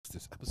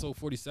this, episode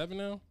 47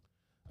 now?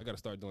 I got to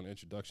start doing the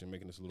introduction,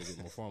 making this a little bit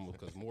more formal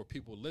because more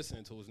people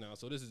listening to us now.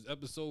 So this is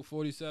episode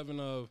 47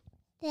 of...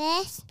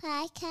 This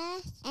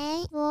podcast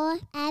ain't for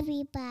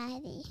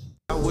everybody.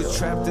 I was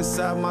trapped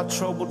inside my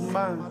troubled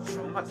mind.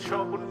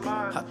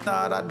 I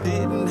thought I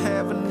didn't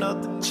have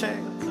another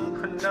chance.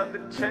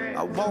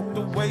 I walked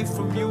away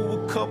from you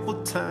a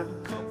couple times.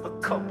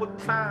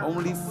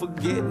 Only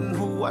forgetting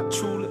who I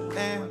truly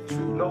am.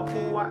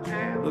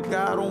 Look,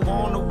 I don't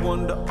wanna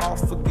wander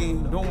off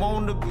again. Don't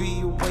wanna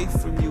be away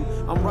from you.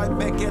 I'm right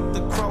back at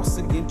the cross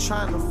again,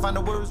 trying to find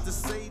the words to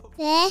say.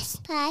 This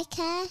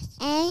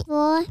podcast ain't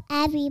for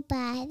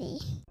everybody.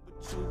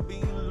 But you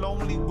being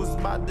lonely was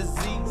my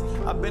disease.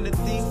 I've been a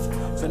thief,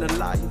 been a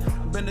liar,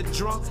 been a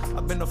drunk,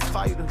 I've been a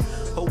fighter,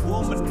 a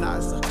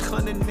womanizer,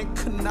 cunning and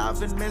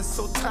conniving, man,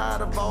 so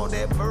tired of all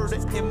that murder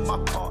in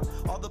my heart.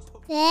 All the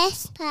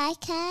This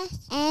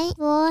podcast ain't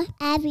for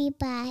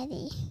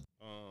everybody.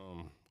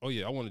 Oh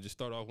yeah, I want to just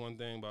start off one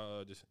thing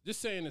by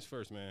just saying this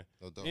first, man.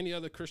 Any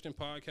other Christian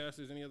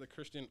podcasters, any other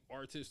Christian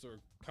artists or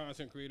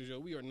content creators, yo,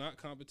 we are not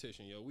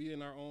competition, yo. We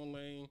in our own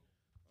lane.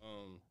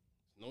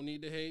 No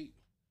need to hate,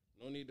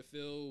 no need to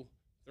feel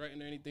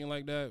threatened or anything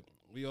like that.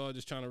 We all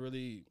just trying to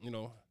really,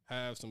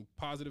 have some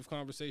positive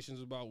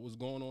conversations about what's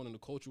going on in the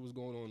culture, what's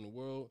going on in the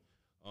world,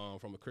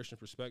 from a Christian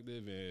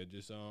perspective, and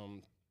just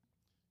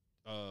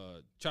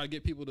try to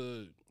get people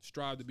to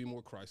strive to be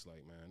more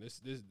Christ-like, man. This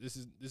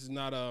is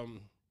not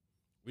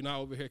we're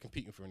not over here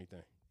competing for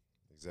anything.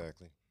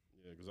 Exactly.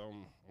 Yeah, because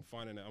I'm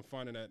finding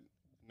that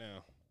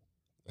now.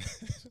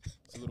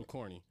 It's a little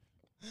corny.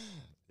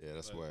 Yeah,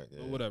 that's whack. Yeah.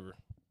 But whatever.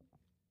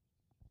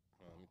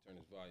 Let me turn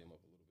this volume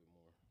up a little bit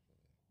more.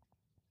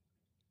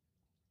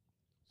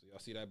 So y'all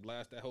see that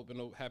blast that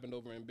happened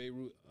over in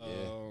Beirut?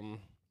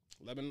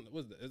 Lebanon.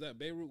 What's that? Is that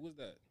Beirut? What's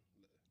that?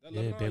 Yeah,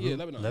 Lebanon? Beirut. Yeah,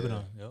 Lebanon.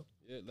 Lebanon. Yep.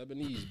 Yeah,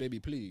 Lebanese,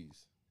 baby,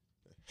 please.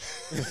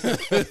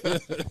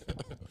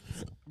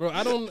 Bro,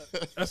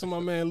 that's what my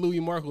man Louis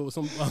Marco,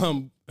 some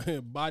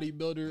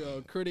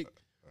bodybuilder critic,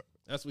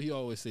 that's what he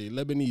always say,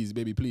 Lebanese,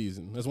 baby, please.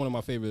 And that's one of my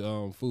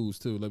favorite foods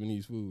too,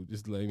 Lebanese food,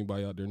 just to let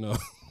anybody out there know.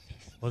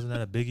 Wasn't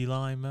that a Biggie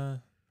line,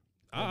 man?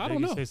 I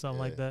don't know. Say something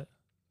like that?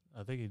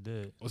 I think he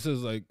did. It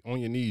says like,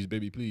 on your knees,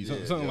 baby, please.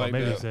 Something like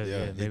maybe that. He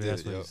said, maybe he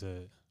that's did, what he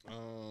said.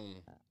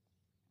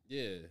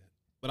 Yeah.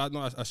 But I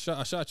know I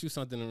shot you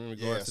something in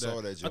regards to that. I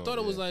saw that joint, I thought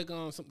it was like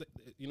something.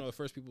 At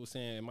first people were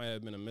saying it might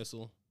have been a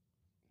missile,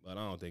 but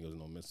I don't think it was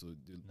no missile.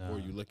 The more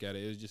you look at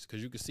it, it was just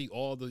because you could see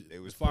all the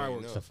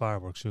fireworks. The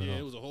fireworks shooting. Yeah,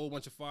 it was a whole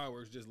bunch of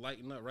fireworks just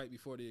lighting up right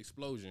before the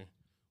explosion.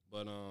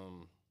 But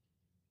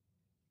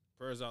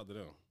prayers out to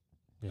them.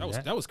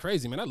 Yeah, that was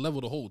crazy, man. That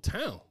leveled the whole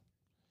town.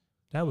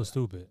 That was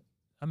stupid.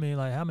 I mean,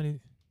 like, how many?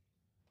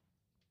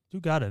 You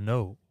gotta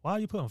know, why are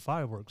you putting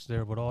fireworks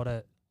there with all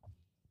that?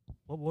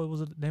 What was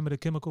the name of the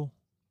chemical?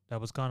 That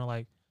was kind of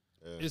like...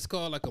 It's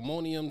called like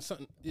ammonium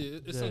something. Yeah,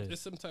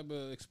 it's some type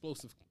of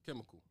explosive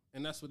chemical.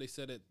 And that's what they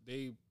said that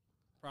they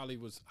probably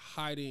was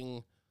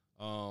hiding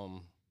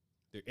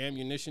their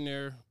ammunition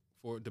there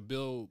to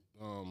build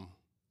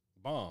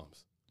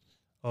bombs.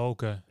 Oh,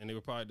 okay. And they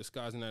were probably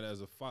disguising that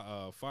as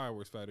a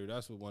fireworks factory.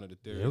 That's what one of the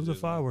theories It was a is.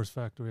 fireworks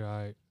factory, all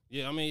right.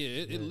 Yeah, I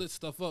mean, it lit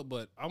stuff up,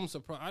 but I'm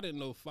surprised. I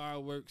didn't know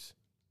fireworks.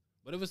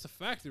 But if it's a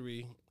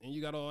factory and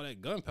you got all that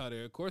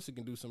gunpowder, of course it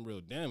can do some real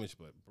damage.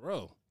 But,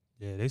 bro...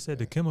 Yeah, they said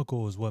the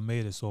chemical is what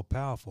made it so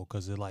powerful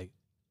because it I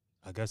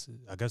guess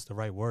the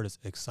right word is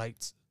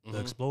excites the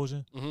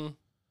explosion. Mm-hmm.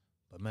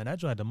 But man, that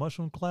joint, the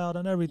mushroom cloud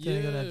and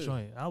everything in that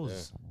joint. I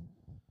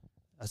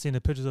seen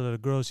the pictures of the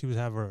girl. She was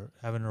having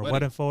her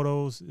wedding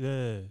photos.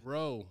 Yeah,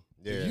 bro.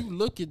 Yeah. If you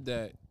look at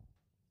that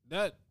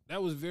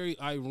was very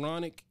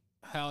ironic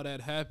how that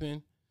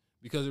happened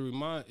because it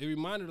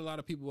reminded a lot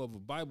of people of a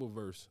Bible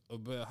verse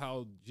about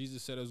how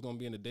Jesus said it was going to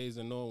be in the days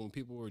of Noah when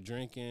people were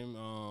drinking.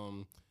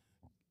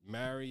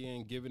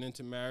 Marrying, giving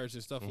into marriage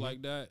and stuff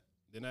like that.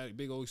 Then that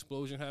big old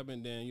explosion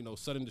happened. Then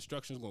sudden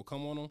destruction is gonna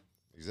come on them.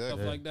 Exactly.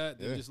 Stuff like that.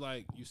 Then just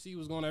like you see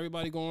what's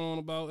everybody going on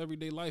about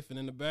everyday life, and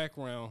in the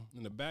background,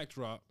 in the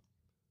backdrop,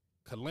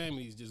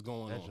 calamities just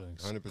going on.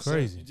 100%.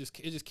 Crazy. It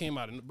just came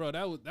out, and bro,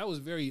 that was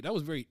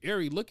very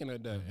eerie looking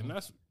at that, and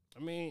that's. I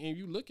mean, and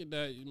you look at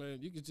that, man.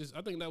 You could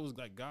I think that was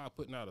like God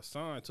putting out a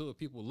sign to it.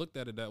 People looked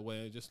at it that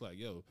way, and just like,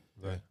 yo,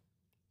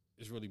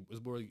 it's really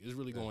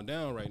going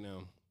down right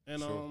now,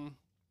 and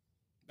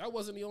that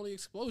wasn't the only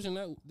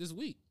explosion this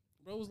week.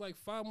 Bro, it was like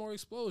 5 more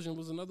explosions.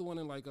 Was another one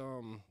in like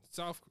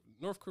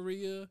North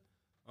Korea.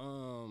 I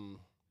don't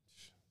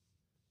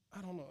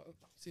know.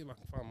 See if I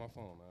can find my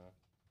phone, man.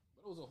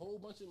 But it was a whole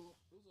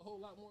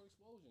lot more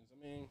explosions. I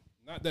mean,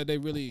 not that they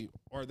really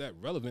are that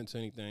relevant to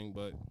anything,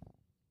 but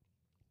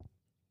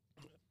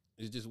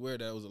it's just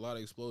weird that it was a lot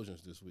of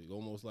explosions this week.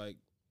 Almost like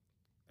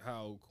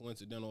how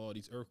coincidental all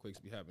these earthquakes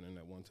be happening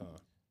at one time.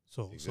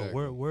 So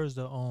where's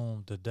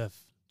the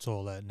death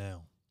toll at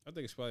now? I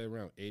think it's probably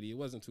around 80. It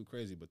wasn't too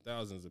crazy, but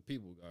thousands of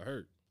people got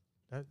hurt.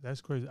 That's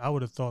crazy. I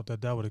would have thought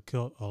that would have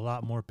killed a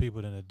lot more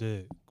people than it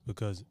did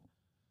because,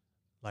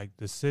 like,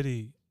 the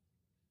city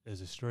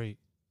is a straight,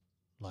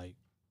 like,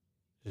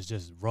 it's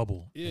just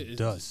rubble Yeah, and it's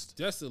dust.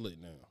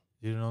 desolate now.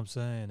 You know what I'm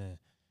saying? And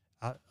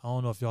I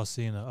don't know if y'all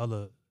seen the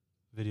other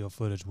video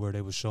footage where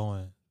they were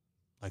showing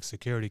like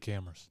security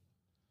cameras.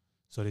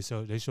 So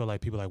they show like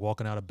people like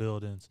walking out of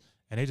buildings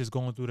and they just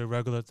going through their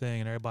regular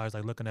thing and everybody's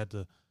like looking at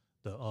the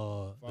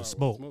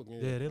smoke.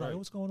 Yeah, they're like,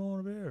 what's going on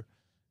over here?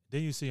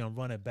 Then you see them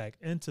running back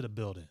into the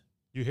building.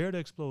 You hear the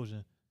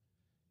explosion,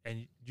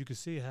 and you can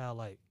see how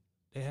like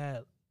they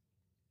had,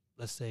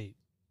 let's say,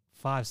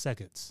 5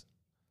 seconds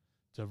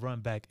to run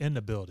back in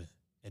the building,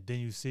 and then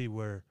you see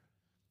where,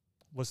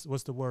 what's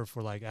the word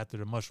for like after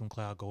the mushroom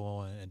cloud go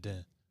on and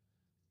then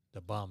the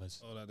bomb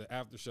is. Oh, like the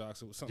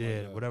aftershocks or something. Yeah,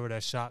 like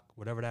that.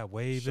 whatever that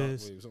wave Shock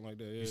is. wave, something like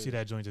that. Yeah. You see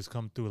that joint just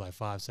come through like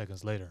 5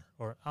 seconds later,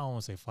 or I don't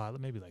want to say 5,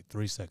 maybe like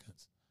 3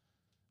 seconds.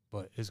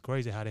 But it's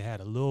crazy how they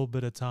had a little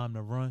bit of time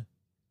to run,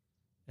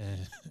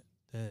 and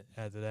then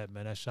after that,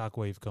 man, that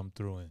shockwave come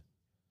through and.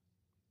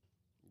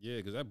 Yeah,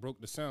 because that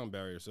broke the sound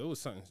barrier, so it was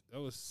something. That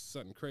was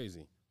something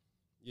crazy.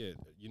 Yeah,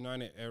 the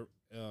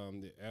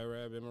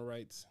Arab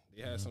Emirates,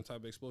 they had some type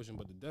of explosion,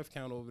 but the death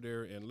count over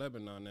there in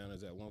Lebanon now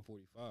is at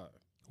 145.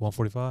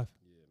 145.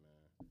 Yeah,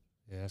 man.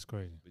 Yeah, that's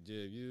crazy. But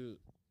yeah,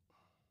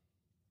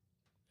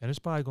 And it's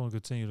probably going to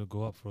continue to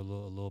go up for a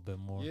little bit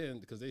more. Yeah,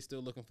 because they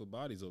still looking for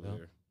bodies over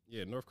there.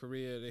 Yeah, North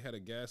Korea, they had a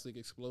gas leak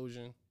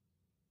explosion.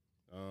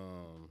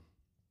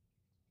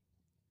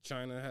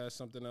 China has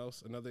something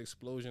else, another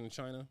explosion in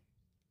China.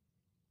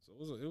 So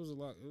it was a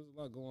lot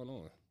going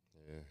on.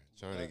 Yeah,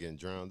 China getting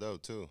drowned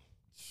out too.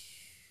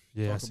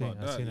 Yeah, I seen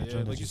that.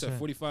 Yeah, like you said,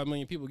 45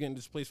 million people getting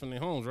displaced from their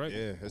homes, right?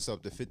 Yeah, it's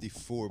up to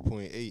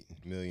 54.8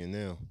 million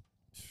now.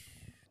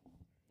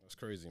 That's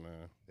crazy,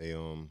 man. They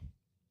you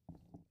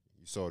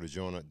saw the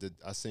joint.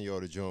 I sent y'all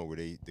the joint where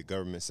the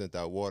government sent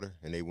out water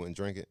and they wouldn't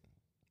drink it.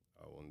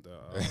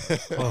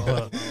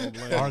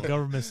 Our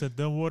government sent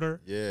them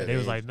water. Yeah, and they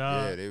was like,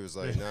 nah. Yeah, they was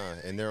like, nah,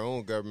 and their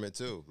own government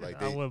too. Like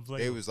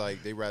they was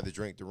like, they rather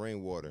drink the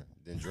rainwater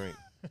than drink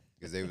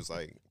because they was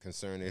like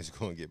concerned they was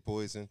going to get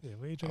poisoned. Yeah,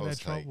 we ain't drink that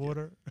Trump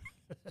water.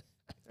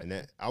 And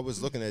that I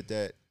was looking at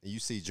that, and you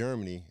see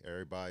Germany,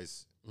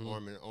 everybody's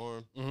arm in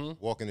arm,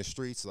 walking the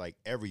streets like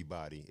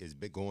everybody is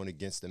going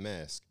against the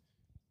mask.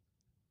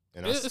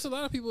 And it's a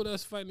lot of people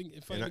that's fighting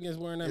against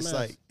wearing that mask. It's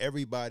like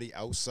everybody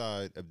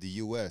outside of the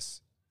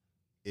U.S.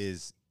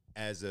 is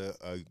as a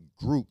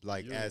group,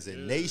 like as a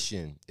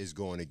nation, is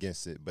going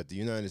against it. But the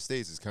United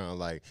States is kind of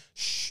like,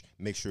 shh,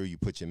 make sure you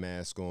put your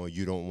mask on.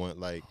 You don't want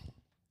like,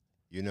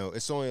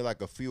 it's only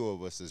like a few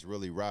of us that's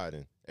really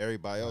riding.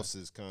 Everybody else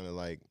is kind of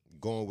like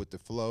going with the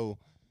flow,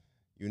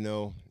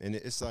 and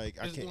it's like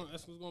I can't.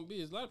 That's what's going to be.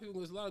 There's a lot of people.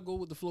 There's a lot of go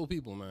with the flow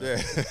people, man.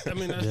 Yeah. I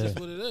mean, that's just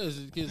what it is.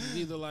 Because it's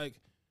either like,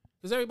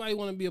 because everybody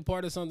want to be a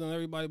part of something.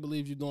 Everybody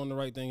believes you're doing the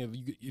right thing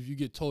if you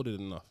get told it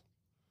enough.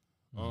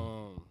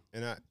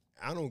 And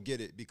I don't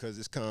get it because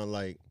it's kind of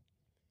like,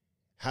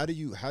 how do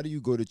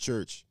you go to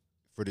church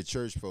for the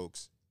church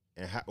folks,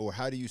 and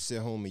how do you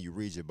sit home and you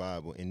read your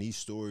Bible and these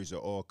stories are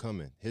all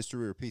coming?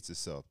 History repeats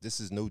itself. This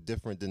is no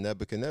different than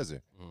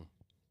Nebuchadnezzar.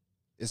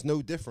 It's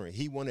no different.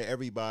 He wanted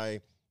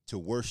everybody to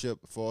worship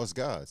false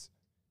gods.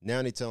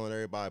 Now they telling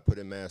everybody put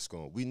a mask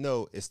on. We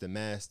know it's the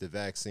mask, the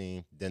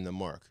vaccine, then the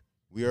mark.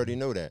 We already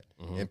know that,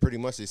 and pretty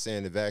much they're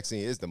saying the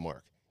vaccine is the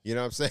mark. You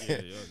know what I'm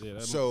saying? Yeah,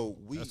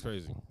 that's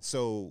crazy.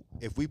 So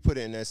if we put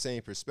it in that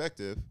same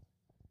perspective,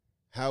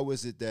 how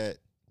is it that,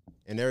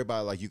 and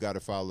everybody like, you got to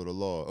follow the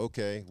law?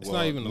 Okay, it's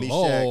not even the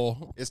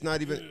law. It's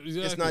not even.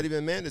 Exactly. It's not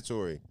even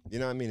mandatory. You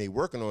know what I mean? They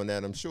working on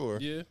that, I'm sure.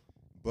 Yeah.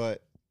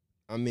 But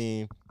I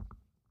mean,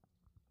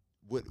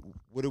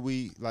 what are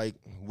we like?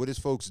 What is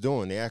folks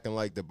doing? They acting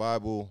like the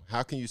Bible.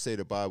 How can you say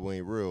the Bible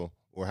ain't real,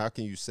 or how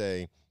can you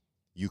say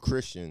you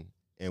Christian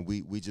and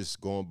we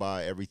just going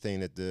by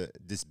everything that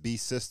this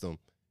beast system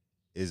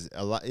is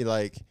a lot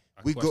like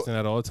we question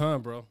that all the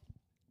time, bro.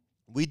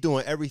 We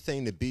doing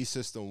everything the beast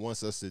system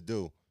wants us to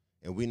do,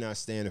 and we not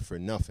standing for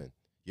nothing.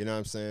 You know what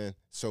I'm saying?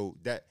 So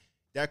that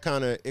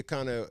kind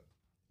of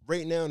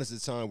right now is the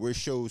time where it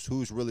shows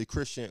who's really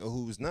Christian and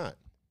who's not.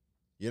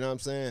 You know what I'm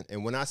saying?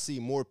 And when I see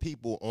more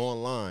people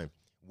online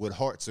with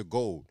hearts of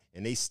gold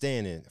and they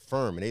standing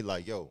firm and they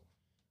like, yo,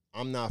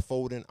 I'm not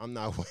folding, I'm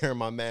not wearing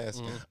my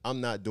mask, I'm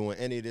not doing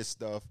any of this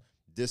stuff.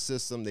 This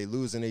system, they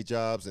losing their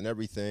jobs and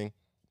everything,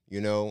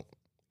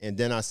 And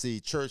then I see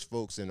church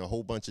folks and a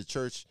whole bunch of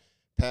church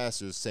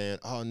pastors saying,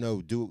 "Oh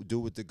no, do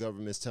what the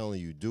government's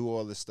telling you. Do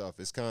all this stuff."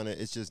 It's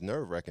just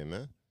nerve-wracking,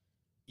 man.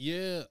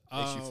 Yeah,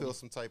 makes you feel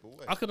some type of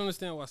way. I could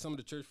understand why some of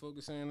the church folk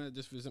are saying that,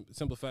 just for the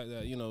simple fact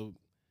that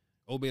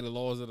obey the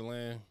laws of the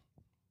land.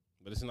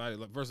 But it's not.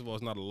 First of all,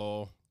 it's not a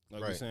law.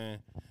 Like we're saying,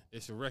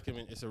 it's a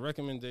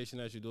recommendation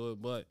that you do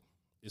it, but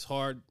it's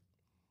hard.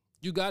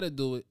 You got to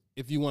do it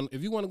if you want.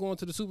 If you want to go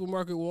into the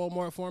supermarket,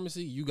 Walmart,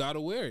 pharmacy, you got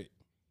to wear it.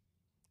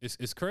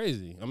 It's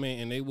crazy. I mean,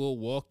 and they will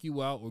walk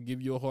you out or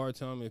give you a hard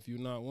time if you're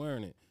not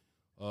wearing it.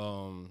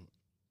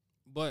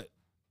 But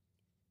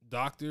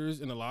doctors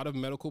and a lot of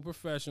medical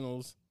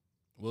professionals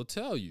will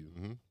tell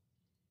you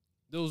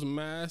those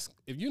masks,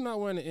 if you're not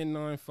wearing an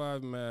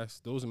N95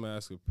 mask, those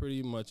masks are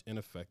pretty much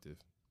ineffective.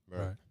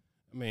 Right.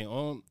 I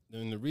mean,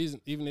 and the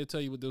reason, even they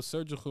tell you with those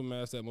surgical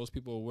masks that most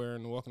people are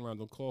wearing, walking around,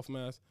 the cloth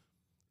masks,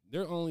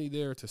 they're only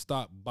there to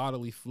stop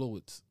bodily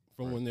fluids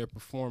from when they're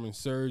performing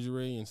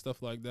surgery and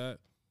stuff like that.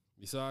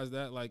 Besides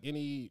that, like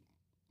any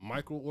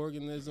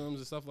microorganisms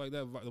and stuff like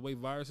that, the way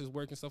viruses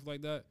work and stuff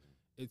like that,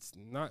 it's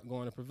not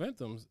going to prevent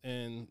them.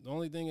 And the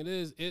only thing it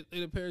is, it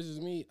appears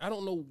to me, I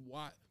don't know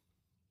why.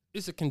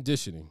 It's a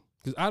conditioning.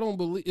 Because I don't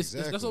believe,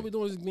 that's what we're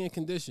doing is being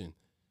conditioned.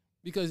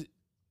 Because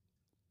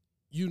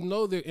you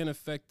know they're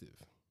ineffective.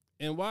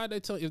 And why they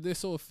if they're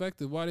so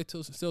effective, why are they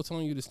still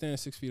telling you to stand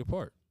 6 feet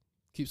apart?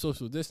 Keep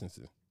social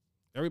distancing.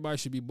 Everybody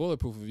should be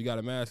bulletproof if you got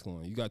a mask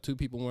on. You got 2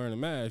 people wearing a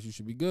mask, you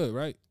should be good,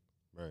 right?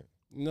 Right.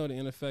 You know they're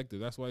ineffective.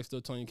 That's why they're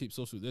still telling you to keep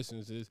social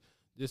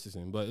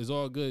distancing. But it's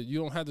all good. You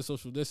don't have the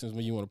social distance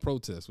when you want to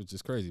protest, which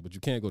is crazy. But you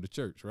can't go to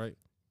church, right?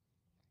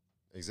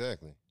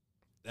 Exactly.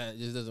 That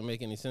just doesn't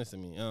make any sense to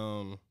me.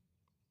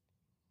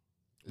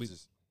 It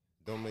just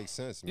don't make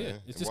sense, man.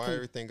 It's and just why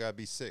everything gotta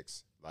be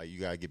 6? Like you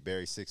gotta get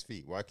buried 6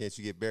 feet. Why can't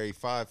you get buried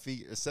 5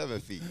 feet or 7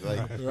 feet? Like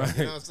right. You know what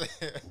I'm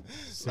saying?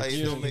 Like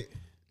it don't make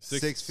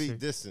 6 feet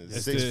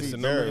distance. 6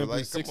 feet buried.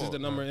 Like 6 is the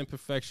number of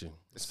imperfection.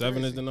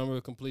 7 is the number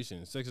of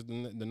completion. 6 is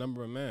the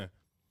number of man.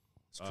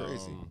 It's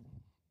crazy.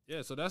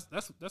 Yeah, so that's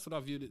what I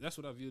viewed it. That's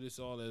what I view this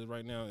all as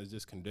right now, is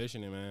just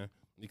conditioning, man.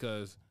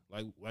 Because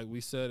like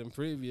we said in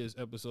previous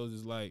episodes,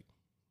 is like,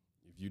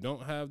 if you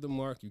don't have the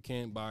mark, you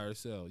can't buy or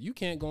sell. You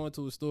can't go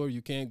into a store,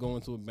 you can't go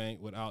into a bank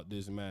without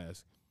this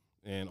mask.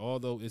 And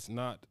although it's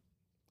not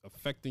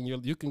affecting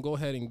you can go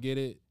ahead and get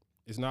it.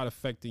 It's not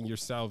affecting your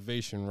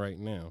salvation right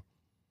now.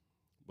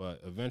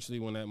 But eventually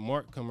when that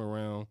mark come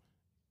around,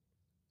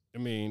 I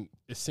mean,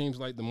 it seems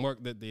like the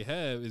mark that they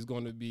have is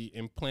going to be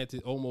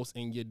implanted almost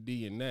in your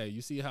DNA.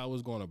 You see how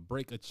it's going to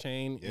break a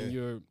chain in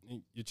your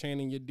chain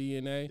in your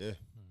DNA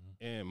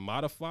and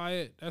modify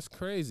it? That's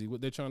crazy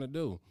what they're trying to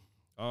do.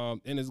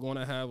 And it's going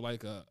to have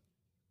like a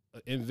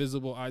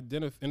invisible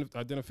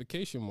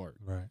identification mark.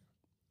 Right.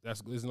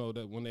 That's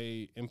that when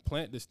they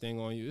implant this thing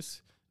on you,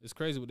 it's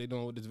crazy what they're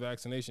doing with this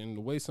vaccination. And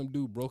the way some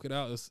dude broke it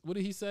out is, what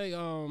did he say?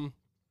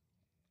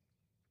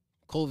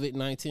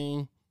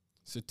 COVID-19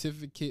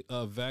 certificate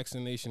of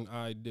vaccination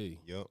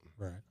ID. Yep.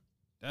 Right.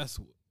 That's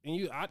and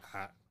you.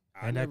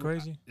 Ain't that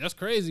crazy? That's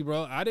crazy,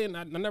 bro. I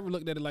never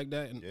looked at it like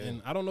that,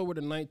 and I don't know where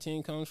the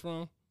 19 comes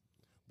from.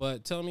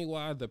 But tell me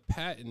why the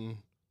patent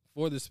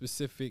for the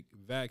specific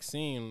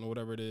vaccine or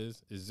whatever it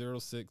is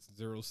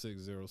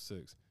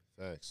 060606.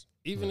 Facts.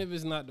 Even if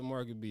it's not the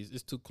market beast,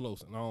 it's too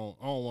close, and I don't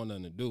want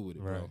nothing to do with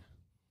it, bro.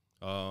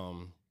 Yeah.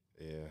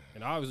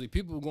 And obviously,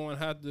 people are going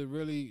to have to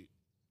really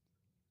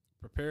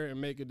prepare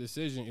and make a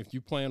decision if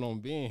you plan on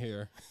being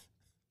here.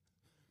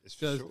 It's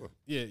for sure.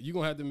 Yeah, you're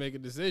going to have to make a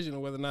decision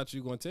on whether or not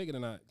you're going to take it or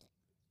not.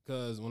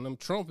 Because when them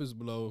trumpets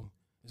blow,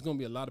 there's going to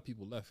be a lot of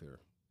people left here.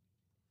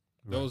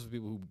 Right. Those are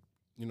people who,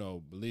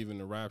 believe in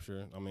the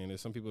rapture. I mean,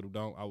 there's some people who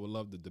don't. I would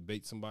love to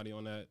debate somebody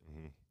on that.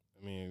 Mm-hmm.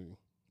 I mean,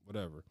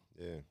 whatever.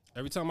 Yeah.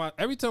 Every time I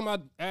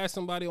ask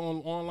somebody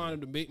online to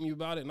debate me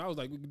about it, and I was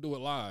like, we could do it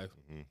live.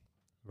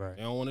 Mm-hmm. Right.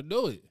 They don't want to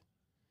do it.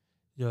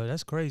 Yo,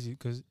 that's crazy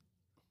because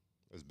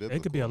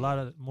it could be a lot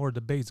of more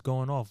debates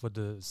going off with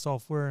the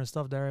software and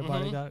stuff that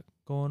everybody got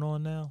going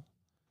on now.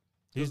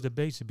 These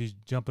debates should be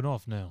jumping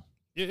off now.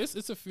 Yeah,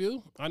 it's a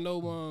few. I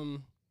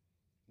know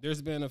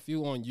there's been a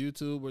few on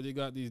YouTube where they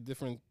got these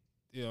different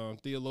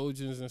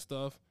theologians and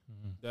stuff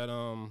that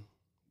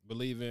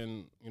believe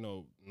in,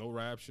 no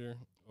rapture,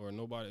 or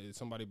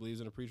somebody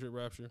believes in a pre-trib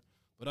rapture.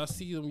 But I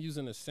see them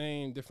using the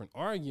same different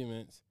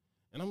arguments,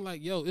 and I'm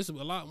like, yo, it's a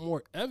lot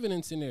more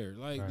evidence in there.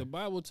 Like the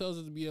Bible tells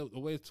us to be a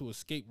way to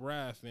escape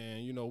wrath,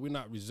 and we're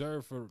not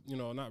reserved for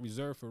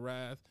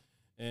wrath.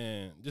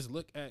 And just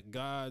look at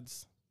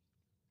God's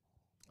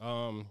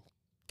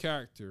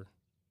character.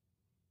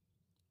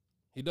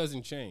 He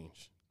doesn't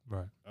change.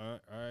 Right. All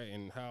right,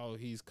 and how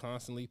he's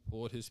constantly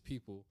pulled his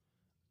people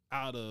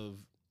out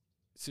of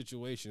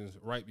situations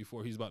right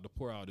before he's about to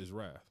pour out his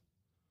wrath.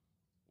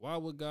 Why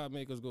would God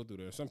make us go through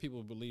that? Some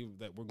people believe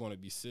that we're going to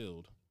be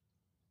sealed,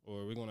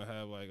 or we're going to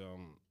have like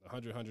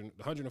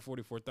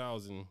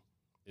 144,000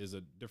 is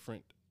a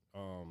different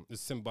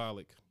is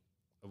symbolic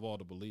of all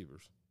the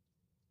believers.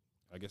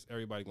 I guess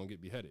everybody gonna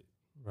get beheaded.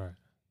 Right.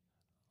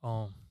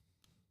 I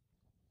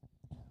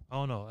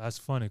don't know. That's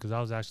funny because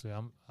I was actually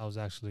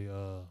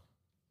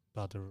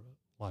about to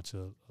watch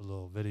a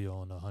little video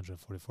on the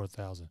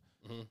 144,000.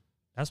 Mm-hmm.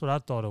 That's what I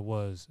thought it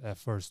was at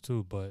first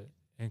too, but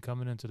in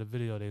coming into the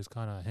video, they was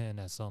kind of hinting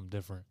at something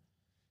different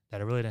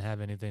that it really didn't have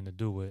anything to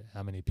do with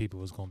how many people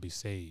was going to be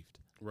saved.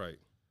 Right.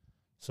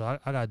 So I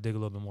got to dig a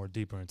little bit more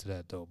deeper into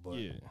that though, but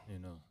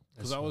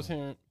because I was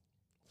hearing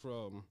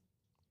from,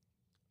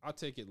 I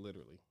take it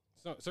literally.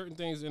 So, certain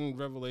things in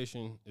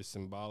Revelation is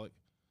symbolic.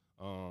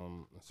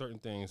 Certain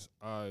things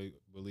I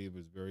believe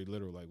is very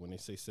literal. Like when they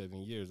say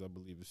 7 years, I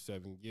believe it's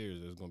 7 years.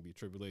 There's going to be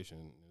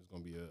tribulation. There's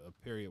going to be a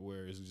period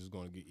where it's just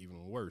going to get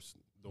even worse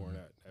during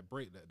that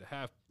break, the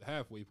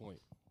halfway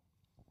point.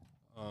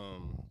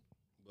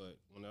 But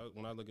when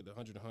I look at the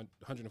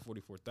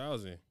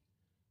 144,000,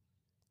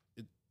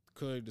 it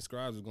clearly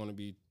describes it's going to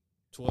be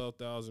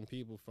 12,000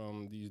 people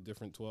from these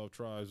different 12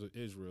 tribes of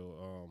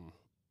Israel.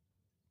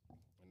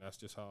 And that's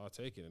just how I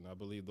take it. And I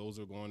believe those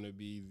are going to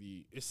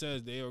be it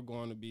says they are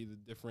going to be the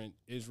different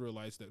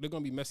Israelites they're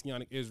going to be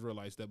Messianic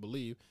Israelites that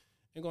believe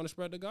and going to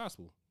spread the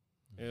gospel.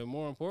 And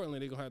more importantly,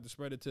 they're going to have to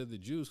spread it to the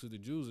Jews, because the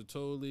Jews are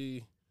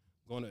totally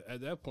going to,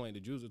 at that point, the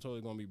Jews are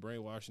totally going to be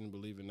brainwashed and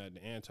believing that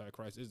the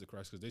Antichrist is the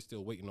Christ, because they're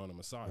still waiting on the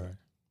Messiah. Right.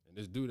 And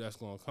this dude that's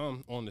going to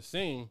come on the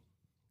scene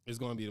is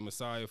going to be the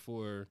Messiah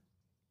for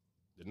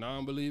the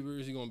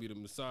non-believers. He's going to be the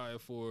Messiah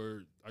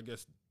for, I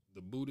guess,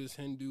 the Buddhists,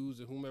 Hindus,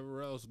 and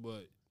whomever else,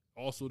 but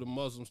also the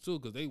Muslims too,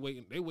 because they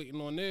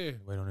waiting on their.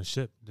 Wait on the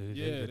ship.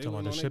 They're talking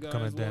about the ship guys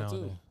coming well down.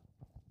 too.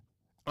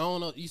 I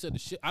don't know. You said the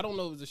ship. I don't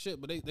know if it's a ship,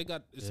 but they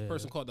got this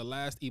person called the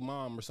last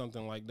Imam or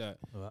something like that.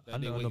 I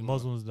know the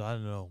Muslims. I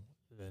don't know.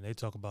 And they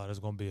talk about it's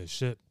going to be a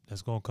ship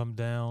that's going to come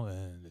down,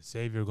 and the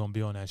Savior going to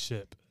be on that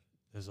ship.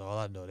 That's all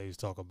I know. They was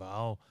talking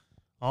about.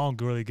 I don't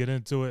really get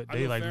into it.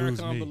 They like lose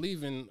me. I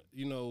believe in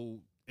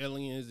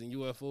aliens and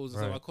UFOs and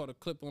stuff. I caught a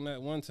clip on that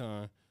one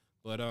time,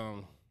 but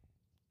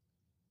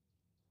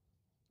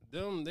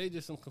they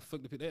just some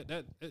conflicted people.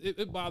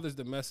 It bothers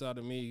the mess out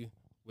of me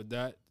with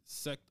that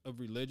sect of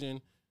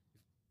religion,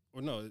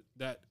 or no,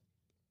 that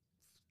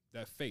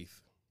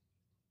faith,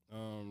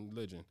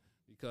 religion,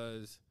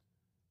 because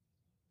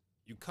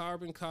you try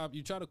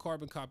to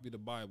carbon copy the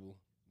Bible,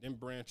 then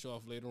branch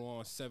off later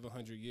on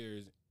 700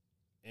 years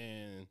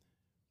and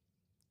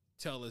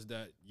tell us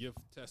that your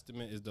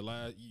testament is the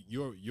last,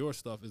 your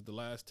stuff is the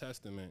last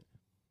testament,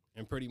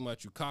 and pretty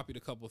much you copied a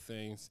couple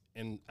things,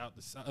 and out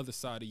the other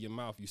side of your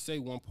mouth you say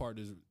one part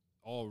is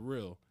all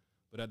real,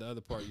 but at the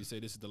other part you say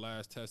this is the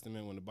last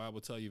testament, when the Bible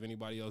tell you if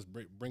anybody else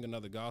bring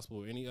another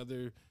gospel or any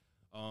other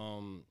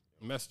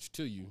message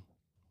to you,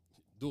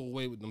 do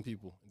away with them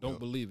people. Don't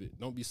believe it.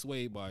 Don't be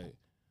swayed by it.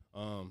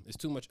 It's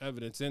too much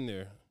evidence in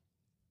there.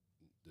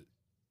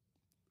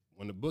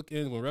 When the book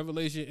ends, when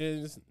Revelation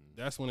ends,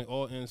 that's when it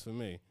all ends for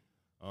me.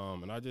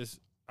 And I just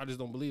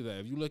don't believe that.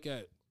 If you look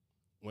at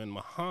when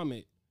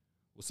Muhammad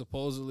was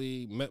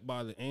supposedly met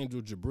by the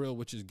angel Jibril,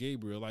 which is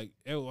Gabriel, like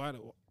they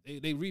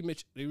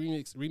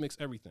remix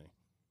everything.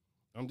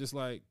 I'm just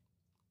like,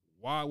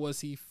 why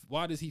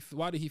did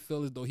he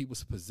feel as though he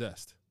was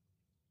possessed?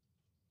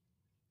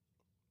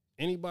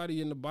 Anybody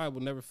in the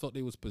Bible never felt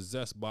they was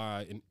possessed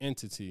by an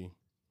entity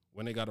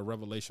when they got a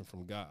revelation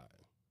from God.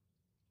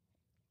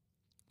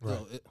 Right.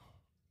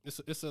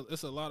 So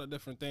it's a lot of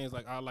different things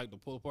like I like to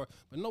pull apart.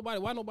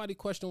 But why nobody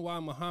question why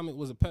Muhammad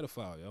was a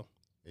pedophile, yo?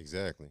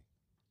 Exactly.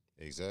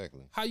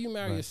 How you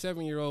marry a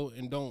 7-year-old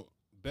and don't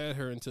bed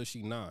her until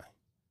she 9?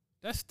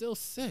 That's still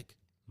sick.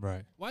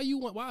 Right. Why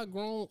a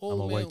grown old man? I'm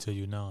gonna wait till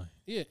you 9.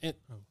 Yeah, and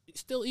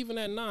still even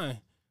at 9,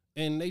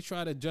 and they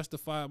try to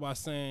justify it by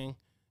saying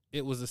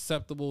it was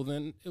acceptable.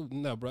 Then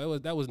no, bro,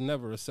 that was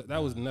never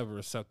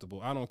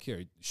acceptable. I don't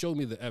care. Show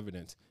me the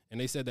evidence. And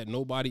they said that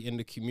nobody in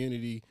the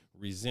community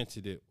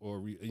resented it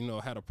or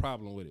had a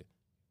problem with it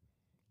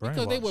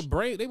because they were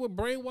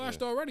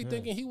brainwashed already,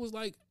 thinking he was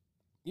like,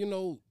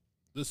 the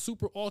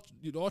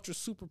ultra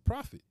super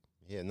prophet.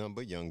 Yeah, nothing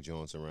but young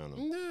Jones around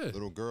him. Yeah,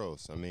 little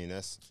girls. I mean,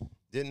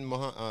 didn't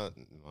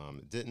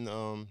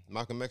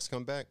Malcolm X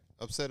come back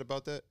upset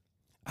about that?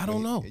 I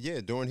don't know.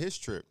 Yeah, during his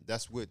trip,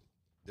 that's what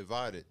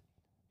divided.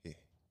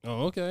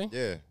 Oh, okay.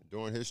 Yeah,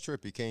 during his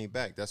trip, he came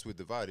back. That's what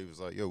divided. He was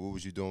like, yo, what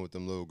was you doing with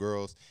them little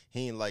girls?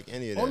 He ain't like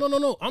any of that. Oh,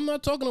 no. I'm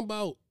not talking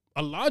about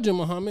Elijah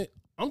Muhammad.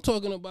 I'm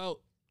talking about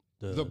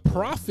the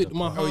prophet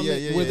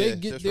Muhammad, where they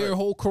get their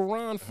whole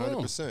Quran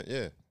from. 100%,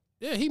 yeah.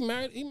 Yeah, he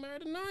married a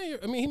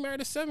 9-year-old. I mean, he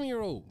married a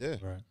 7-year-old. Yeah.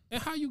 Right.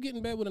 And how you get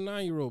in bed with a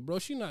 9-year-old, bro?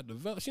 She not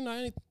developed. She not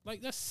anything.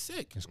 Like, that's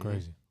sick. It's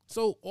crazy.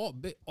 So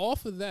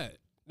off of that,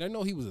 they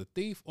know he was a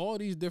thief, all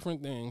these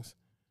different things.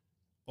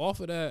 Off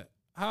of that,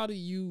 how do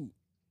you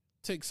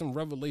take some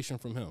revelation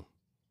from him?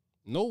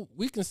 No,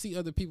 we can see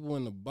other people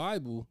in the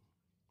Bible,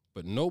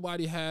 but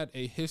nobody had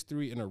a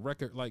history and a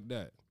record like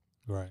that.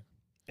 Right.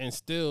 And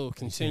still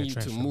continue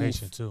to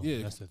move. Too.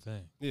 Yeah, that's the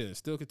thing. Yeah,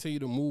 still continue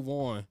to move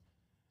on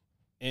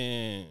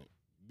and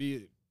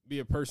be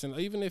a person.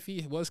 Even if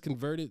he was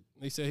converted,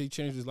 they said he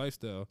changed his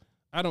lifestyle.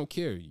 I don't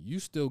care. You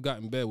still got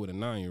in bed with a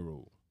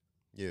 9-year-old.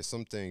 Yeah,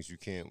 some things you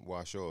can't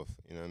wash off.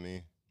 You know what I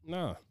mean?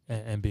 Nah.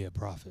 And be a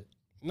prophet.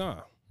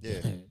 Nah. Yeah.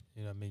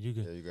 You know what I mean? You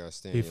can you gotta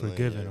stand be in your lane,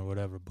 forgiven or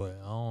whatever, but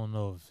I don't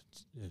know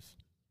if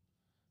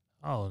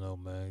I don't know,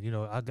 man.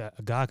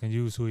 A guy can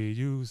use who he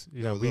use.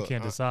 We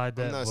can't decide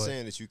that. I'm not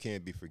saying that you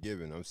can't be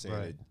forgiven. I'm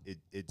saying that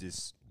it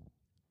just,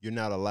 you're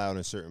not allowed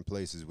in certain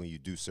places when you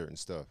do certain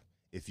stuff.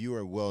 If you are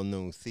a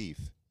well-known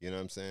thief, you know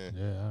what I'm saying?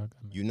 Yeah.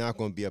 You're not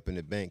going to be up in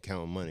the bank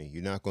counting money.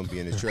 You're not going to be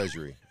in the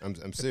treasury.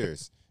 I'm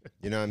serious.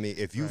 You know what I mean?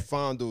 If you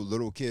fondle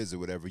little kids or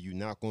whatever, you're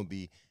not going to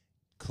be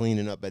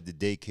cleaning up at the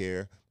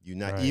daycare. You're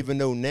not, even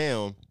though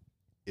now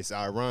it's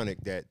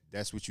ironic that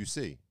that's what you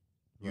see.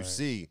 You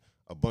see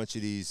a bunch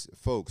of these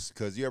folks,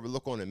 because you ever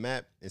look on the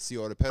map and see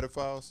all the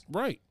pedophiles?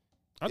 Right.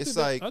 I do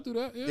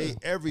that. Yeah. They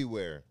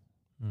everywhere.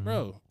 Mm-hmm.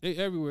 Bro, they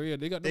everywhere. Yeah,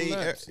 they got the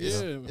maps.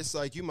 It's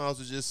like you might as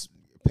well just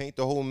paint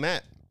the whole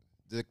map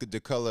the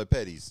color of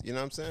petties. You know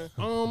what I'm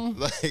saying?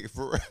 Like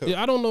for real.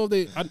 Yeah, I don't know if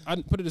they. I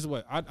put it this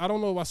way. I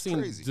don't know if I seen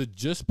Crazy. the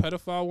just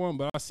pedophile one,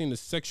 but I seen the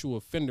sexual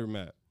offender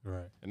map,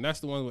 Right. and that's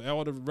the one with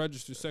all the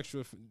registered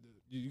sexual.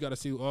 You got to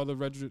see all the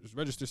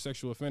registered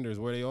sexual offenders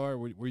where they are,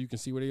 where you can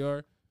see where they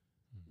are.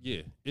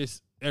 Yeah,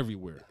 it's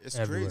everywhere. It's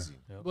Everywhere. crazy.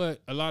 Yep. But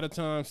a lot of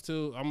times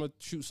too, I'm gonna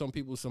shoot some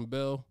people some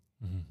bail.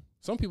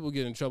 Some people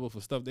get in trouble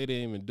for stuff they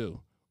didn't even do.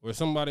 Or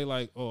somebody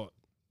like, oh,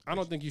 I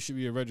don't think you should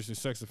be a registered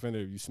sex offender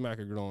if you smack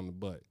a girl on the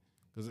butt.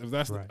 Because if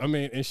that's, Right. I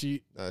mean, and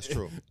she, That's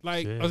true.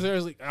 like, Yeah.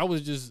 seriously, I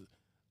was just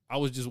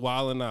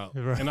wilding out,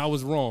 Right. and I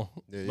was wrong.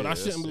 Yeah, but yeah, I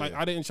shouldn't be like,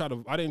 yeah. I didn't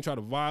try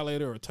to violate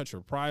her or touch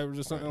her private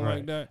or something Right.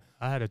 like that.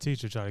 I had a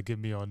teacher try to get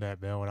me on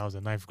that, man, when I was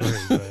in 9th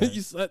grade. Man.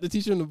 You slapped the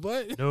teacher in the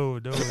butt. No.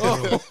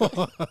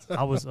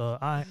 I was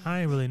I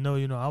ain't really know,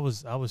 you know, I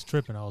was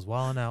tripping. I was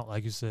wilding out,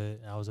 like you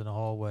said. I was in the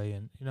hallway,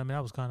 and you know what I mean,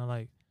 I was kind of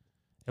like,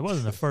 it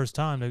wasn't the first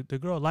time the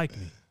girl liked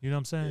me. You know what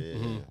I'm saying?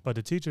 Yeah. But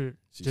the teacher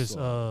She just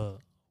saw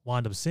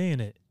wound up seeing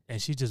it,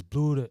 and she just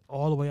blew it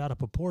all the way out of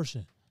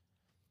proportion.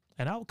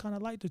 And I would kind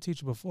of like the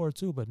teacher before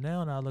too, but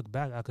now I look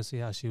back, I could see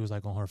how she was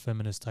like on her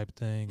feminist type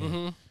thing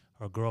and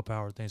her girl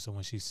power thing. So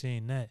when she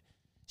seen that,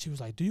 she was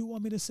like, "Do you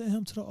want me to send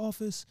him to the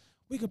office?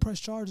 We can press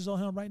charges on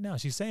him right now."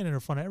 She's saying it in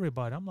front of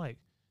everybody. I'm like,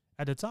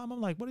 at the time, I'm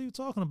like, "What are you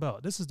talking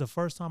about? This is the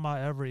first time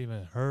I ever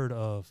even heard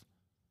of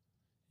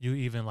you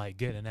even like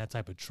getting in that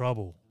type of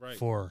trouble Right.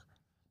 for,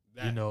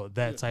 you know,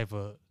 that yeah. type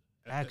of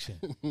action."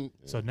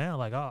 So now,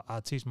 like, I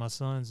teach my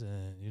sons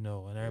and, you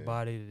know, and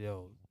everybody,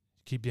 yo,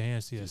 keep your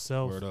hands to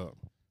yourself. Word up.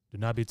 Do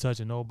not be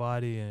touching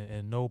nobody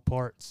and no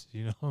parts.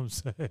 You know what I'm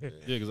saying? Yeah,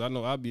 because I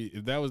know I'd be,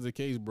 if that was the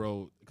case,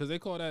 bro, because they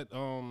call that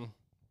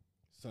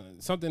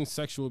something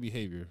sexual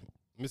behavior,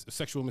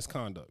 sexual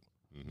misconduct.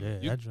 Yeah,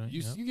 You, that joint.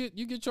 you, Yep.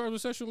 you get charged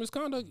with sexual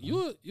misconduct.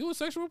 You a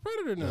sexual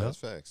predator now. Yeah, that's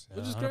facts.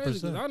 Which is Yeah,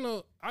 crazy because 100%. I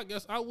know. I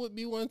guess I would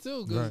be one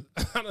too because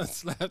I done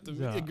slapped the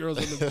Yeah. girls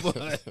in the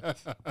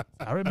butt,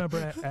 I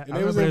remember. and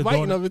they was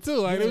inviting of it too.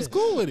 Like they was Yeah.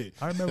 cool with it.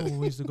 I remember when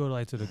we used to go to,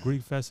 like, to the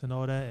Greek fest and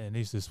all that, and they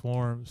used to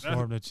swarm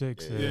the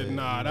chicks. Yeah, Yeah, and,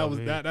 nah, you that know was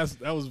what I mean?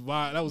 that was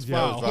foul. That was Yeah,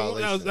 foul.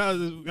 that was That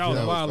was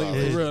was violating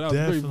It for real. That was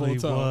pretty definitely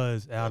full time.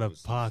 was out That of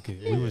was- pocket.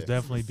 We yeah. was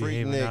definitely Freak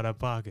behaving Nick. out of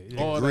pocket.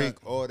 Yeah. All Greek,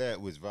 that. all that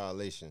was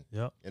violation.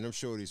 Yep. And them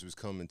shorties was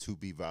coming to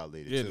be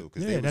violated Yeah. too,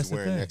 because Yeah, they that's was the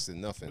wearing thing. next to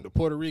nothing. The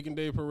Puerto Rican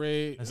Day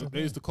Parade. That's the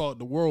They used to thing. call it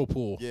the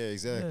whirlpool. Yeah,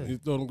 exactly. You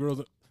throw them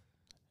girls.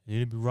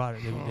 You'd be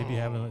right. They be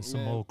having like,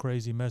 some man. old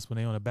crazy mess when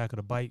they on the back of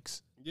the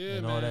bikes. Yeah,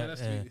 And man. all that,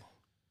 That's and- it.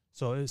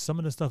 So some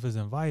of the stuff is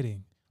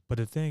inviting, but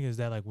the thing is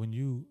that, like, when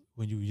you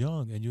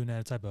young and you're in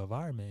that type of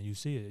environment and you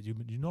see it, you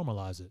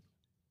normalize it.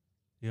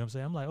 You know what I'm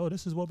saying? I'm like, oh,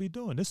 this is what we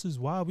doing. This is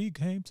why we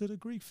came to the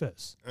Greek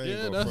fest. I ain't Yeah,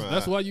 gonna that's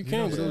front. why you know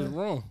came, what but it I'm was saying?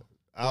 wrong.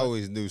 I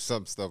always knew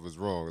some stuff was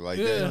wrong. Like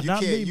Yeah. that. You Not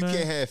can't me, you man.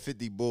 can't have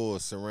 50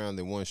 bulls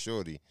surrounding one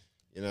shorty.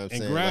 You know what I'm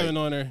And saying? grabbing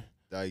like, on her,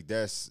 like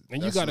that's and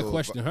you that's got a to little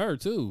question her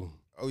too.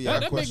 Oh yeah, That I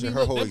make question me her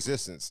look- whole that-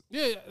 existence.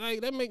 Yeah,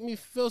 like that make me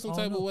feel some I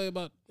type don't of know. way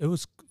about. It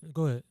was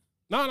go ahead.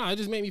 No, it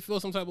just made me feel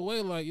some type of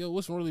way. Like, yo,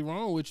 what's really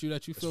wrong with you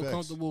that you feel facts.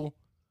 comfortable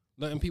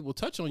letting people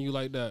touch on you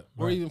like that,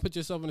 or Right. even put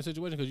yourself in a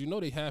situation because you know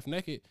they half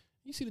naked.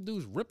 You see the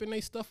dudes ripping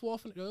their stuff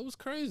off, and it was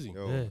crazy.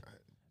 Yo, Yeah.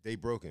 they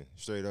broken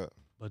straight up.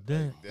 But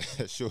then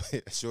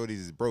Shorties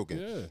is broken.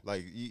 Yeah.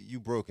 Like you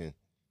broken.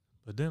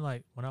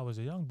 like when I was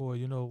a young boy,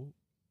 you know,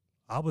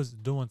 I was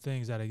doing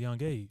things at a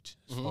young age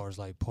as Mhm. far as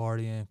like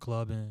partying,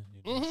 clubbing,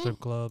 you know, Mhm. strip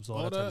clubs,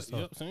 all that type of that, stuff.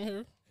 yep, same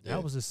here. Yeah.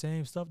 That was the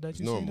same stuff that It's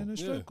you seen in normal. the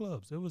strip Yeah.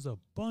 clubs. It was a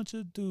bunch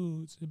of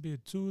dudes. It'd be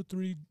 2 or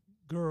 3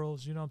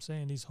 girls, you know what I'm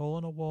saying? These hole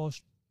in the wall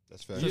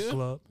That's strip facts. Yeah.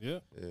 club. Yeah,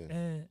 Yeah.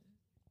 And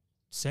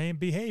same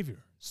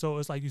behavior. So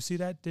it's like you see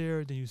that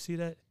there, then you see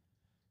that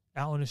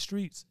out on the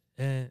streets.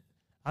 And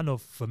I know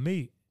for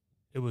me,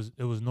 it was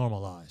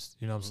normalized.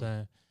 You know what Mhm. I'm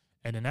saying?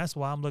 And then that's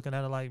why I'm looking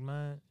at it like,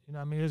 man, you know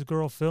what I mean? This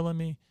girl feeling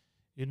me.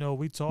 You know,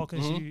 we talking,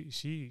 Mhm.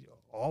 she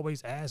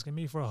always asking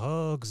me for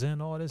hugs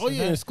and all this. Oh and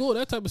yeah, that. in school,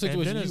 that type of And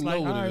situation, then it's you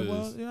like, know all what right, it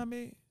well, is. you know what I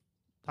mean?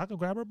 I could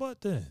grab her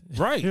butt then.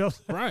 Right, You know?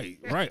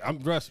 right.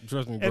 I'm trust me, bro.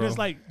 And it's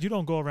like, you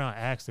don't go around and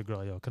ask the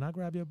girl, yo, can I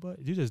grab your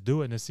butt? You just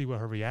do it and then see what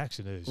her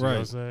reaction is. You know what I'm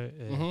Right. saying?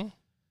 And, hmm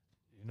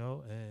you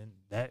know, and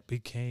that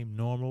became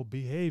normal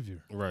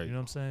behavior. right. You know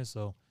what I'm saying?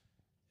 So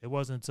it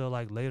wasn't until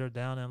like later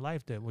down in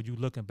life that when you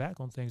looking back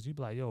on things, you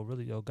be like, yo,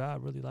 really,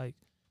 God really like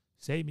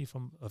saved me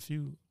from a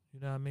few, you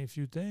know what I mean,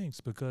 few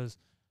things, because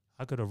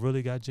I could have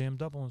really got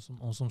jammed up on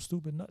some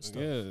stupid nut stuff.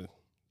 Yeah,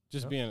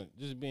 just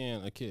Yep.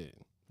 being a kid.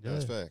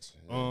 That's facts.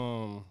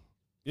 Yeah.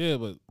 Yeah,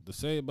 but to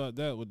say about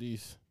that with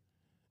these,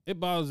 it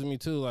bothers me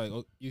too. Like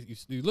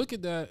you look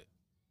at that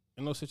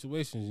in those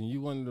situations, and you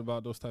wonder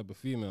about those type of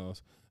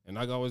females. And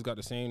I always got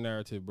the same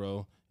narrative,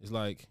 bro. It's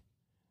like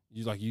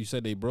you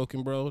said they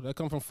broken, bro. That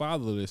come from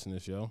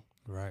fatherlessness, yo.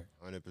 Right.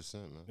 100%,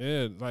 man.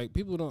 Yeah, like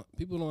people don't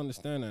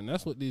understand that, and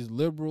that's what these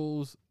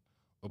liberals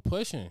are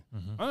pushing.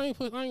 Mm-hmm. I ain't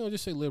gonna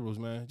just say liberals,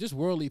 man. Just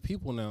worldly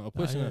people now are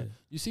pushing yeah. that.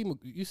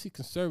 You see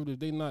conservatives,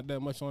 they not that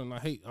much on.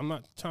 And I'm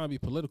not trying to be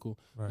political,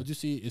 Right. but you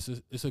see,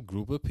 it's a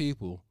group of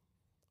people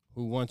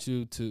who want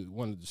to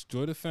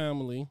destroy the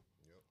family,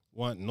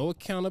 want no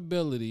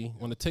accountability,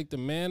 want to take the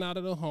man out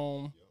of the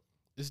home.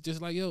 It's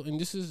just like, yo, and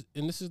this is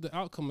the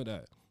outcome of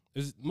that.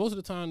 Is most of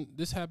the time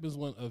this happens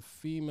when a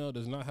female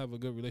does not have a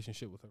good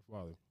relationship with her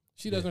father.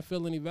 She doesn't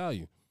feel any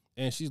value,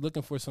 and she's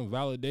looking for some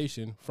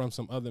validation from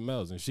some other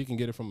males, and she can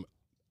get it from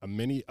a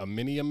many of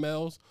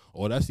males,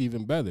 or that's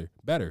even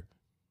better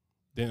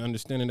than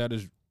understanding that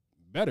is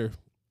better.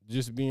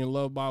 Just being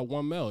loved by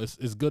one male,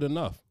 it's good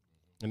enough,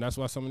 and that's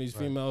why some of these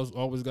females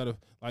always gotta,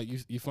 like,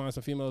 you find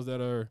some females that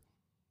are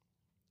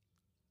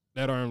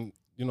in,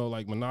 you know,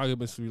 like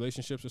monogamous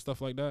relationships and stuff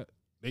like that.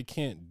 They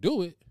can't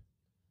do it,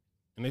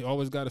 and they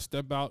always got to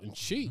step out and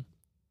cheat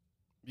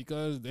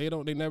because they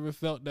never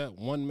felt that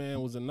one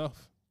man was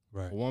enough.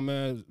 Right. One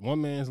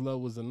man's love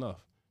was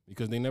enough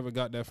because they never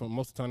got that from,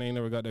 most of the time they ain't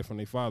never got that from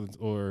their fathers,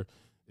 or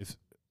if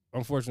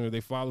unfortunately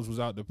their fathers was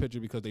out the picture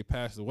because they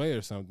passed away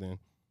or something,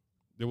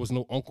 there was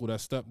no uncle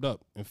that stepped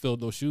up and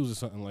filled those shoes or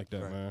something like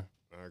that, man.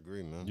 I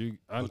agree, man.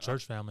 No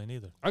church family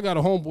neither. I got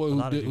a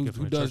homeboy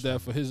who does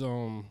that for his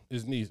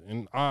niece,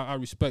 and I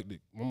respect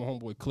it. I'm a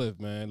homeboy Cliff,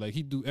 man. Like,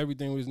 he do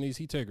everything with his niece.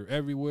 He take her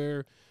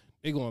everywhere.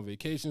 They go on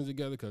vacations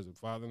together because the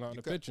father not in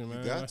the picture, man.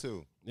 You got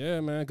to. Yeah,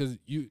 man, because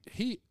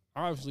he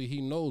obviously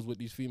he knows what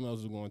these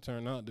females are going to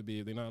turn out to be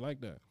if they're not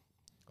like that.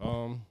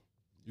 Y'all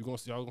gonna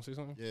say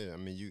something? Yeah, I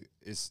mean,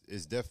 it's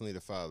definitely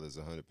the fathers,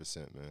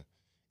 100%, man.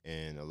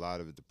 And a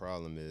lot of it, the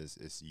problem is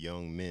it's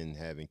young men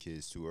having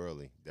kids too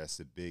early. That's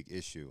a big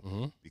issue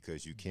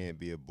because you can't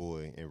be a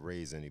boy and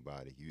raise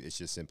anybody. It's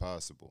just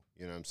impossible.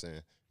 You know what I'm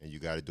saying? And you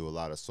got to do a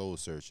lot of soul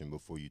searching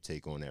before you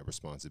take on that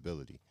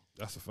responsibility.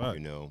 That's a fact.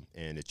 You know,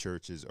 and the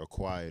churches are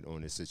quiet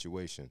on this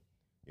situation.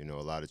 You know,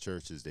 a lot of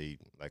churches, they,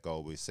 like I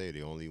always say,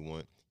 they only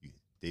want,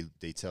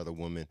 they tell the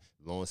woman,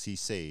 as long as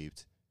he's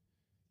saved,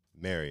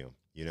 marry him.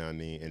 You know what I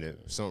mean? And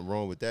if something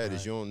wrong with that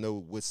is you don't know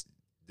what's,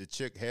 the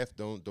chick half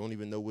don't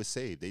even know what's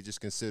saved. They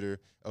just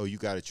consider, oh, you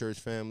got a church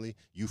family,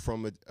 you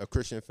from a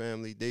Christian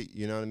family. They,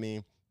 you know what I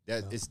mean?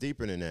 That it's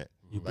deeper than that.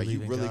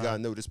 You really gotta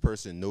know this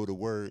person, know the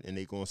word, and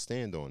they gonna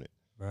stand on it.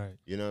 Right.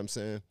 You know what I'm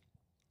saying?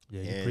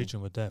 Yeah, you're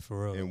preaching with that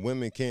for real. And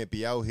women can't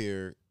be out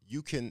here.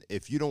 You can,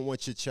 if you don't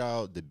want your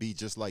child to be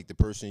just like the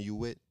person you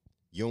with,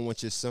 you don't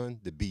want your son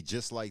to be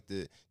just like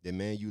the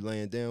man you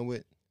laying down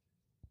with.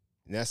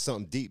 And that's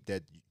something deep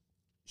that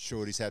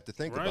shorties have to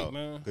think about,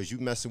 because you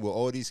messing with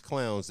all these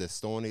clowns that's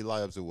throwing their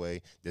lives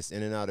away, that's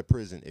in and out of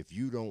prison. If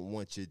you don't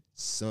want your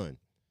son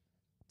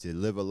to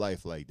live a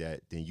life like that,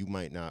 then you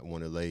might not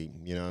want to lay,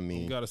 you know what I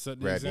mean,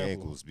 grab your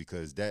ankles,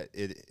 because that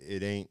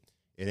it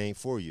ain't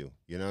for you.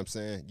 You know what I'm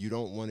saying? You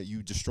don't want it.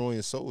 You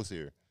destroying souls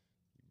here,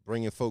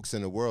 bringing folks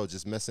in the world,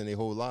 just messing their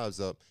whole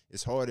lives up.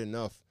 It's hard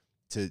enough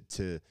to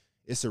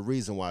it's a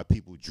reason why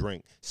people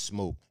drink,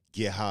 smoke,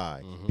 get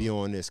high, be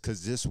on this,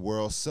 because this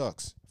world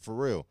sucks for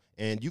real.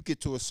 And you get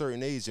to a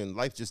certain age and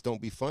life just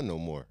don't be fun no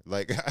more.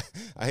 Like,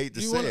 I hate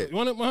to say it. You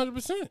want it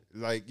 100%.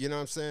 Like, you know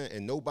what I'm saying?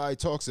 And nobody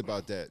talks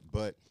about that.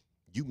 But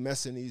you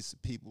messing these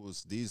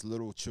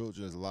little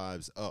children's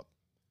lives up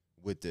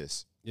with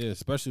this. Yeah,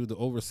 especially with the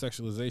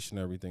over-sexualization and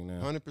everything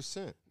now.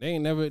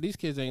 100%. These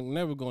kids ain't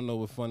never going to know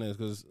what fun is,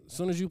 because as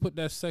soon as you put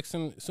that sex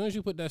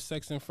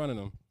in front of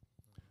them,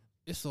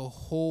 it's a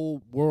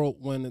whole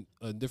whirlwind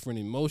of different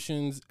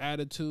emotions,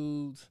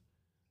 attitudes.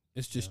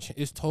 It's just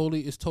it's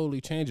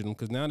totally changing them,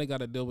 because now they got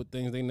to deal with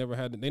things they never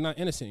had. They're not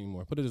innocent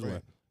anymore. Put it this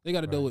way. They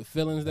got to deal with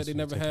feelings that they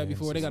never had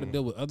before. They got to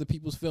deal with other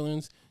people's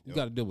feelings. You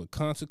got to deal with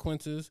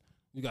consequences.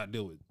 You got to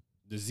deal with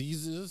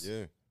diseases.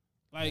 Yeah.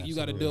 Like, you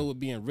got to deal with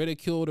being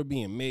ridiculed or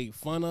being made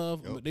fun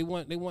of. But they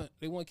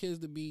want kids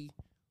to be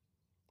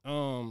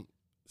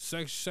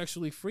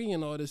sexually free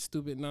and all this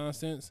stupid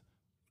nonsense.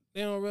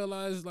 They don't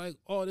realize, like,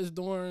 all this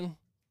darn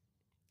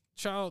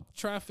child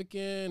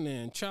trafficking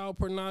and child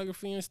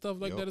pornography and stuff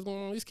like that is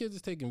going on. These kids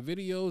is taking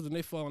videos and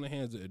they fall in the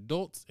hands of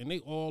adults, and they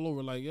all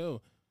over like,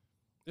 yo,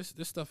 this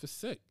stuff is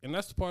sick. And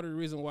that's part of the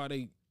reason why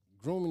they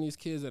grooming these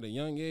kids at a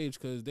young age,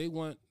 because they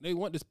want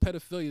this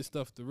pedophilia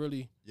stuff to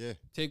really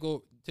take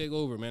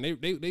over, man.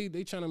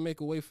 They trying to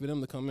make a way for them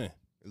to come in.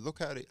 Look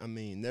how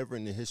never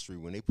in the history,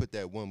 when they put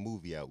that one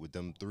movie out with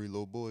them 3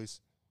 little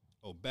boys.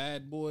 Oh,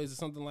 Bad Boys or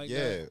something like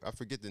that. Yeah, I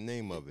forget the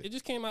name of it. It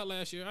just came out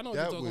last year. I know what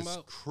you're talking about.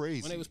 That was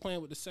crazy. When they was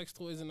playing with the sex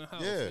toys in the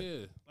house.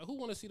 Yeah. Like, who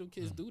want to see them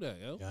kids do that,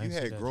 yo? Yeah, you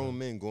had grown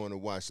men going to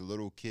watch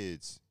little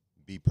kids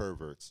be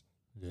perverts.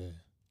 Yeah.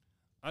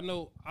 I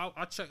know.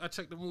 I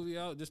checked the movie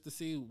out just to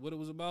see what it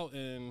was about,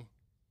 and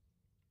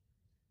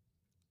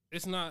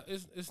it's not.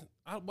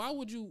 Why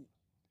would you?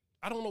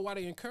 I don't know why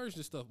they encourage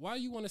this stuff. Why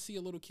you want to see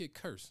a little kid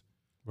curse,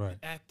 right?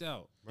 Act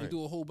out and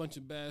do a whole bunch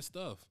of bad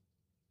stuff.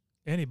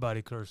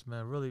 Anybody curse,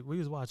 man. Really, we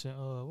was watching.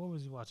 What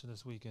was you watching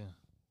this weekend?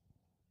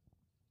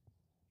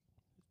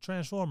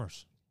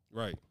 Transformers.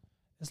 Right.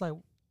 It's like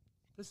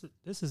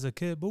this is a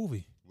kid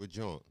movie. Which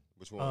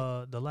Which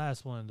one? The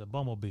last one, the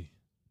Bumblebee.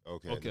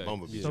 Okay.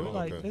 Bumblebee. So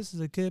like, this is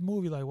a kid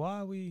movie. Like,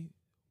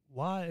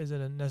 why is it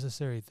a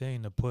necessary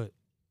thing to put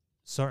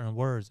certain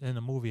words in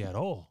the movie at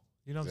all?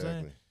 You know what I'm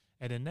saying?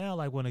 And then now,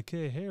 like, when a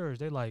kid hears,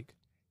 they like,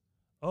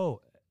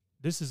 oh,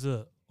 this is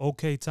a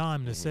okay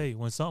time to say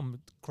when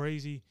something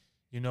crazy.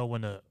 You know,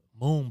 when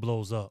moon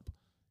blows up,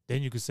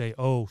 then you could say,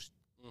 oh,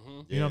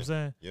 you know what I'm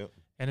saying? Yep.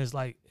 And it's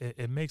like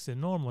it makes it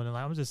normal. And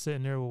like, I'm just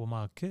sitting there with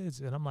my kids,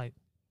 and I'm like,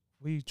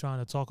 we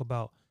trying to talk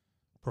about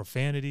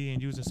profanity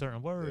and using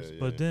certain words,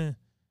 but then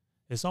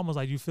it's almost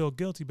like you feel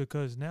guilty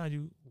because now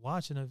you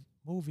watching a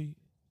movie,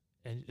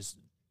 and it's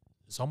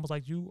almost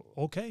like you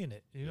okaying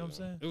it. You know what I'm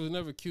saying? It was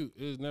never cute.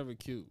 It was never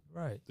cute,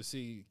 right? To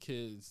see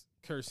kids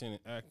cursing and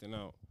acting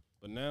out.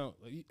 But now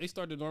like, they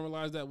started to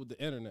normalize that with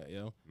the internet,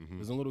 yo.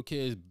 Because the little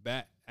kids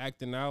back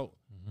acting out,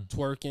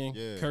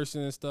 twerking,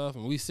 cursing and stuff,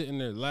 and we sitting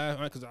there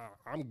laughing because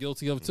I'm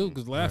guilty of it too.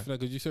 Because laughing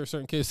because you hear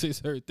certain kids say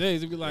certain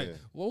things, and be like,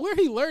 "Well, where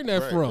he learned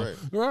that from?"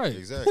 Right.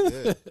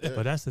 Exactly.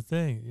 But that's the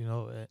thing, you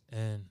know,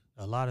 and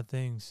a lot of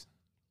things,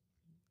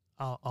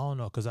 I don't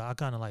know, because I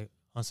kind of like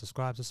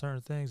unsubscribe to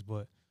certain things,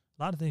 but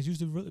a lot of things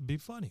used to really be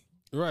funny.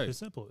 Right. It's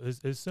simple.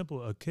 It's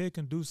simple. A kid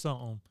can do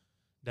something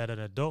that an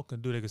adult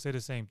can do. They can say the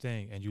same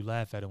thing, and you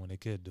laugh at it when the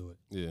kid do it.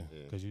 Yeah.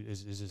 Because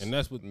it's just. And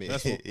that's what.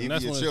 That's what. Even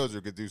that's your when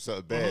children could do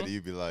something bad, and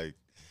you'd be like,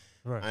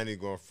 right. I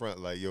ain't going front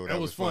like, yo, that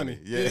was funny.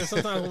 Yeah.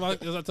 Sometimes,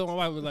 as I told my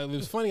wife, like, if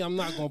it's funny, I'm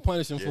not gonna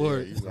punish him for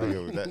it. You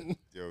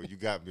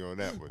got me on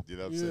that one. You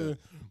know what I'm saying?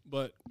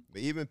 But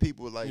even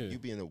people like you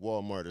be in a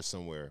Walmart or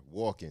somewhere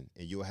walking,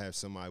 and you'll have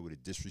somebody with a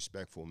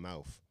disrespectful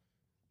mouth.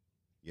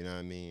 You know what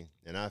I mean?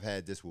 And I've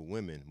had this with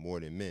women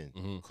more than men.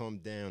 Come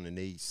down and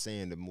they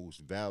saying the most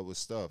valuable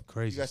stuff.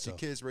 Crazy. You got stuff. your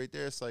kids right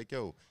there. It's like,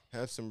 yo,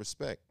 have some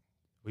respect.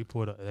 We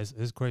put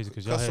it's crazy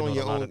because y'all Cuss had on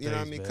your a lot own. of You know what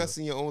I things, mean? man. Cuss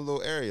in your own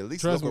little area. At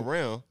least Trust look me.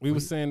 around. I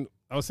was saying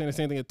the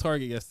same thing at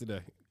Target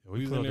yesterday.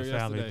 We was put in up the there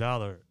Family yesterday.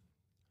 Dollar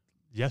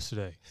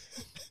yesterday.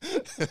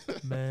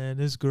 Man,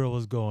 this girl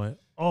was going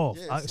off.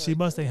 Yeah, She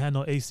must have had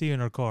no AC in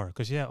her car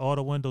because she had all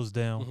the windows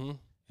down,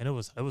 and it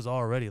was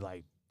already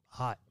like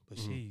hot. But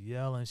she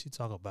yelling. She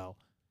talk about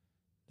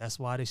that's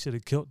why they should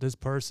have killed this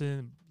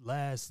person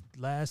last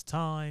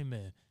time,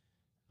 and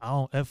I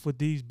don't F with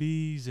these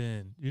bees,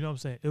 and you know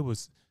what I'm saying.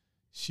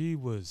 She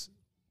was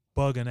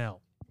bugging out,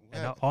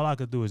 and all I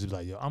could do is be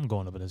like, yo, I'm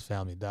going up in this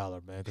Family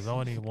Dollar, man, because I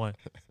don't even want.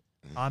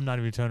 I'm not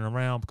even turning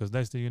around because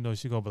next thing you know,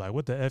 she gonna be like,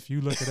 "What the F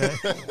you looking at?"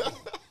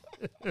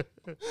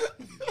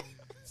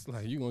 It's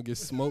like you gonna get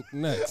smoked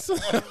next.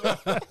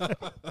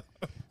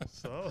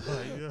 So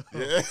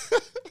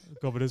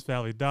go for this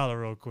Family Dollar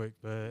real quick,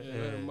 man.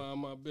 Yeah, mind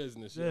my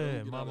business.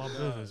 Yeah, mind my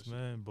business,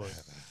 man. But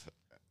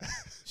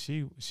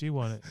she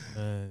wanted,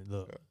 man.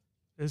 Look,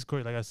 it's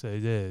great. Like I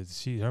said,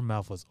 her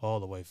mouth was all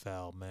the way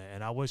foul, man.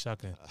 And I wish I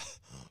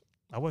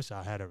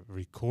had it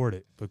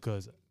recorded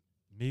because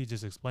me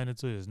just explaining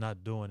to you is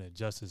not doing it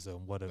justice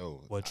on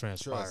what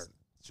transpired.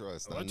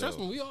 Trust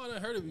me, we all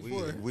done heard it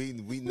before.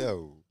 We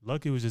know.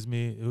 Lucky it was just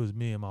me. It was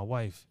me and my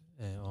wife,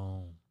 and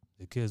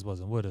the kids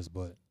wasn't with us.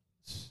 But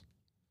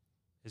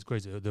it's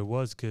crazy. There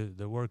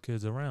were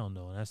kids around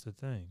though, and that's the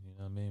thing. You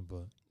know what I mean?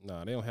 But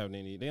nah, they don't have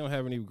any. They don't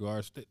have any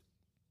regards.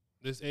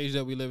 This age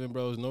that we live in,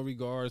 bro, is no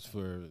regards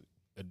for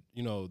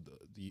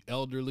the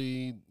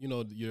elderly.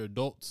 Your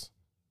adults,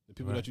 the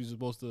people that you're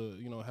supposed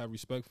to have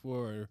respect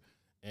for,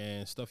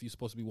 and stuff you're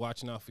supposed to be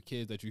watching out for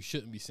kids that you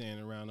shouldn't be saying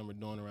around them or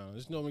doing around them.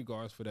 There's no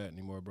regards for that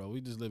anymore, bro. We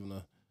just live in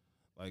an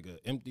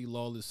empty,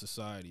 lawless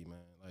society, man.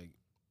 Like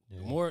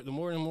the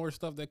more and more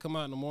stuff that come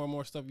out, and the more and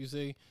more stuff you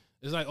see,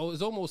 it's like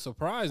it's almost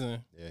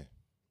surprising. Yeah.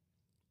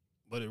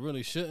 But it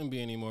really shouldn't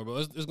be anymore.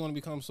 But it's going to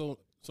become so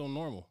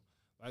normal.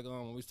 Like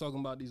we was talking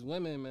about these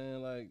women,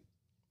 man. Like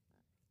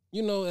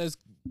as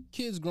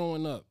kids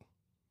growing up,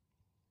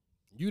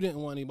 you didn't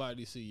want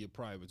anybody to see your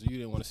privates, or you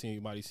didn't want to see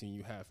anybody seeing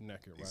you half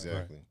naked, right?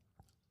 Exactly. Right.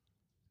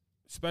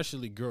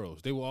 Especially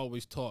girls, they were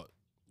always taught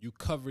you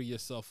cover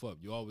yourself up.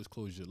 You always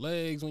close your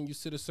legs when you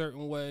sit a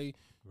certain way.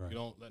 Right. You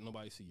don't let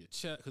nobody see your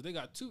chest because they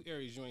got 2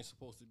 areas you ain't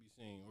supposed to be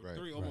seeing, or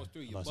three, almost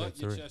 3. Your butt,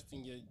 your chest,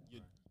 and your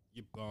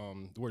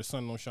where the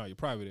sun don't shine. Your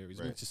private areas.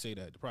 Right. We just say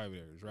that the private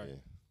areas, right? Yeah.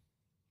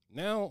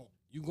 Now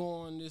you go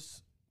on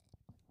this.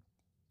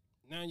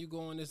 Now you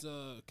go on this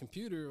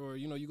computer, or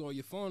you go on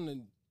your phone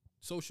and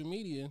social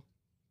media.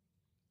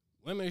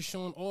 Women are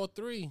showing all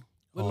 3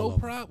 with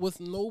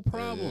no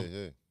problem.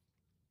 Yeah.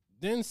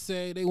 Then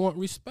say they want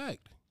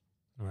respect.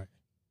 Right.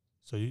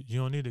 So you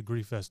don't need a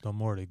grief fest no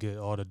more to get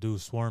all the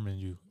dudes swarming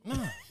you.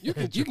 Nah, you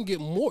can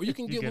get more. You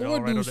can get more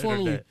dudes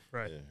swarming you.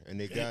 Right.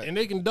 Yeah. And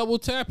they can double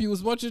tap you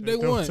as much as they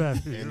want.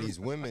 And these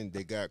women,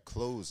 they got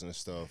clothes and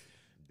stuff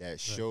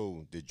that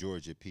show the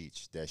Georgia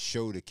peach, that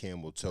show the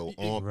camel toe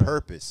on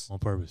purpose. On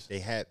purpose. They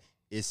have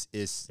it's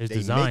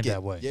designed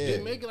that way. Yeah.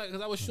 They make it like,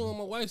 because I was showing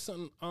my wife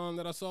something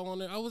that I saw on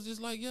there. I was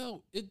just like,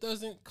 yo, it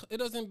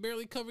doesn't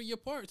barely cover your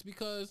parts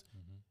because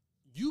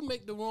you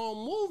make the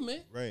wrong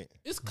movement. Right.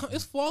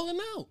 It's falling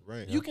out.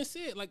 Right. You can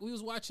see it. Like we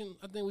was watching.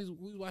 I think we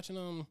was watching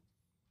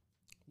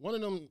one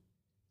of them.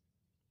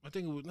 I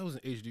think that was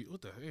an HD.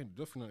 What the heck?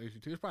 Definitely not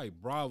HD2. It's probably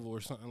Bravo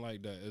or something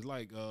like that. It's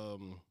like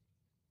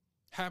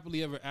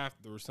Happily Ever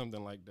After or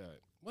something like that.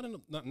 One of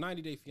them,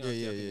 90 Day Fiance.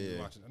 Yeah. We was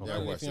watching.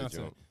 90 Day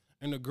Fiance.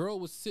 And the girl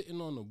was sitting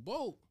on the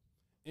boat,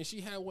 and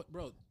she had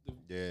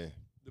the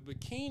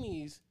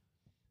bikinis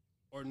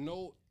are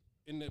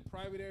and the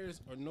private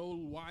areas are no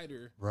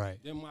wider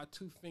than my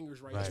 2 fingers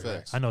right Right.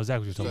 there. I know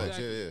exactly what you're talking Facts.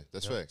 about. Yeah,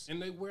 that's facts.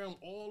 And they wear them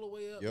all the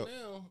way up Yep.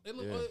 now. They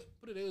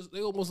look,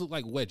 they almost look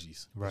like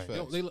wedgies. Right.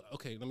 They look,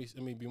 okay, let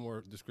me be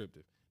more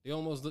descriptive. They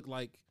almost look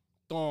like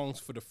thongs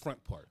for the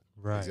front part.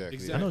 Right.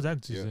 Exactly. I know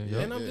exactly what you're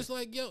saying. And I'm just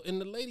like, yo, and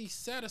the lady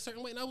sat a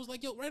certain way, and I was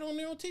like, yo, right on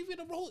there on TV,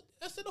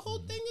 I said the whole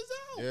thing is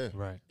out. Yeah.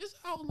 Right. It's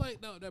out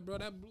like that, bro.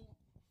 That blue.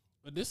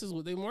 But this is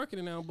what they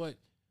marketing now. But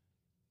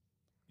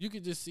you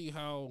could just see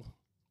how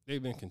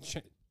they've been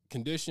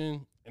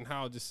conditioned and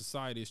how this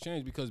society has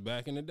changed. Because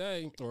back in the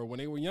day, or when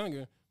they were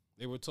younger,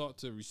 they were taught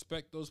to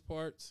respect those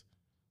parts,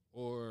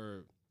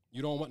 or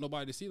you don't want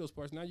nobody to see those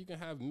parts. Now you can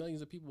have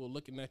millions of people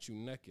looking at you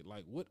naked.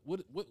 Like what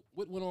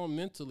went on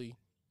mentally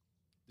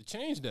to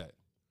change that?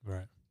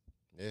 Right.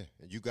 Yeah,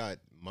 and you got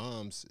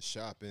moms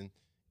shopping,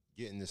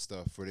 getting this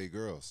stuff for their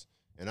girls,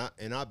 and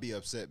I be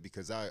upset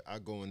because I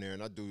go in there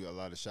and I do a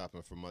lot of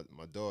shopping for my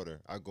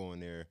daughter. I go in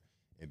there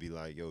and be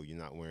like, yo, you're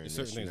not wearing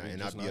this,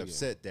 and I be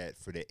upset that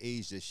for the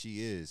age that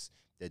she is,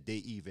 that they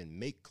even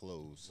make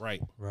clothes.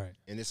 Right. Right.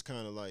 And it's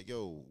kind of like,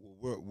 yo,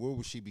 where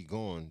would she be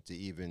going to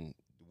even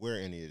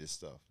wear any of this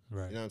stuff?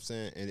 Right. You know what I'm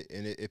saying?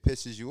 And it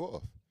pisses you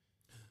off.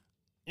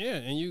 Yeah,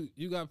 and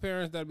you got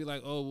parents that be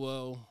like, oh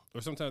well,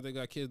 or sometimes they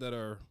got kids that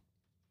are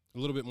a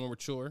little bit more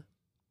mature.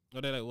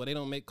 Or they're like, well, they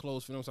don't make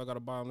clothes for them, so I got to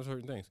buy them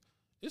certain things.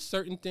 There's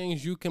certain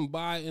things you can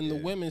buy in the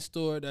women's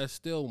store that's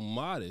still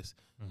modest.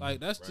 Mm-hmm. Like,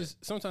 that's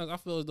just, sometimes I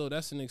feel as though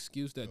that's an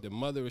excuse that the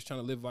mother is trying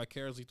to live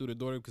vicariously through the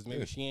daughter because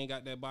maybe she ain't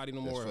got that body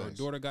no more, or her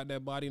daughter got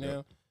that body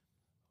now.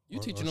 You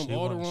teaching them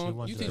all the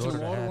wrong, you teaching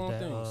them all the wrong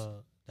things.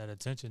 That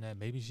attention that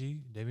maybe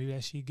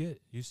she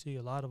get. You see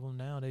a lot of them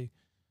now, the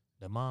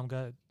mom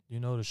got,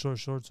 the short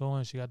shorts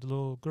on, she got the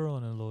little girl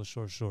in the little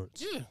short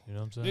shorts. Yeah. You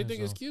know what I'm saying? They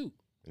think it's cute.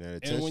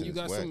 And when you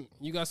got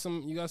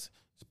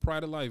it's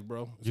pride of life,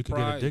 bro. It's you can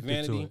pride, get addicted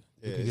vanity, to it.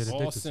 You can get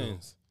addicted all to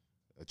sins.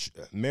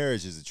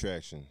 Marriage is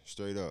attraction,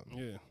 straight up.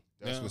 Yeah.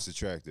 That's what's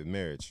attractive,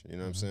 marriage. You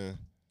know what I'm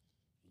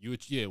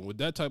saying? With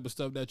that type of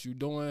stuff that you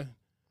doing,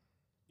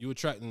 you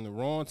attracting the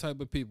wrong type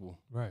of people.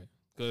 Right.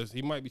 Because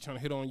he might be trying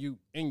to hit on you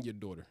and your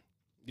daughter.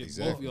 Get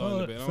Exactly. both of y'all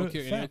in the bed. I don't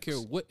care. And I don't care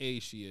what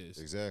age she is.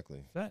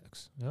 Exactly.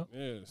 Facts. Yep.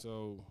 Yeah.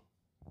 So.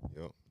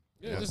 Yep.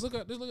 Yeah. Just look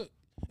at.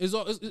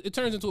 It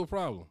turns into a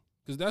problem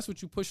because that's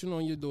what you're pushing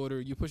on your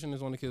daughter. You're pushing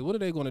this on the kids. What are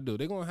they going to do?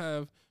 They're going to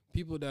have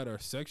people that are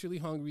sexually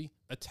hungry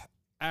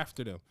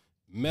after them,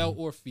 male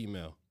or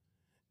female,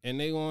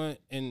 and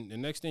and the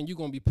next thing you're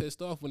going to be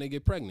pissed off when they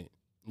get pregnant.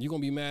 You're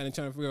going to be mad and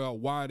trying to figure out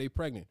why they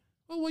pregnant.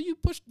 Oh well, you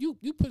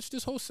pushed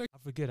this whole sex. I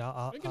forget.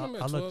 I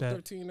 12, looked at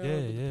 13 now.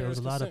 Yeah. There was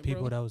a lot of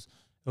people bro.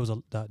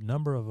 that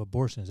number of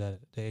abortions at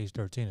the age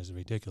 13 is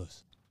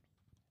ridiculous.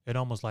 It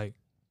almost made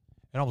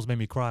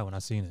me cry when I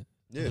seen it.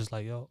 Yeah. It's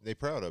like, yo, they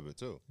proud of it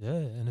too. Yeah,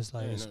 and it's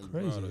like it's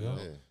crazy, yo.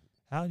 Yeah.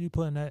 How are you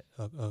putting that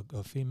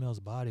a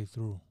female's body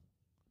through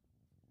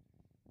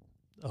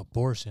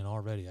abortion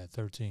already at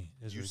 13?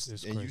 It's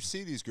crazy. You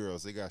see these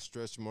girls, they got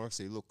stretch marks.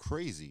 They look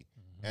crazy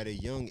at a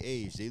young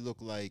age. They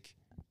look like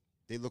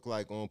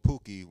on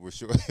Pookie, where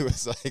it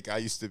was like, I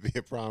used to be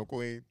a prom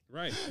queen.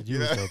 Right. You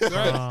was a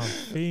prom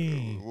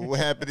fiend. What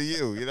happened to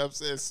you? You know what I'm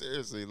saying?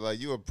 Seriously, like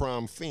you a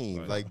prom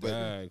fiend. Like,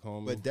 but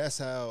that's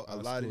how a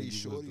lot of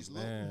these shorties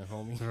look. Man,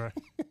 homie. Right.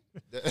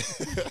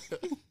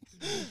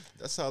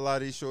 That's how a lot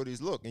of these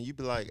shorties look, and you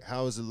be like,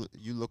 "How is it?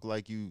 You look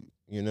like you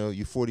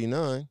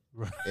 49,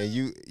 right. and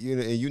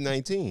you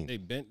 19." They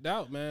bent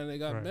out, man. They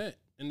got Right. bent.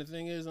 And the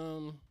thing is, I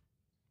was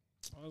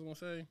gonna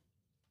say,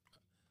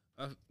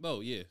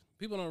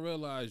 people don't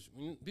realize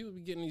when people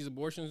be getting these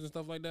abortions and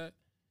stuff like that,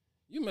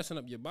 you messing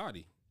up your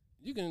body.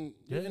 You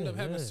end up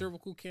having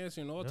cervical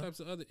cancer and all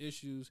types of other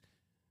issues,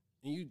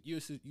 and you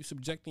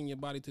subjecting your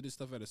body to this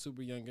stuff at a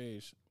super young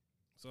age.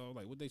 So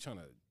like, what they trying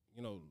to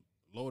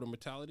lower the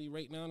mortality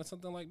rate now or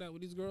something like that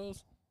with these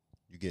girls?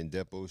 You getting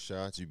depot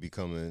shots. You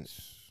becoming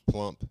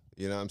plump.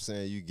 You know what I'm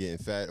saying? You getting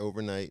fat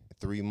overnight.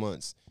 3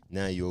 months.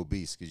 Now you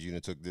obese because you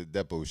done took the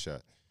depot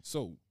shot.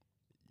 So,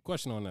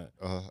 question on that.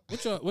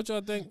 What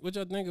y'all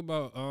think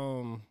about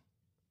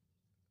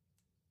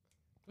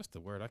what's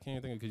the word? I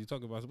can't think of because you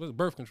talk about what's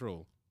birth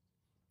control.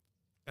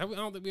 I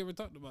don't think we ever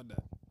talked about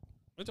that.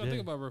 What y'all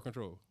think about birth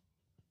control?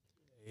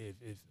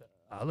 If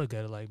I look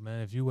at it like,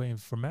 man, if you waiting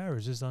for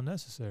marriage, it's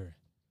unnecessary.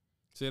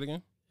 Say it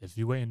again. If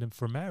you waiting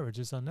for marriage,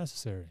 it's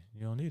unnecessary.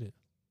 You don't need it.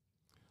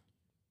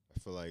 I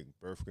feel like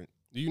birth control.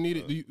 Do you need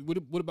it?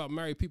 What about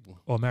married people?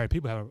 Oh, married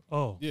people have.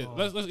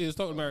 Let's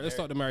talk to married. Let's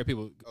talk to married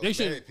people. They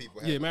should. Married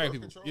people married birth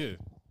people. control? Yeah.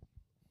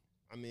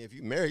 I mean, if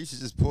you married, you should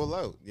just pull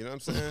out. You know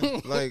what I'm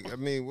saying? Like, I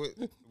mean,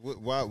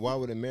 why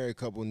would a married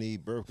couple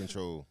need birth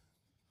control?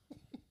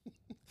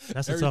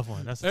 That's a tough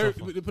one. That's a tough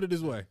one. Put it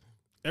this way.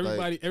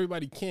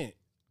 Everybody can't.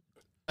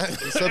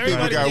 Some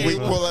people got weak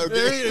pull-out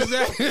game.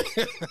 Exactly.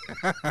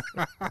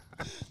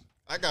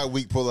 I got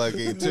weak pull-out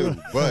game too,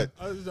 but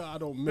I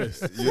don't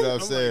miss. You know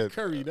what I'm saying? Like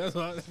Curry, that's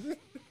why.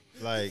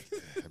 Like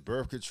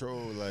birth control,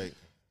 like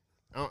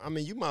I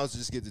mean, you might as well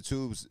just get the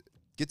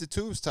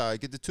tubes tied,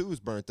 get the tubes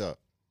burnt up.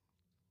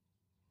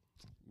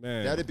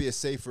 Man, That'd be a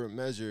safer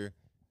measure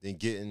than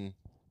getting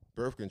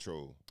birth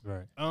control.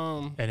 Right.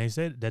 And they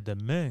said that the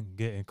men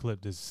getting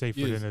clipped is safer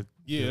than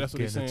the that's what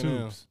they're saying the now.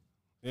 tubes.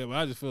 Yeah, but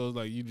I just feel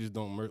like you just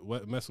don't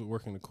mess with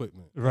working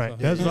equipment. Right.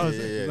 That's what I was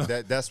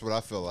saying. That's what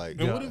I feel like.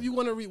 And what if you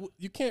want to?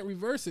 You can't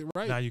reverse it,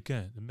 right? Nah, you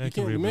can. The men You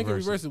can can't. The men can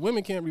reverse reverse it.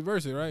 Women can't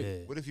reverse it, right? Yeah.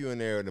 What if you in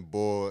there and the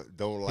boy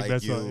don't like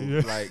that's you? what-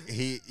 yeah. Like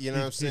he, you know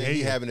what I'm saying? hate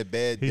He it. having a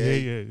bad He day.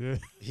 hate it, yeah.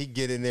 He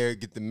get in there,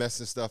 get the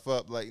messing stuff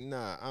up. Like,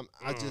 nah,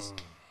 I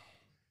just,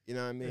 you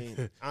know what I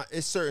mean?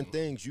 It's certain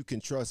things you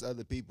can trust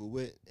other people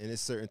with, and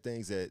it's certain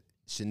things that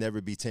should never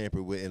be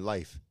tampered with in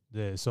life.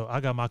 Yeah, so I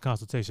got my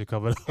consultation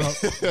covered up.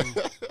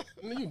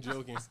 You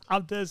joking?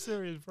 I'm dead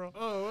serious, bro.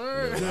 Oh,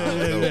 word. No,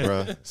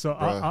 bruh. So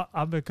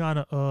I've been kind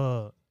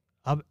of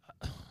I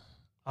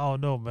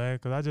don't know, man,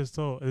 because I just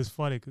told it's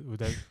funny 'cause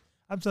with that.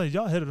 I'm telling you,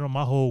 y'all hit it on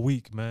my whole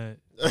week, man.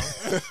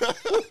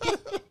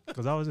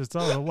 Because I was just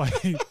telling the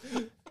wife.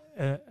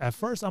 At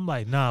first, I'm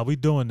like, nah, we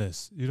doing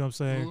this. You know what I'm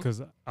saying?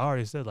 Because I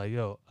already said, like,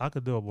 yo, I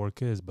could do more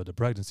kids, but the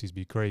pregnancies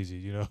be crazy.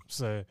 You know what I'm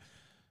saying?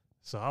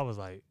 So I was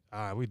like, all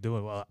right, we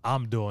doing. Well,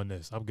 I'm doing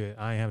this. I ain't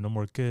having no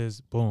more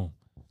kids. Boom.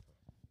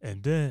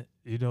 And then,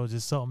 you know,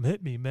 just something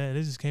hit me, man.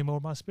 It just came over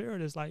my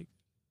spirit. It's like,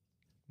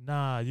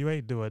 nah, you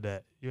ain't doing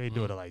that. You ain't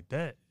doing it like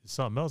that.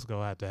 Something else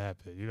gonna have to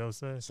happen. You know what I'm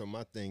saying? So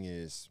my thing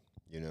is,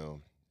 you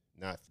know,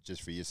 not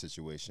just for your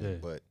situation, Yeah.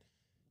 but,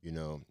 you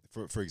know,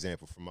 for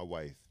example, for my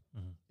wife,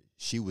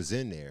 she was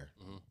in there.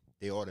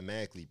 They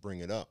automatically bring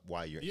it up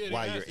while you're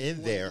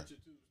in there,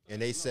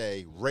 and they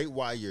say right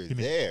while you're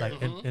there,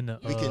 Like in the,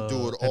 we can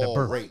do it in the all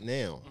birth. right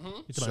now.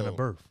 You talking about the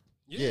birth?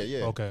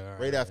 Yeah. Okay, all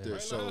right after. yeah.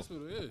 Right in the So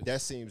hospital, yeah.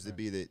 that seems to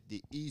be the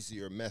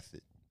easier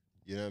method.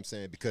 You know what I'm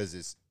saying?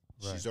 Because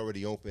she's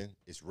already open.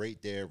 It's right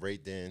there,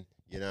 right then.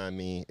 You know what I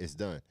mean? It's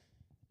done.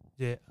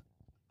 Yeah,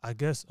 I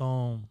guess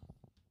the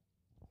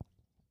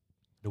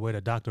way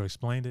the doctor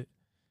explained it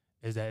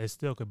is that it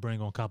still could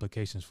bring on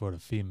complications for the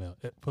female.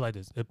 Put like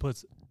this, it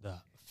puts the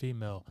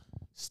female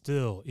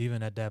still,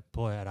 even at that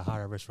point, at a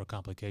higher risk for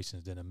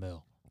complications than a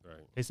male. Right.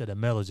 They said the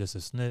male is just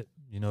a snip.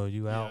 You know,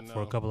 you out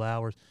for a couple of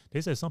hours.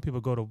 They said some people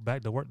go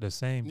back to work the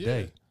same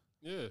day.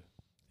 Yeah.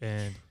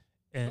 And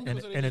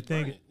the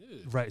thing,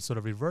 right? So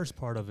the reverse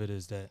part of it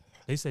is that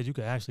they said you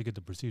could actually get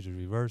the procedure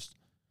reversed,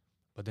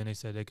 but then they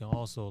said they can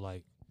also,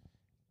 like,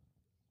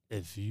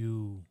 if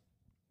you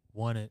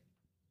want it,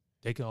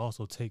 they can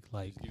also take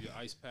like give you an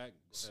ice pack.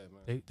 Go ahead,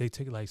 man. they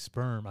take like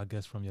sperm, I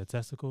guess, from your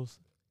testicles,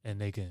 and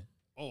they can.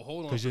 Oh,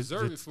 hold on,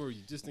 preserve it for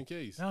you just in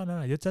case.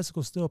 No, your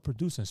testicles still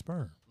producing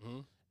sperm.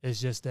 It's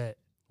just that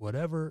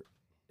whatever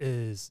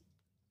is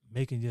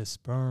making your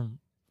sperm,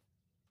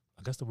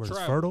 I guess the word is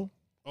fertile.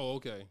 Oh,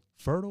 okay.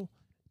 Fertile,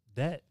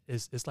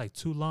 it's like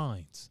two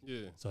lines.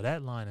 Yeah. So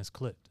that line is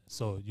clipped.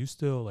 So you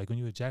still, like, when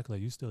you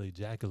ejaculate, you still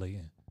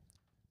ejaculating.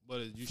 But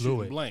you fluid.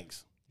 Shooting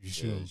blanks. You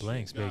shooting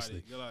blanks, Got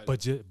basically.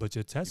 it. But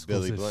your testicles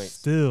Billy is Blanks.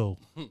 still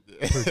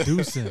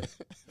producing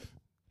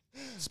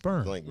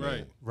sperm. Blank,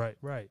 man.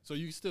 Right. So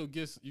you can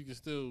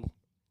still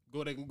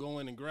go. They can go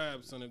in and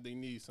grab some if they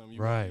need some.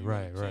 Right.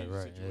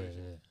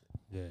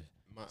 Yeah.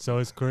 So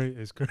it's crazy.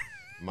 It's crazy.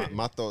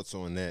 My thoughts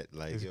on that,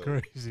 like, It's yo,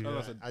 crazy.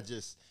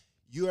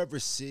 You ever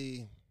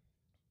see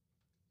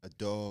a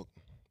dog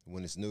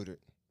when it's neutered?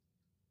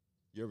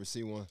 You ever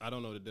see one? I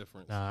don't know the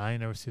difference. Nah, I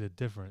ain't never see the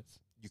difference.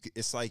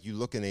 It's like you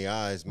look in their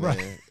eyes, man,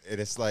 Right.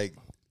 and it's like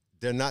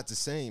they're not the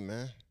same,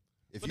 man.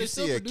 If But you they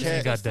still see a produce They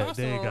ain't cat, got that.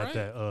 They ain't testosterone, got right?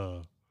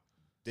 that.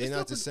 they're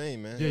not the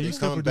same, man. Yeah, you they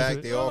still come produce back,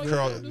 it. they all Oh, yeah,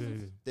 curled, yeah.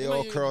 they Like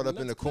all your curled up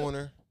in the nuts clipped.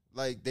 corner,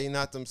 like they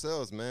not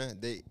themselves, man.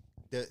 They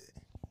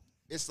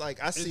it's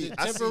like I Is see it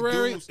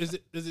temporary? I see dudes,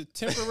 Is it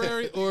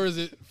temporary or is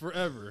it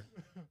forever?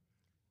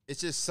 it's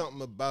just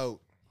something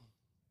about.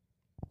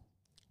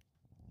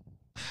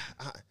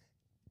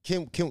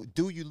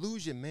 Do you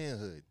lose your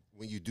manhood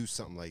when you do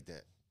something like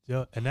that?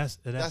 Yeah, and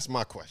That's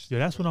my question. Yeah,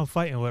 that's what I'm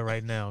fighting with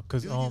right now.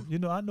 Cause you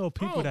know, I know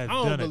people that I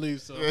don't done it.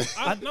 believe so.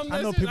 I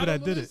know people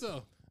that did it.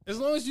 So. As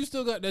long as you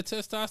still got that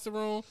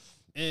testosterone,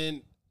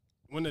 and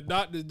when the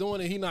doctor's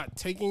doing it, he not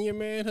taking your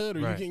manhood or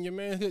you Right. getting your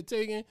manhood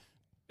taken,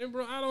 then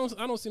bro, I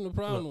don't see no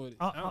problem with it.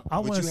 I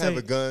Would want you to have say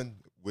a gun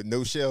with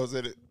no shells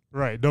in it?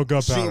 right. No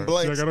gunpowder. Shooting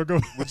blanks. Yeah, I gotta go.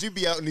 Would you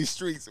be out in these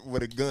streets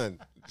with a gun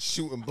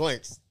shooting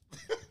blanks,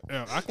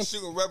 Yeah, I can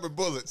shooting rubber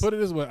bullets? put it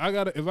this way: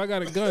 if I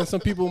got a gun,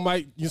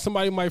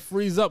 somebody might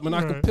freeze up, and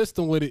I can Right.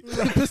 pistol with it.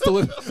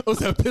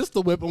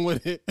 Pistol whip him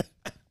with it.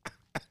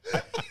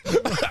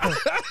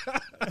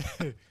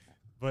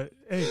 But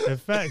hey, in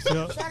fact,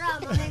 yo, Shut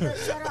up, my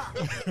nigga, shut up.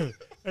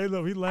 hey,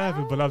 look, we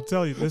laughing, but I'm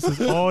telling you, this is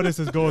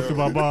going through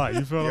my mind.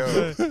 You feel what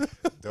I'm saying?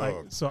 Like,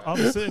 Dog, so I'm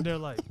sitting there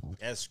like,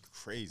 that's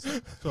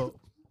crazy. so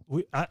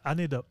I'm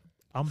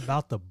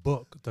about to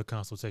book the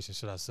consultation,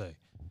 should I say?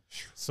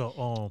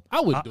 So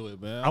I would do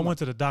it, man. I went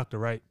to the doctor,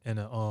 right? And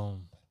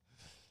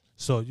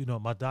so you know,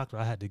 my doctor,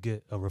 I had to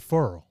get a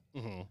referral.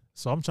 Mm-hmm.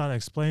 So I'm trying to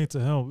explain to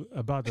him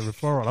about the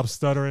referral. I'm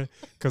stuttering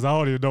because I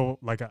don't even know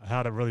like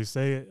how to really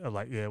say it. I'm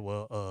like, yeah,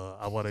 well,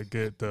 I want to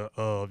get the,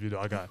 you know,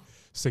 I got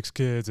 6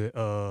 kids, and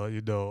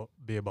you know,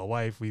 me and my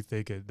wife, we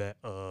thinking that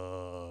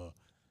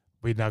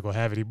we're not gonna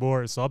have any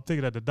more. So I'm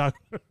thinking that the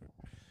doctor,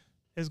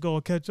 is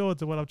gonna catch on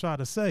to what I'm trying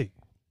to say,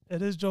 and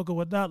this joker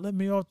would not let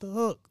me off the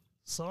hook.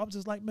 So I'm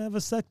just like, man,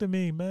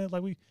 vasectomy, man.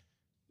 Like we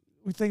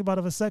think about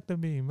a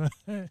vasectomy,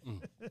 man.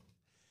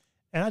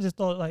 And I just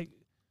thought, like,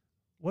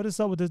 what is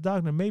up with this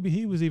doctor? Maybe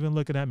he was even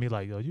looking at me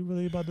like, yo, you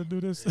really about to do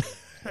this?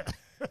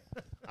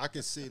 I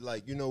can see,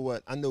 like, you know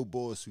what? I know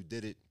boys who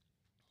did it.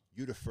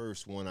 You the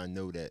first one I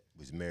know that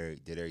was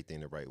married, did everything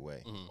the right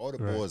way. All the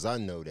boys I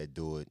know that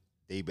do it,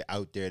 they be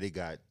out there, they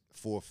got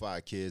 4 or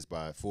 5 kids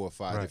by 4 or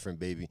 5 different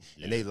baby,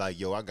 and they like,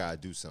 yo, I gotta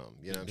do something.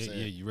 You know what I'm saying?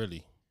 Yeah, you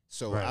really.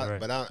 So,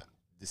 but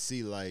to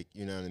see, like,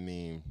 you know what I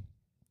mean,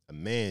 a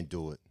man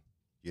do it,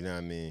 you know what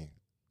I mean?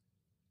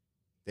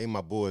 They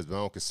my boys, but I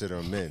don't consider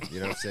them men. You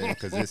know what I'm saying?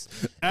 Because it's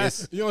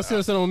you don't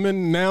consider them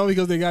men now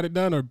because they got it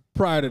done, or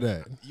prior to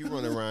that? You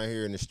run around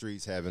here in the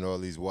streets having all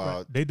these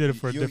wild. They did it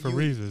for different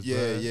reasons. Yeah,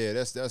 bro. yeah,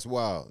 that's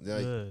wild.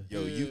 Like,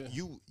 yo, yeah.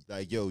 you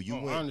like, yo, you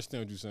went. I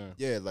understand what you're saying.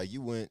 Yeah, like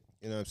you went.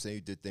 You know what I'm saying?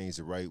 You did things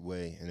the right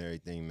way and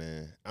everything,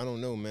 man. I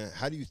don't know, man.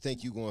 How do you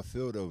think you gonna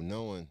feel though,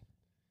 knowing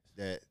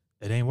that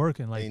it ain't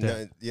working like ain't that?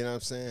 Nothing, you know what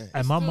I'm saying?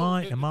 In my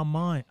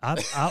mind,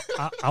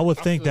 I would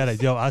think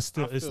that, yo,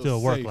 it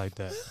still work like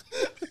that.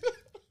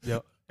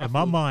 Yo, in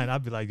my mind,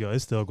 I'd be like, yo,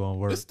 it's still gonna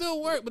work. It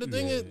still work, but the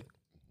thing is,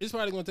 it's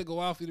probably gonna take a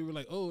while for you to be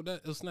like, oh,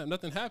 it's not,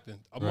 nothing happened.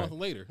 A month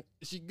later,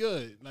 she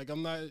good. Like,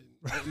 I'm not,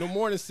 no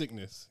morning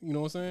sickness. You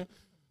know what I'm saying?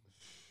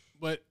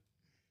 But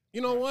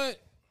you know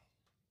what?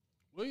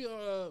 We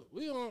on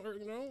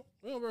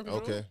birth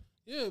control. Okay.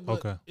 Yeah,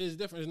 but it's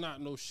different. It's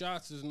not no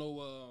shots. There's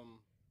no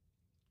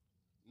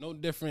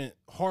different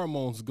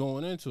hormones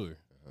going into it.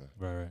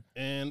 Right.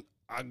 And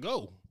I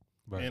go,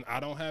 and I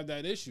don't have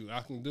that issue.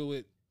 I can do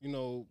it. You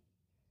know,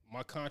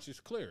 my conscience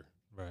clear.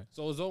 Right.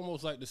 So it's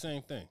almost like the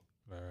same thing.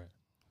 Right.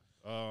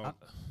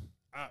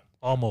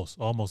 Almost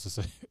the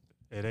same.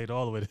 It ain't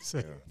all the way the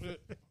same. Yeah.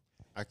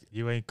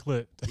 You ain't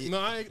clipped. No,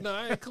 I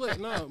ain't clipped.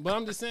 No, but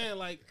I'm just saying,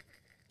 like,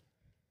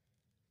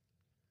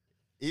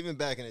 even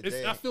back in the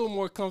day, I feel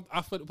more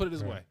comfortable. Put it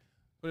this way.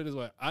 Put it this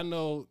way. I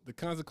know the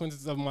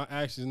consequences of my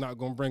actions not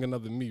going to bring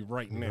another me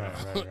right now.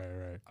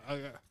 Right.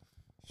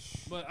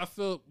 But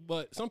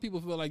some people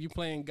feel like you're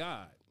playing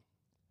God.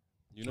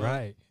 You know?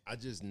 Right. I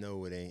just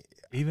know it ain't.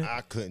 Even I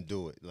couldn't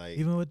do it. Like,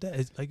 even with that,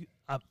 it's like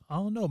I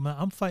don't know, man.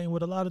 I'm fighting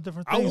with a lot of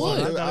different things. I would.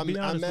 I gotta be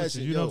honest imagine, with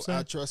you. You know what I'm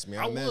saying? Trust me.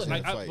 I would.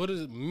 Like, fight. what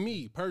is it?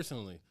 Me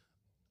personally?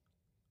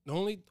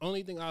 The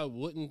only thing I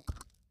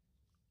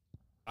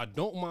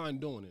don't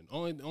mind doing it.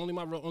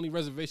 Only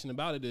reservation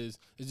about it is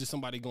just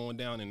somebody going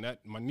down in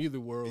that my neither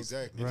world.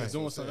 Exactly. Just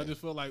doing something. I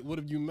just feel like, what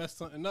if you mess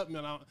something up,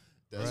 man?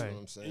 That's what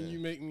I'm saying. And you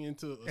make me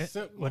into a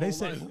simp. Well, they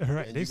say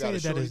right. They say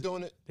that is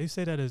doing it. They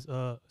say that is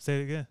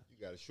say it again.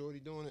 You got a shorty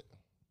doing it.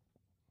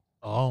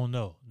 Oh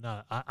no,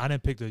 nah. I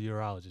didn't pick the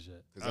urologist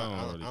yet. Because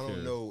I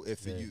don't know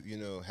if you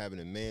know, having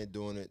a man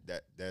doing it,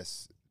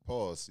 that's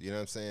pause. You know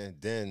what I'm saying?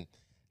 Then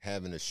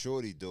having a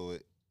shorty do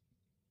it,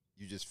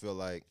 you just feel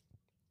like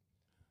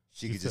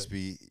she could just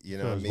be, you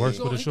know what I mean? Works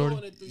with a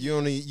shorty.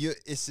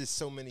 It's just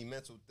so many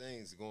mental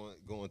things going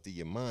through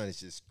your mind.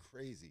 It's just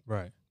crazy.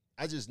 Right.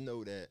 I just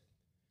know that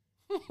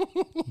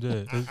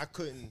I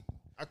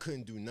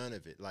couldn't do none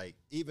of it. Like,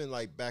 even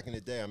like back in the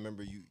day, I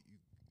remember you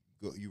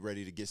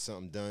ready to get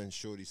something done.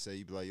 Shorty say,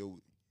 you be like, yo,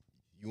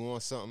 you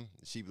want something?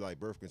 She be like,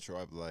 birth control.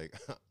 I be like,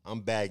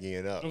 I'm bagging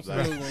it up. I'm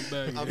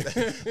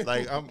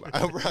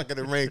rocking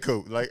a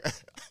raincoat. Like,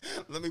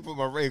 let me put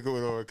my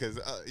raincoat on because,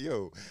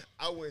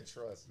 I wouldn't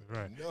trust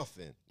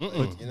nothing.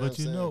 Like, but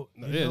you know,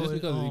 just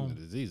because of even the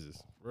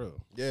diseases, bro.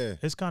 Yeah,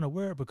 it's kind of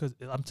weird because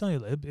I'm telling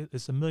you,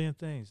 it's a million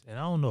things, and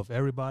I don't know if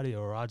everybody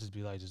or I just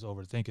be like just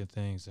overthinking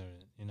things, or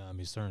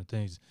certain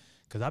things,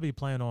 because I be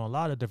playing on a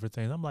lot of different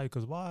things. I'm like,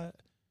 because why?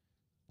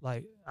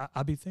 Like,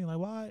 I be thinking, like,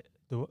 why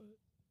do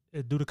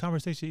the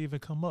conversation even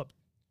come up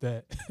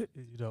that,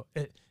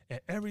 and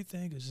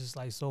everything is just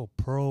like so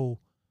pro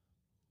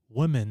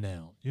women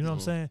now. You know what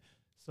I'm saying?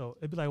 So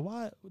it'd be like,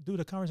 why do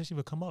the conversation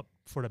even come up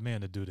for the man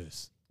to do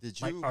this?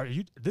 Did you? Like, are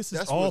you? This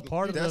is all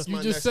part of the.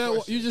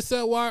 You just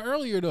said why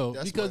earlier though,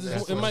 because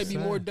it might be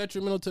more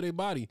detrimental to their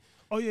body.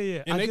 Oh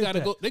yeah. And they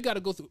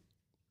gotta go through.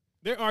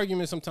 Their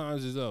argument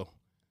sometimes is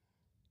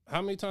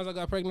how many times I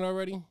got pregnant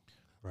already?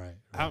 Right.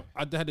 I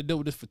had to deal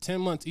with this for 10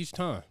 months each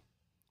time.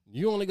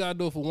 You only got to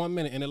do it for 1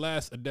 minute, and it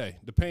lasts a day.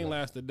 The pain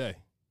lasts a day.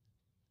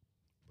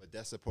 But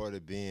that's a part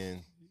of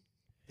being.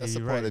 That's a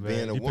part of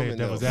being a woman.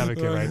 Devil's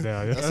advocate right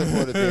now. That's a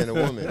part of being a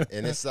woman,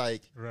 and it's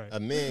like a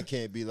man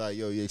can't be like,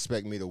 yo, you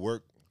expect me to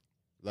work,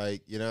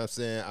 like, you know what I'm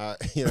saying?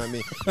 You know what I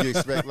mean? You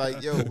expect,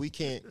 like, yo, we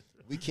can't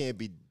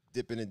be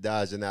dipping and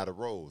dodging out of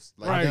roles.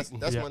 Like,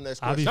 that's my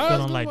next question. I be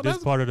feeling like this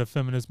part of the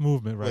feminist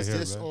movement right here.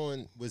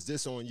 Was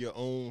this on your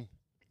own?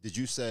 Did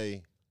you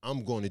say,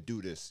 I'm going to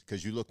do this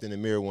because you looked in the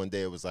mirror one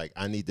day, it was like,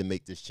 I need to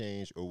make this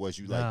change? Or was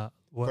you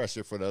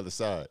pressure for the other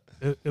side?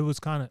 It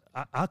was kind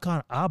of,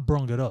 I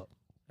brung it up,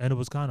 and it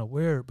was kind of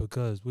weird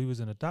because we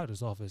was in the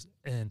doctor's office,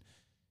 and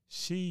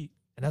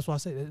that's why I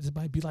say this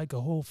might be like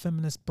a whole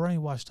feminist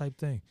brainwash type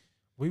thing.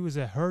 We was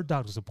at her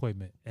doctor's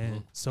appointment,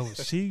 and so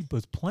she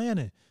was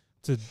planning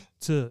to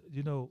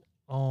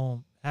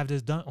have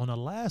this done on the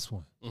last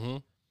one. Mm-hmm.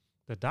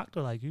 The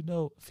doctor, like,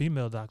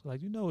 female doctor,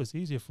 like, it's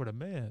easier for the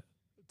man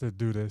to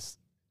do this.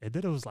 And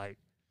then it was like,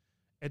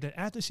 and then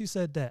after she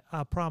said that,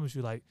 I promise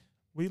you, like,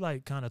 we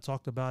like kind of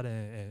talked about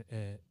it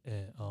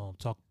and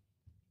talked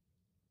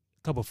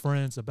a couple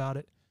friends about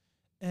it.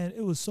 And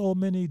it was so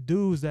many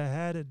dudes that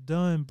had it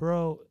done,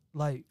 bro.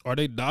 Like, are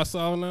they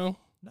docile now?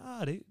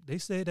 Nah, they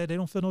say that they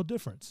don't feel no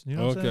difference. You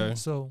know what I'm saying?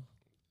 So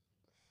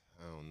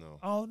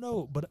I don't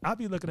know, but I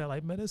be looking at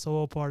like, man, this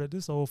whole feminine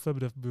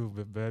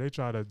movement, man. They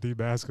try to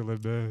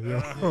demasculine,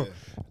 man. Yo.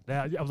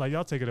 Now I'm like,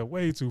 y'all taking it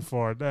way too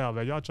far now,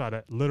 man. Y'all try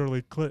to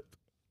literally clip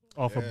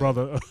off a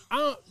brother.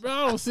 I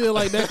don't see it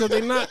like that because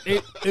they not.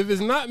 If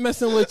it's not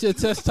messing with your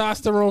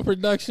testosterone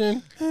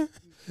production,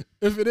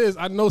 if it is,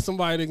 I know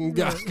somebody that can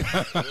get.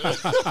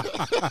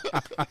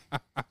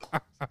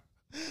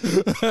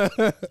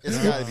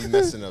 It's got to be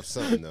messing up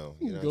something though.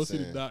 You know Go see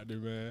the doctor,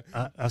 man.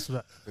 That's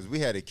what. Because we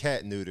had a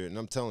cat neutered, and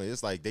I'm telling you,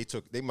 it's like they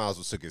might as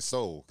well took his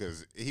soul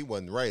because he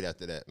wasn't right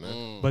after that,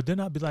 man. But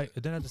then I'd be like,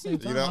 then at the same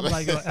time, I'm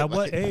like, at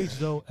what age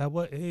though? At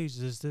what age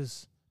is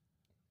this?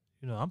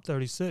 I'm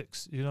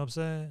 36. You know what I'm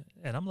saying?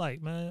 And I'm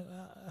like, man,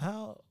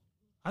 how?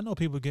 I know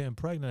people getting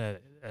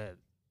pregnant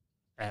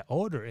at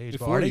older age,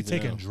 but are they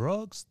taking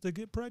drugs to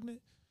get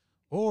pregnant?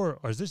 Or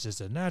is this just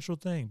a natural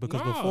thing?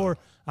 Because before,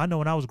 I know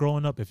when I was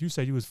growing up, if you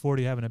said you was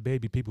 40 having a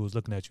baby, people was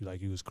looking at you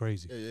like you was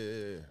crazy.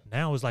 Yeah.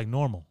 Now it's like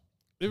normal.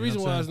 The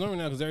reason why it's normal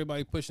now because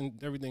everybody pushing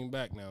everything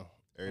back now.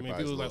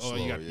 People like,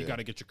 you got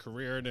to get your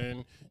career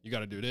done. You got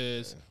to do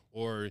this. Yeah.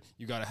 Or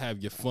you got to have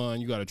your fun.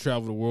 You got to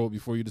travel the world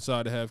before you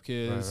decide to have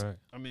kids. Right.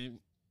 I mean,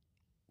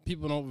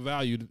 people don't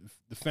value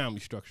the family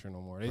structure no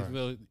more.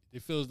 They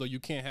feel as though you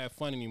can't have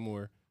fun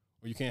anymore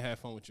or you can't have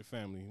fun with your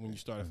family when you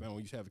start a family,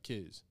 when you have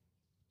kids.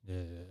 Yeah.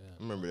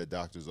 I remember the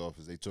doctor's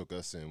office. They took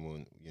us in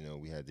when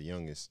we had the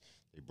youngest.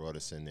 They brought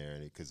us in there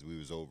because we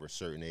was over a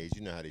certain age.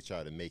 You know how they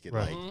try to make it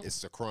like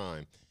it's a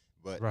crime,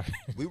 but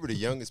we were the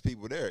youngest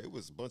people there. It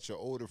was a bunch of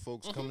older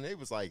folks coming. They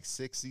was like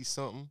 60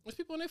 something. There's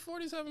people in their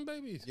 40s having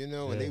babies. And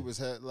they was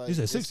like he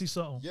said 60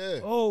 something. Yeah.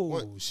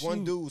 Oh,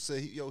 one dude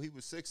said he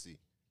was 60.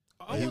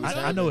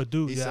 I know a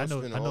dude. Yeah, I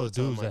know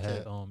dudes that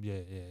had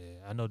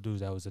I know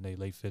dudes that was in their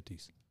late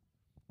 50s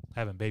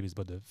having babies,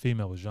 but the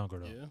female was younger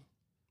though.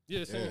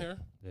 Yeah, same here.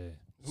 Yeah.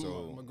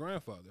 So my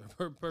grandfather,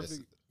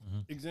 perfect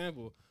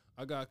example.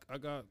 I got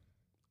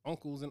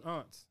uncles and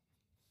aunts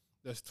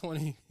that's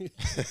 20,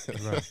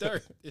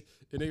 30,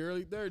 in their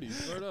early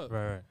 30s. Right up.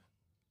 Right.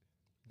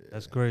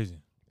 That's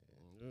crazy.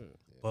 Yeah.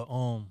 But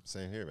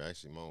same here.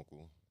 Actually, my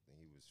uncle, I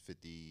think he was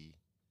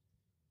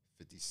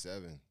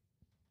 57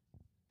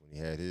 when he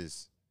had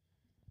his.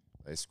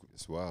 It's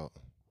wild.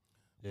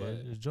 Yeah,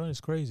 the joint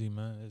is crazy,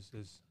 man.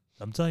 It's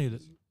I'm telling you,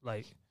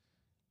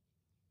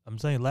 I'm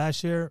saying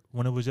last year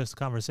when it was just a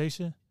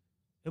conversation,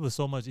 it was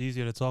so much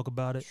easier to talk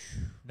about it.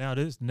 Now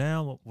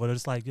when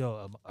it's like,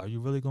 yo, are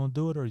you really gonna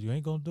do it or you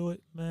ain't gonna do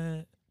it,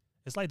 man?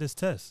 It's like this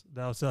test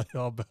that I was telling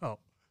y'all about.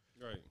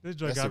 Right. This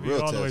joint got me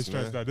all the way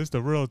stressed out. This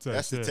the real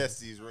test. That's the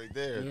testes right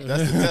there.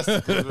 That's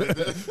the testicles right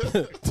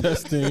there.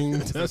 Testing.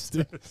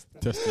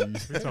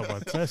 We talking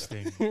about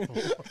testing.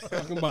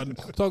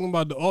 talking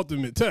about the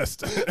ultimate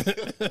test.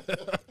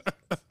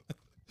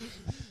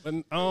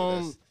 But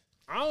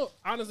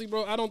honestly,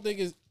 bro, I don't think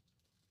it's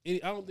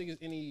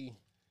any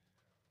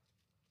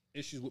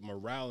issues with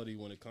morality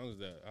when it comes to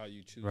that, how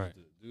you choose to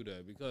do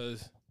that.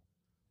 Because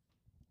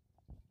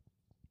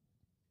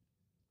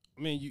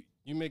I mean,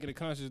 you making a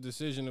conscious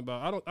decision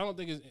about. I don't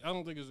think it's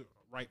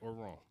right or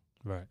wrong.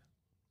 Right.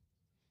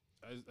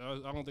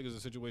 I don't think it's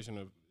a situation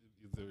of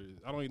either.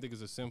 I don't even think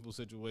it's a simple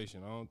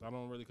situation. I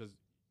don't really, because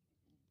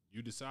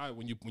you decide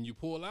when you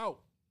pull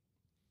out.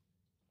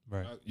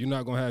 Right. You're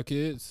not gonna have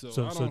kids.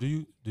 So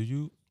do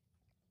you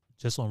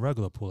just on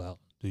regular pull out?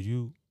 Do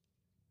you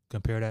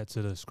compare that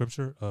to the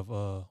scripture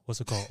of what's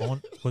it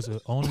called? What's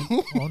it own it? You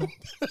know what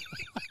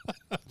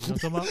I'm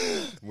talking about?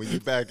 When you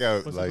back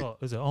out, what's like, it called?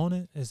 Is it own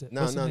it? Is it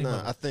no.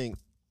 I think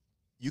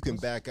you can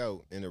back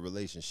out in a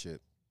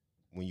relationship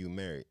when you're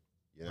married.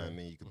 You know what I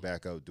mean? You can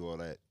back out, do all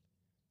that.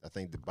 I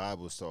think the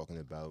Bible is talking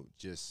about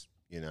just,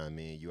 you know what I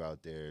mean, you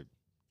out there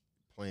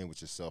playing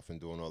with yourself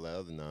and doing all that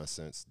other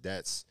nonsense.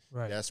 That's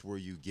where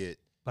you get.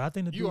 But I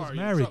think the dude was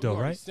married though,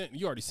 right?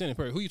 You already sent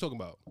it. Who you talking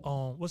about?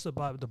 What's the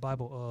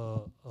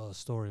Bible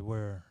story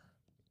where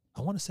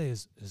I want to say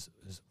is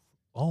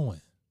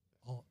Owen.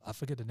 Oh, I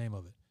forget the name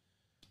of it.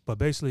 But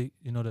basically,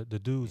 you know, the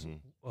dude's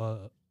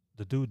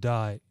the dude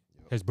died.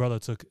 His brother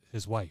took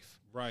his wife.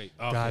 Right.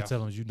 God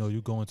tell him, you know,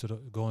 you go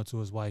into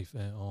his wife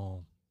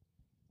and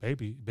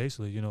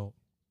basically, you know,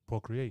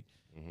 procreate.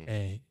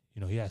 And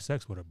you know, he had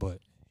sex with her, but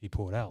he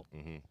pulled out.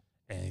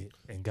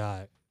 And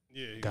God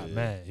got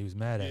mad. He was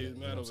mad at it. He was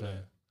mad over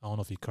that. I don't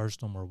know if he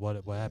cursed him or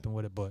what happened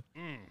with it, but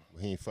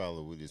he didn't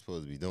follow what he's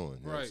supposed to be doing.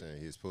 You know what I'm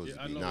saying? He's supposed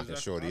to be knocking exactly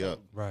shorty up.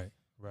 Right.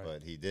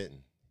 But he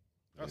didn't.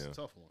 That's a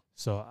tough one.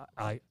 So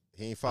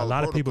he ain't follow a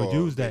lot protocol. of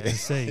people use that and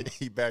say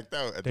he backed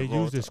out. They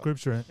use the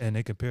scripture and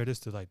they compare this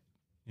to, like,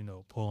 you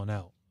know, pulling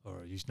out,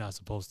 or you're not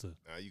supposed to.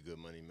 Nah, you good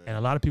money, man. And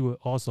a lot of people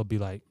also be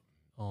like,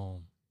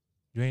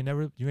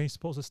 you ain't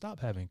supposed to stop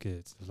having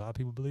kids. A lot of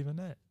people believe in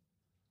that.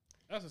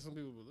 That's what some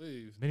people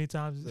believe. Many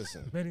times.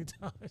 Listen. Many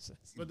times.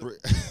 But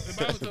the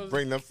Bible tells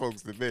Bring them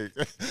folks to me.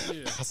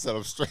 Yeah. I set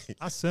them straight.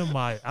 I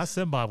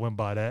semi went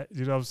by that.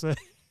 You know what I'm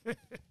saying?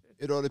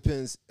 It all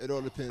depends. It all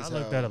depends. I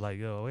looked at it like,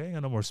 yo, we ain't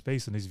got no more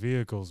space in these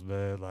vehicles,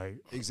 man. Like,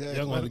 exactly.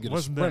 Y'all gonna have to get a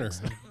what's sprinter.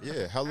 next?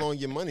 Yeah, how long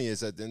your money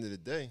is at the end of the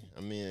day. I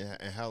mean,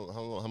 and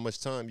how much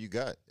time you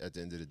got at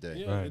the end of the day.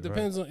 Yeah, Right, it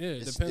depends on. Yeah,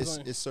 it depends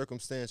on. It's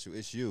circumstantial.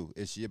 It's you.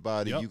 It's your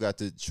body. Yep. You got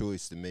the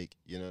choice to make.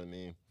 You know what I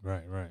mean?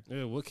 right.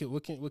 Yeah, what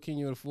can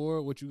you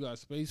afford? What you got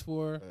space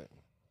for? Right.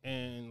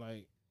 And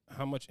like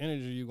how much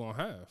energy you gonna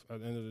have at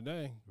the end of the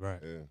day? Right.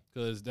 Yeah.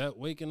 Because that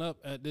waking up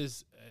at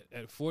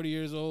 40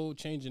 years old,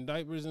 changing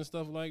diapers and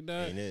stuff like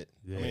that. Ain't it?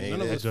 Yeah, I mean, Ain't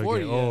none of it? us that joint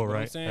 40 get yet, old, but I'm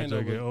right? saying That though,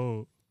 joint get but-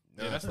 old.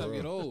 Yeah, that stuff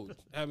get old.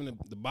 Having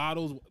the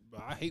bottles,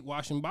 I hate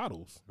washing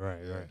bottles. Right.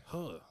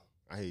 Huh.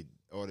 I hate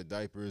all the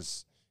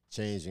diapers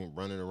changing,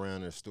 running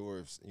around in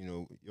stores.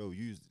 You know,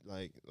 use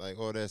like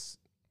all that's.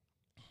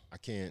 I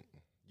can't.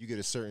 You get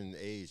a certain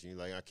age, and you're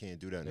like, I can't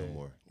do that no Yeah.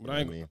 more. But You know I what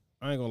ain't, I mean?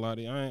 I ain't gonna lie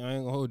to you. I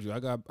ain't gonna hold you. I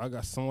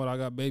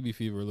got baby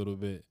fever a little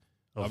bit.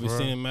 Oh, I've for real?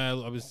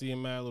 been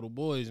seeing mad little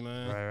boys,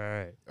 man.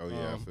 Right. Oh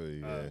yeah, I Um, feel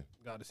you. Yeah.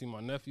 Got to see my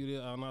nephew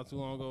there not too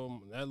long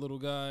ago. That little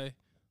guy,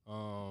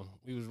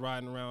 we was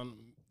riding around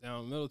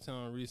down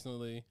Middletown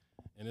recently,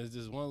 and there's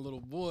this one little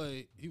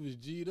boy. He was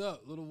G'd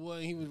up, little boy.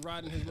 And he was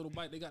riding his little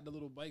bike. They got the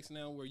little bikes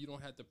now where you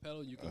don't have to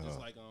pedal. You can just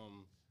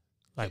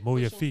Like kick move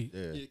your push 'em. feet.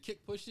 Yeah.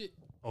 kick push it.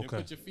 And Okay.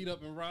 put your feet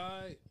up and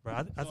ride.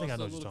 Right. I think I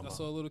know what you're talking I about.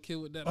 saw a little kid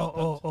with that.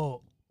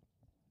 Oh.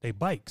 They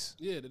bikes.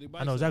 Yeah, the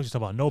bikes. I know exactly what you're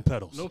talking about. No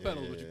pedals. No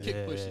pedals, but you Yeah.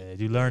 kick push it.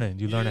 You learning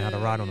how to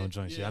ride on Yeah, them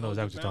joints. Yeah, I yeah, know with exactly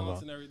the what you're talking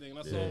balance about. and everything. And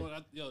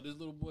I Yeah. saw, this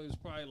little boy was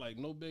probably like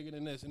no bigger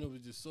than this, and it was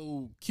just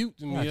so cute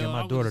to me. I give yo. my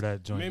I was daughter just-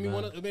 that joint, It made me man.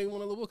 want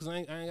to look because I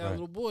ain't got Right. a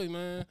little boy,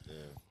 man. Yeah.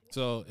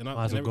 So and I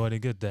Might as and well go ahead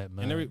and get that,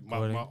 man. and Go ahead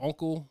my and-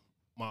 uncle,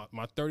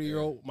 my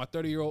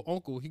 30-year-old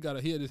uncle, he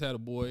had just had a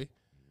boy.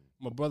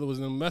 My brother was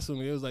in mess with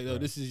me. It was like, yo,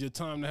 this is your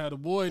time to have a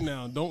boy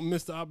now. Don't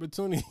miss the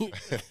opportunity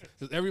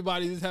because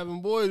everybody's just having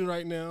boys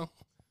right now.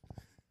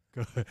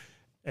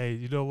 Hey,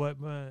 you know what,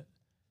 man?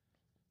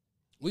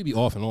 We be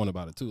off and on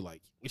about it too.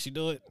 Like, we should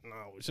do it.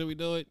 No, should we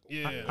do it?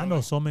 Yeah. I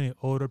know so many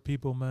older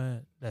people,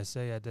 man, that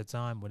say at that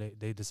time when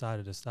they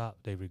decided to stop,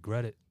 they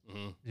regret it.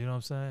 Mhm. You know what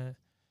I'm saying?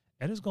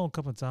 And it's gonna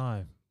come a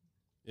time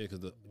Yeah, because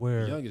the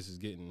where, youngest is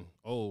getting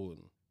old.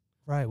 And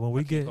right, when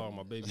we I can't get, call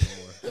my baby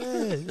no more.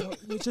 yeah,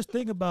 you just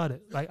think about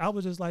it. Like I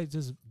was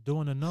just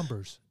doing the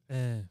numbers,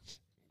 and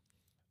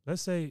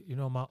let's say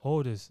my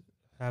oldest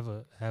have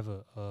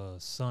a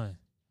son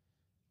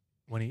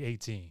when he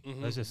 18.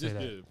 Mhm. Let's just say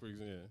that Yeah, for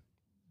example,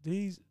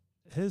 yeah.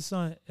 his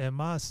son and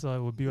my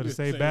son would be on the Yeah,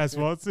 same same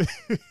basketball team.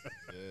 Yeah.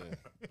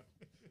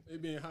 They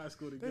be in high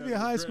school together. They be in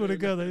high school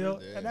together, yo,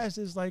 Yeah. and that's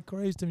just like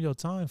crazy to me. Yo,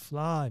 time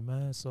fly,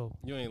 man. So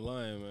You ain't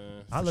lying,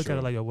 man. I For look at sure.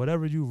 it like, yo,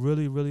 whatever you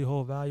really, really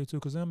hold value to,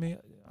 because I mean,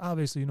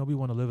 obviously, we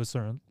want to live a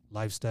certain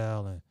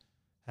lifestyle and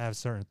have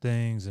certain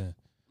things, and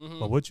Mhm.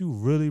 but what you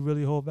really,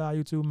 really hold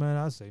value to, man,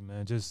 I say,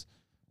 man, just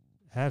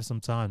have some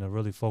time to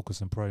really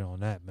focus and pray on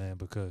that, man,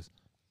 because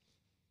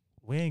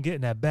we ain't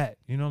getting that back.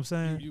 You know what I'm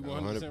saying? You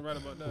 100% right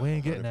about that. We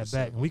ain't getting that 100%.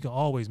 back, and we can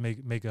always make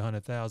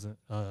 100,000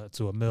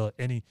 to $1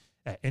 million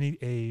at any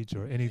age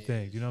or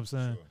anything. You know what I'm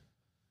saying?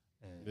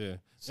 Sure. And Yeah.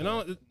 so-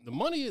 And the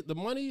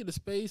money, the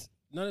space,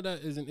 none of that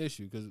is an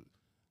issue because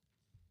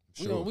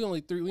Sure. we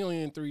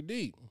only in 3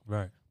 deep,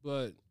 right.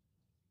 but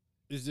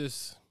it's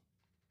just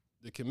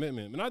the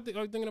commitment. And I'm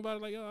thinking about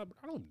it like, yo,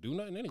 I don't do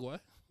nothing anyway.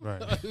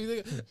 Right.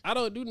 I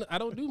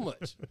don't do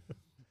much.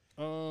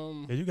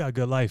 Yeah, you got a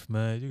good life,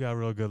 man. You got a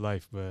real good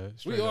life, man. We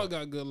Straight all up.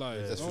 got good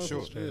lives. Yeah, that's for Don't-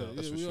 sure. Yeah,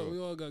 That's for we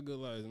sure. all got good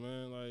lives,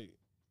 man. Like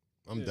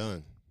I'm Yeah.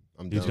 done.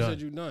 I'm You done. you done.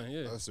 said, you done.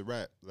 Yeah. That's a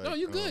wrap. Like, No,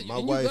 you good. My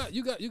And wife,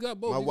 you got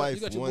both. my You wife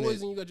got your wanted-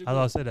 boys and you got your I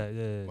girls. was say that.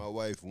 Yeah. my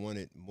wife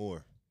wanted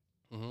more,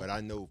 Mhm. but I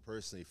know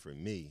personally for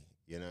me,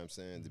 you know what I'm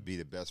saying, to be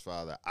the best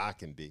father I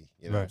can be.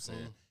 You know what I'm Right.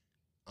 saying?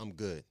 I'm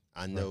good.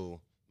 I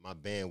know my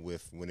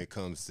bandwidth when it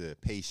comes to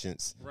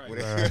patience. Right. When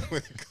it, Right.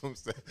 when it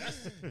comes to,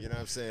 you know what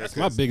I'm saying? That's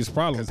my biggest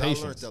problem. 'cause I learned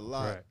Patience. a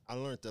lot. Right. I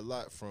learned a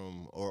lot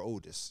from our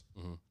oldest.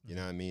 Mhm. You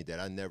know what I mean? That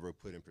I never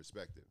put in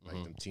perspective. Like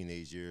Mhm. them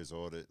teenage years,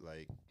 all that.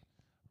 Like,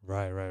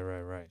 Right.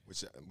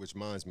 which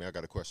reminds me, I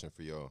got a question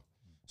for y'all.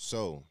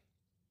 So,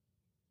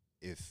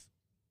 if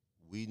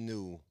we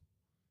knew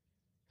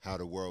how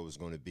the world was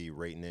going to be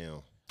right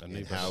now, I and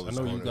know, how I it's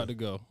know you gonna- got to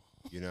go.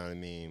 you know what I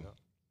mean? Yep.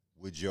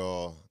 Would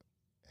y'all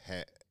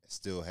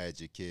still had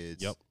your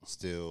kids? Yep.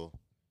 Still.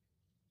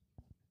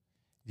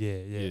 Yeah.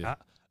 Yeah.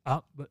 I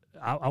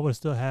would have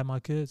still had my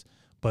kids,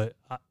 but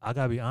I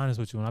gotta be honest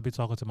with you. When I be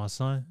talking to my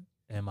son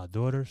and my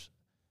daughters,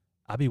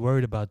 I be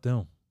worried about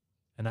them,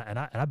 and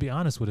I be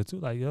honest with it too.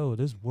 Like, yo,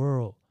 this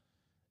world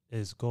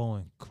is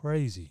going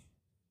crazy.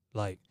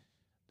 Like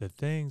the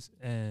things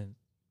and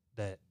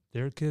that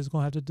their kids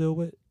gonna have to deal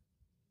with.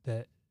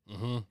 That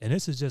Mm-hmm. and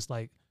this is just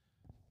like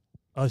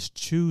us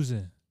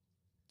choosing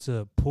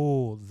to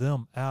pull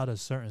them out of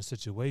certain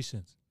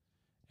situations.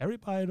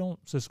 Everybody don't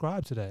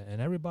subscribe to that,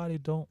 and everybody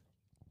don't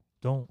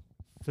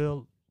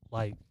feel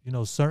like, you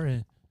know,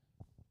 certain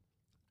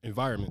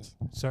environments.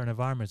 So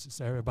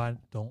everybody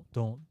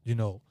don't, you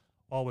know,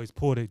 always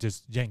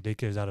just yank their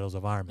kids out of those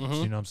environments.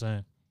 You know what I'm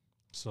saying?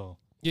 So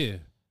yeah,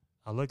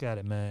 I look at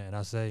it, man, and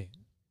I say,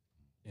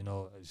 you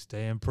know,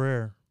 stay in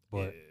prayer,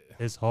 but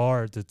it's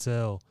hard to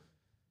tell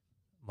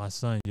my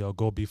son, yo,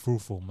 go be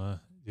fruitful, man.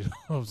 You know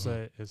what I'm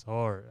saying? It's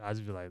hard. I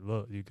just be like,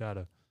 look, you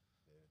gotta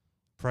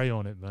pray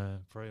on it, man.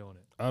 Pray on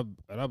it.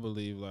 I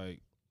believe like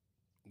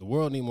the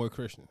world need more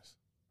Christians.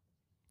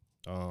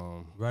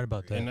 Right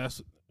about that. And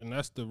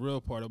that's the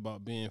real part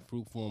about being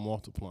fruitful and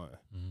multiplying.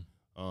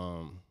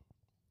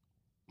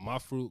 My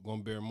fruit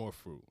gonna bear more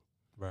fruit.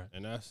 Right.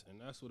 And that's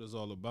what it's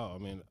all about. I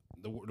mean,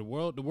 the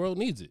world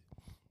needs it.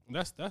 And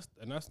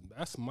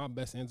that's my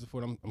best answer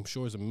for it. I'm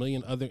sure there's a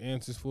million other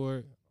answers for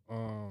it.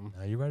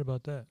 Now you're right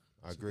about that.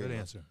 I agree. Good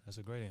answer. That's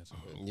a great answer.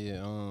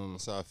 Yeah.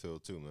 That's how I feel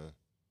too, man.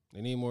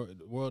 They need more.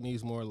 The world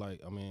needs more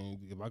light. I mean,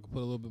 if I could put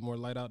a little bit more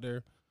light out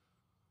there,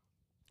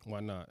 why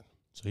not?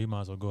 So you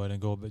might as well go ahead and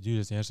go. But you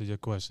just answered your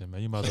question,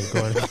 man. You might as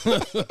well go ahead.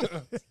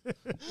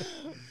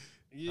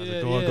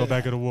 Go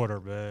back in the water,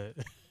 man.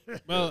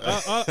 Well,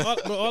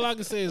 all I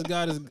can say is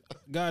God is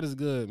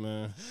good,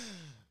 man.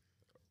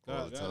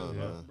 God is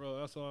good,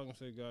 bro. That's all I can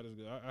say. God is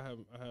good.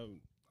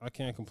 I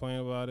can't complain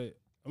about it.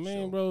 I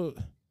mean, bro,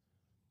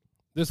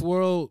 this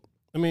world.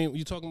 I mean,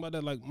 you talking about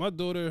that? Like my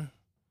daughter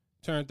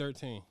turned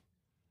 13.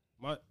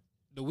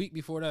 The week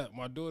before that,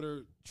 my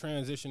daughter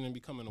transitioned and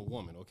becoming a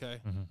woman. Okay,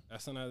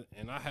 that's and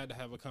I had to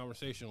have a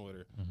conversation with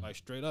her, like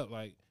straight up,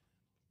 like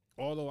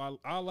although I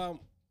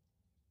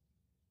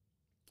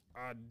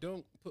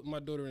don't put my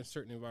daughter in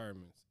certain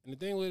environments. And the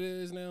thing with it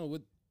is now,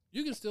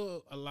 you can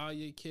still allow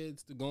your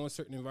kids to go in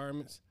certain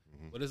environments,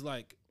 but it's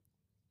like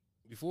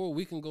before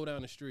we can go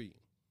down the street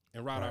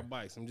and ride our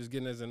bikes. I'm just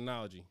getting as an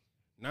analogy.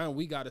 Now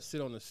we got to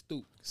sit on the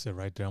stoop. Sit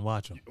right there and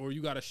watch them. Or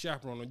you got to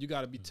chaperone them. You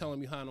got to be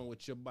telling behind them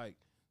with your bike.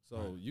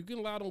 So you can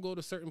allow them to go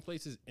to certain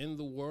places in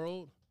the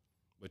world,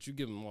 but you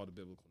give them all the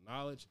biblical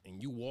knowledge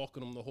and you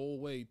walking them the whole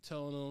way,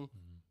 telling them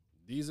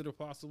these are the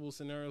possible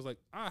scenarios. Like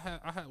I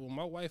had with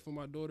my wife and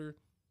my daughter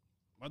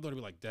be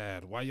like,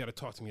 Dad, why you got to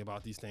talk to me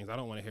about these things? I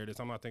don't want to hear this.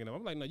 I'm not thinking of it.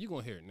 I'm like, no, you're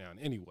going to hear it now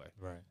anyway.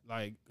 Right.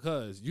 Like,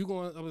 cause I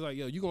was like,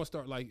 yo, you going to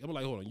start like, I'm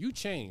like, hold on, you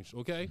changed,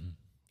 okay?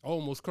 I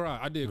almost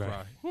cried. I did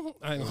cry.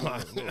 I ain't gonna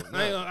lie.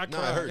 I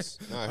cried. It hurts.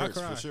 No, it hurts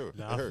for sure.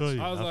 It hurts.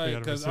 I was like,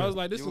 because I was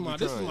like, this is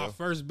my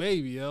first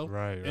baby, yo.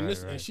 Right.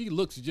 And she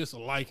looks just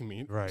like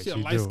me. Right. She a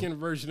light skinned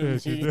version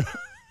of me.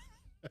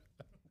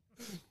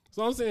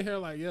 So I'm sitting here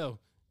like, yo,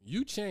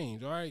 you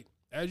change, all right?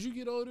 As you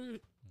get older,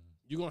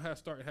 you're gonna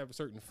start having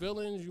certain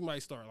feelings. You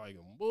might start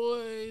liking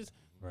boys.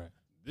 Right.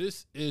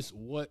 This is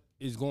what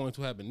is going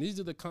to happen. These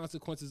are the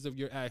consequences of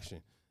your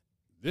action.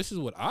 This is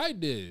what I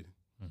did.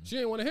 She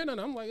didn't want to hear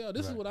nothing. I'm like, yo,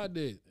 this is what I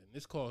did. And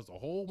this caused a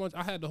whole bunch.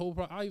 I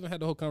even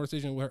had the whole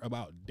conversation with her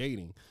about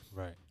dating.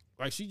 Right.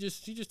 Like she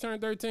just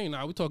turned 13.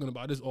 Now we're talking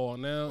about this all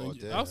now.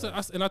 Oh,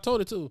 and I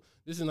told her too,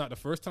 this is not the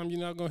first time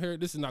you're not gonna hear it.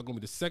 This is not gonna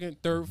be the second,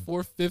 third,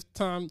 fourth, fifth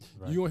time.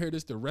 You're gonna hear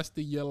this the rest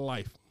of your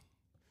life.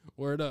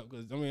 Word up.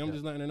 Because I mean, I'm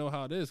just letting her know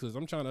how it is, because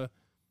I'm trying to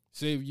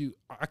save you.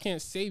 I can't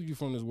save you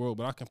from this world,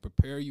 but I can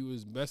prepare you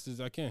as best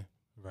as I can.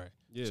 Right.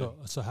 Yeah.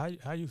 So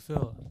how you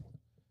feel?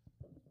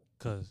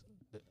 Because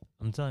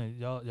I'm telling you,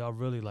 y'all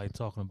really like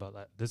talking about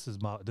like this was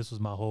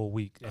my whole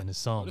week and the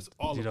song. This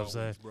all you know what I'm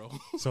saying, weeks, bro.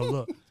 So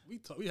look,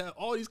 we had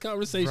all these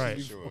conversations. Right.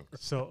 Before. Sure.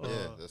 So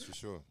Yeah, that's for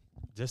sure.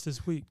 just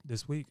this week,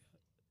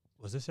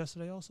 was this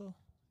yesterday also?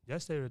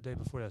 Yesterday or the day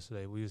before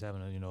yesterday, we was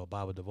having a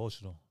Bible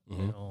devotional,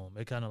 and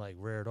it kind of like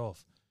reared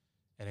off,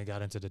 and it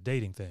got into the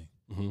dating thing.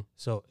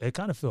 So it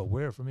kind of felt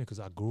weird for me because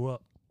I grew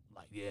up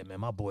like, yeah, man,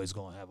 my boy's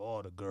gonna have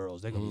all the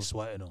girls. They're gonna be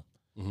sweating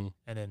them,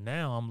 and then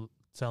now I'm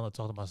talking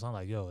to my son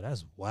like, yo,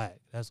 that's whack.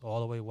 That's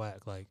all the way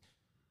whack. Like,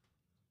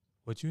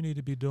 what you need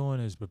to be doing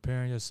is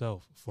preparing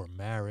yourself for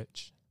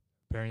marriage,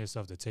 preparing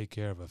yourself to take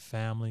care of a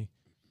family,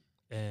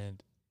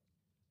 and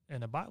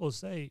the Bible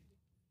say,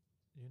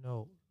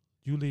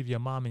 you leave your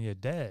mom and your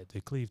dad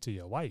to cleave to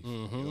your wife.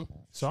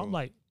 So I'm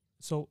like,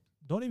 so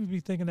don't even be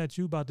thinking that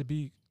you about to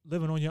be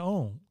living on your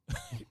own.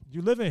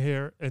 You living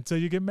here until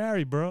you get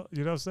married, bro.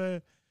 You know what I'm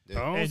saying?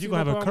 Yeah. And you're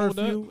gonna have a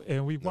curfew,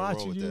 and we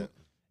watching you. That.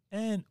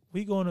 And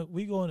we gonna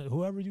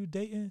whoever you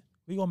dating,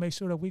 we gonna make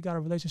sure that we got a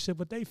relationship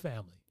with their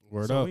family.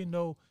 Word so up. we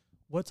know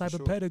what type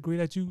of pedigree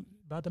that you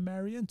about to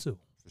marry into.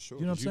 For sure.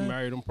 You know what I'm saying? You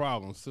marry them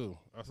problems too.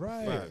 That's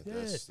right. Yeah.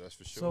 That's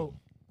for sure. So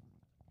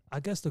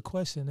I guess the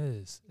question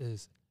is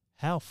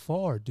how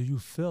far do you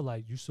feel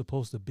like you're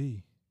supposed to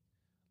be?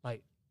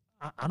 Like,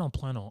 I don't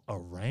plan on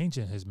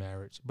arranging his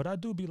marriage, but I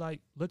do be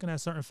like looking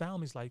at certain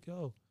families like,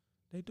 yo,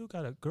 they do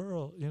got a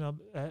girl,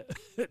 at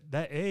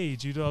that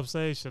age, you know what I'm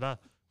saying? Are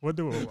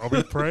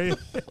we praying?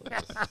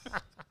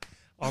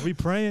 Are we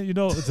praying,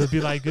 to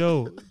be like,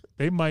 yo,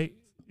 they might,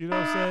 you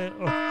know what I'm saying?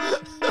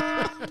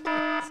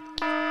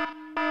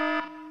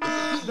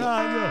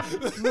 Nah,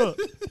 yo, look,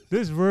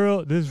 this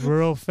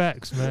real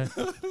facts, man.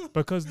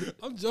 Because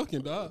I'm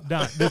joking, dog.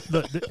 Nah,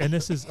 and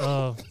this is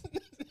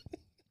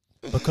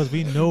because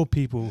we know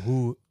people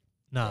who,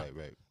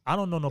 right. I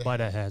don't know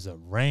nobody that has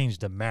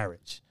arranged a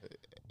marriage,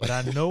 but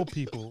I know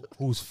people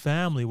whose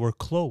family were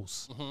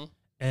close,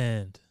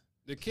 and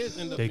the kids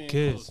end up their being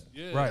kids, close.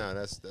 Yeah. right? Nah,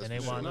 that's and they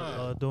for wind sure.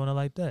 up doing it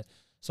like that.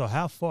 So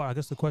how far? I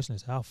guess the question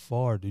is, how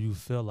far do you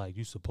feel like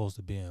you're supposed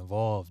to be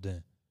involved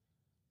in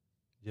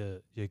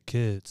your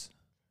kids?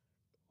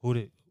 Who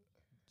did?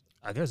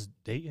 I guess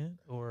dating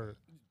or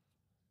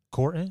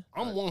courting.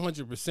 I'm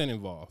 100%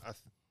 involved.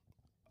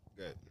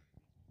 Good.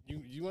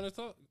 You want to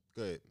talk?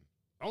 Good.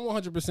 I'm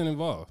 100%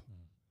 involved.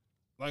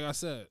 Like I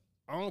said,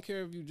 I don't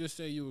care if you just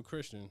say you a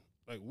Christian.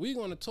 Like, we're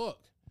going to talk.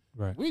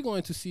 Right. We're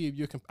going to see if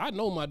you're. I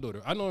know my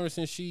daughter. I know her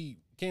since she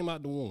came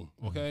out the womb.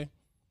 Okay.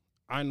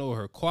 I know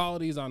her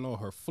qualities. I know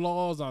her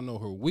flaws. I know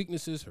her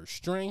weaknesses, her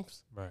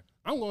strengths. Right.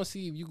 I'm going to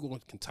see if you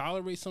can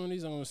tolerate some of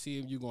these. I'm going to see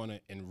if you're going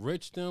to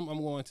enrich them.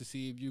 I'm going to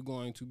see if you're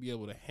going to be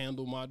able to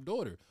handle my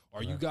daughter.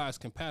 Are you guys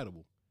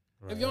compatible?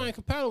 Right. If y'all ain't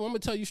compatible, I'm gonna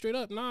tell you straight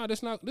up, nah,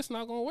 this not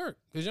gonna work.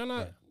 Cause you're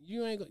not,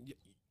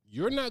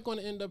 you're not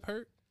gonna end up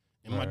hurt,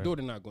 and my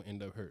daughter not gonna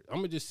end up hurt. I'm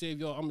gonna just save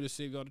y'all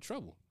the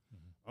trouble.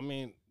 I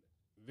mean,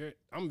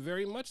 I'm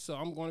very much so.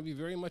 I'm going to be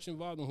very much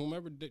involved in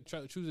whomever try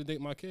to choose to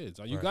date my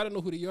kids. You got to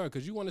know who they are,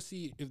 because you want to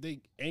see if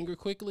they anger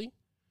quickly,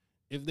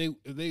 if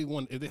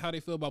how they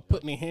feel about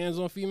putting their hands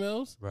on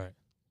females, Right.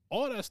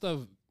 all that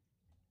stuff.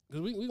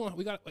 Because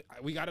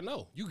we got to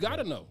know. You got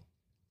to know.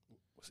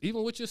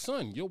 Even with your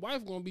son, your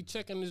wife gonna be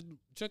checking.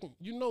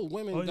 You know,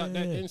 women got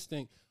that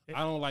instinct. I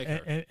don't like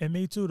her. And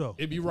me too, though.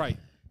 It'd be right.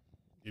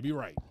 It'd be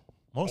right.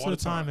 Most all of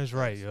the time time. it's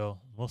right, yo.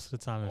 Most of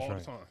the time it's All right.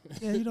 the time.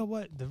 Yeah, you know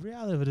what? The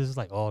reality of it is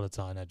like all the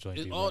time that joint.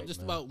 It's be all right,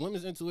 just man. about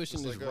women's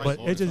intuition is right. But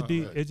all it the just time.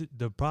 be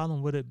the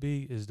problem with it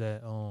be is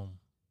that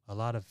a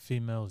lot of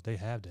females, they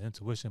have the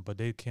intuition, but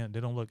they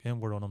don't look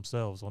inward on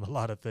themselves on a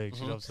lot of things.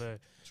 You know what I'm saying?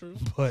 True.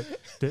 But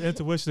the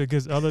intuition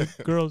against other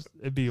girls,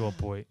 it be on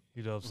point.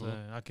 You know what I'm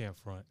saying? I can't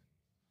front.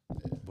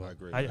 But I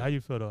agree. How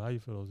you feel though? How you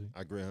feel, Z?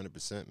 I agree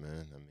 100%,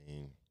 man. I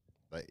mean,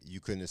 like, you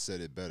couldn't have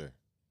said it better,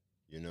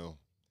 you know.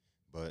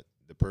 But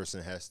the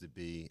person has to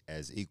be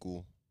as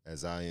equal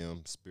as I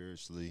am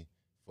spiritually,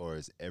 as far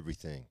as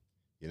everything.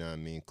 You know what I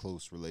mean?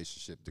 Close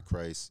relationship to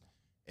Christ,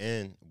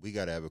 and we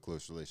got to have a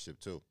close relationship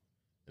too.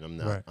 And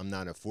I'm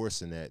not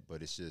enforcing that,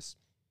 but it's just,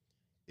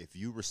 if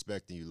you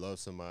respect and you love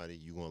somebody,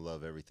 you're gonna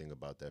love everything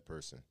about that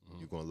person.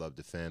 You're gonna love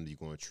the family.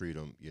 You're gonna treat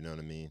them. You know what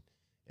I mean?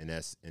 And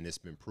it's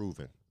been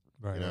proven.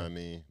 Right. You know what I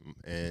mean?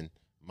 And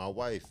my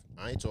wife,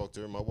 I ain't talked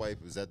to her. My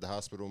wife was at the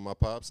hospital with my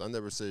pops. I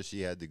never said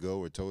she had to go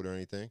or told her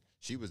anything.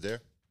 She was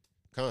there,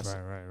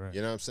 constant. Right.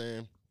 You know what I'm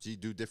saying? She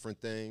do different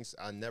things.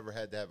 I never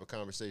had to have a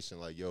conversation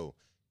like, yo,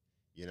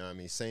 you know what I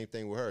mean? Same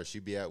thing with her.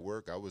 She'd be at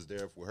work. I was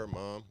there for her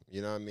mom.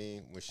 You know what I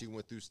mean? When she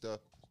went through stuff,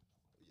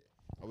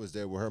 I was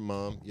there with her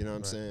mom. You know what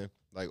I'm saying?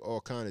 Like,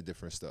 all kind of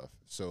different stuff.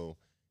 So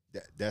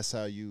that's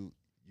how you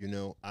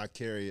know, I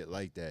carry it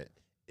like that.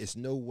 It's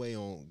no way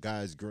on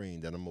God's green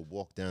that I'm gonna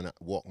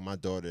walk my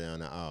daughter down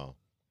the aisle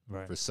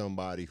for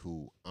somebody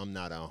who I'm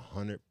not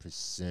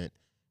 100%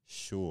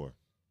 sure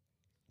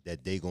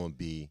that they gonna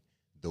be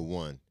the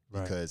one,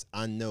 because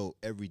I know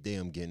every day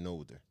I'm getting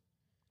older.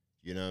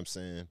 You know what I'm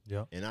saying?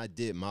 Yeah. And I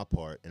did my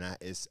part, and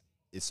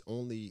it's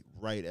only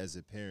right as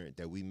a parent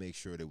that we make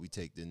sure that we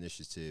take the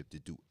initiative to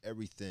do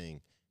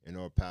everything in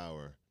our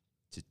power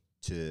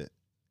to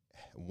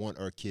want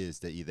our kids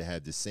to either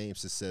have the same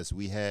success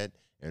we had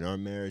in our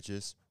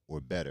marriages or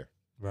better.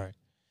 Right.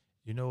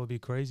 You know what would be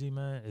crazy,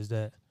 man, is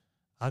that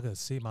I could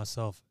see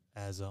myself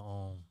as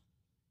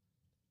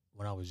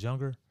when I was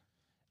younger,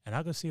 and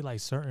I could see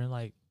like certain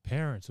like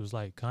parents who's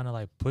like kind of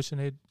like pushing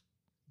their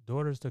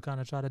daughters to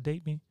kind of try to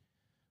date me,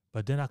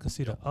 but then I could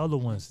see the other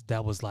ones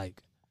that was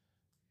like,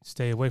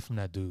 stay away from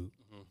that dude.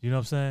 You know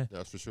what I'm saying?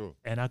 That's for sure.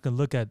 And I can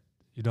look at,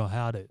 you know,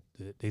 how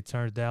they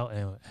turned out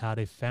and how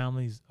their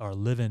families are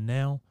living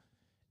now.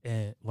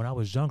 And when I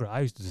was younger, I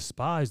used to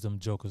despise them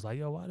jokers. Like,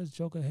 yo, why does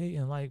Joker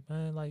hating? Like,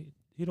 man, like,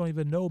 he don't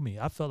even know me.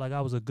 I felt like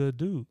I was a good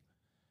dude.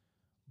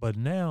 But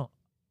now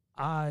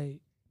I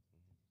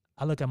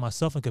look at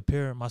myself and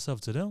compare myself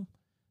to them.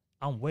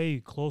 I'm way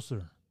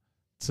closer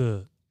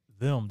to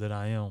them than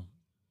I am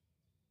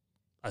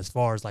as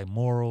far as like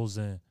morals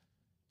and,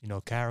 you know,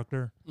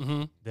 character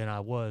than I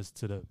was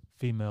to the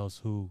females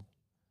who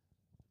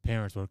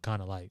parents were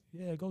kind of like,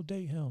 yeah, go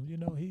date him. You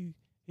know,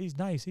 he's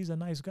nice. He's a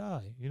nice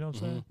guy. You know what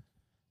I'm saying?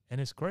 And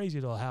it's crazy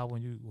though how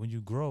when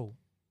you grow,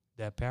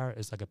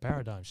 it's like a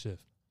paradigm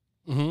shift.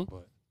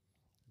 But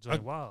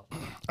it's wild.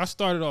 I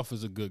started off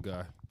as a good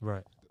guy.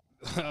 Right.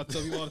 I'll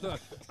tell you all the time.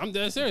 I'm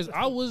dead serious.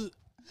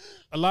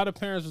 A lot of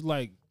parents was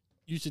like,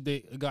 you should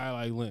date a guy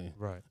like Lynn.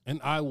 Right. And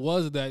I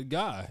was that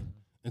guy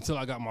until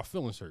I got my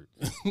feelings hurt.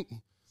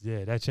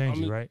 Yeah, that changed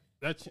you, right?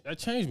 That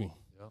changed me.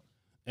 Yep.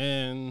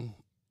 And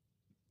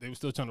they were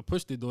still trying to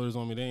push their daughters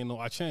on me. They didn't know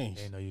I changed.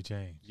 They didn't know you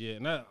changed. Yeah,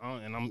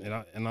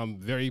 and I'm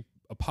very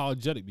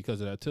apologetic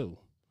because of that too.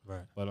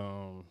 Right. But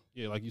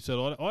yeah, like you said,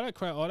 all that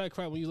crap.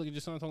 When you look at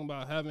your son talking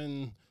about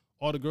having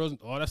all the girls,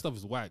 all that stuff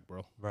is whack,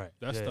 bro. Right.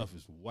 That stuff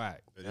is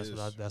whack.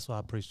 That's what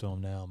I preach to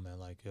him now, man.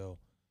 Like, yo,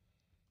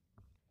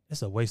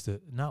 it's a waste of,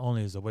 not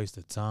only is it a waste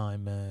of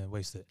time, man,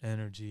 waste of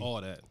energy.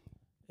 All that.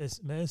 It's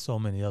so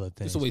many other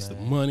things. It's a waste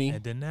man. of money.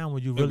 And then now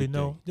when you really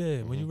know,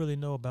 when you really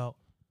know about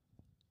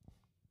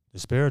the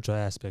spiritual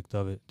aspect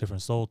of it,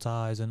 different soul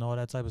ties and all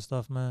that type of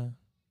stuff, man,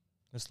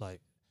 it's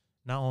like,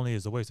 not only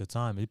is it a waste of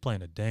time, you're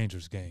playing a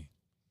dangerous game.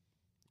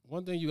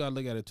 One thing you gotta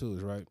look at it too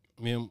is, right,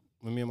 when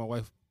me and my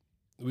wife,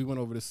 we went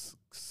over this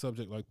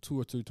subject like 2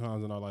 or 3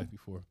 times in our life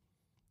before.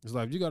 It's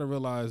like, you gotta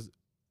realize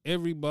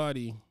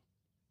everybody,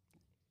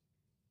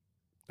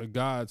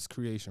 God's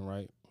creation,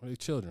 right? They're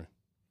children.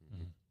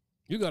 Mm-hmm.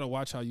 You gotta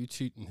watch how you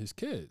treating his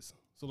kids.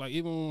 So like,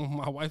 even when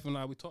my wife and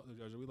I, we talk to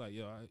each other, we like,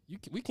 yo,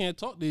 we can't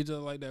talk to each other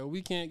like that.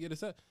 We can't get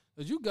upset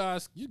because you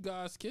guys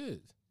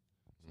kids.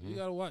 So you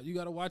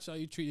gotta watch how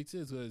you treat your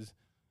kids, because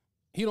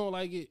he don't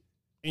like it,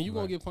 and you're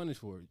gonna get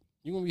punished for it.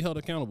 You're gonna be held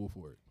accountable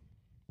for it.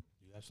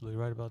 You're absolutely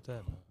right about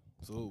that, man.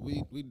 So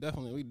we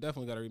definitely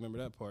got to remember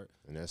that part.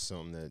 And that's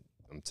something that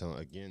I'm telling,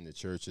 again, the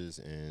churches,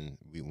 and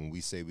when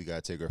we say we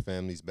got to take our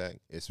families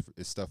back, it's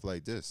stuff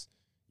like this.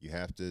 You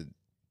have to,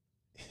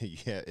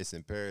 it's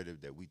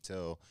imperative that we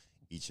tell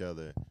each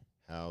other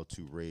how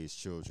to raise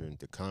children,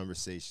 the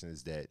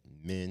conversations that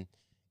men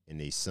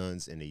and their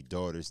sons and their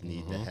daughters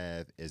need to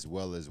have, as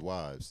well as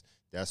wives.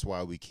 That's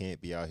why we can't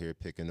be out here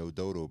picking no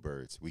dodo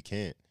birds. We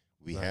can't.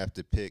 We have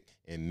to pick,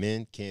 and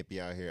men can't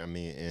be out here.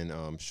 And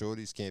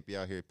shorties can't be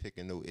out here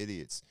picking no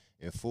idiots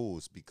and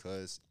fools,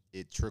 because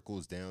it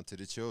trickles down to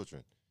the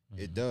children.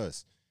 It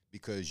does,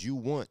 because you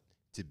want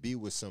to be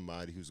with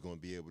somebody who's going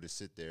to be able to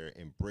sit there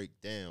and break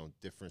down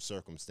different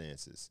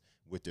circumstances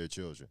with their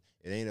children.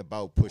 It ain't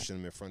about pushing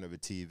them in front of a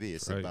TV.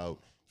 It's about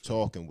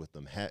talking with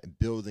them,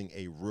 building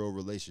a real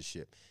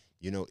relationship.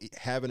 You know,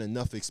 having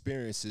enough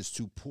experiences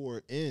to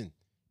pour in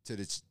to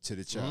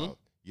the child.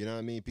 You know what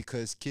I mean?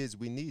 Because kids,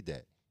 we need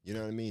that. You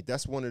know what I mean?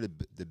 That's one of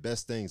the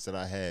best things that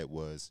I had,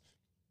 was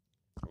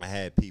I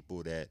had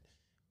people that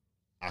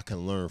I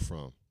can learn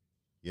from.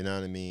 You know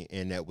what I mean?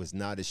 And that was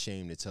not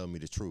ashamed to tell me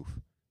the truth,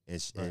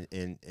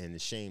 and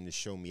ashamed to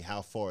show me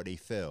how far they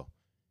fell,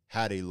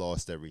 how they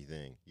lost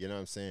everything. You know what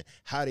I'm saying?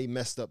 How they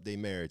messed up their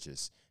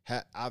marriages.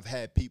 I've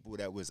had people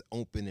that was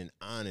open and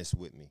honest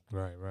with me.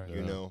 Right.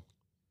 You know,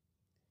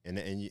 and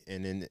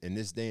in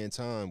this day and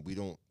time, we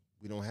don't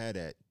have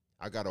that.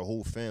 I got a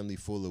whole family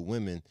full of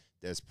women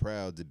that's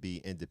proud to be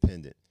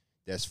independent.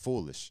 That's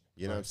foolish.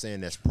 You know what I'm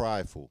saying? That's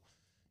prideful.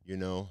 You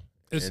know,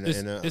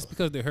 it's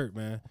because they're hurt,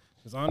 man.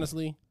 Because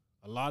honestly,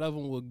 a lot of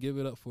them will give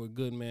it up for a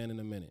good man in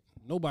a minute.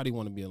 Nobody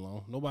want to be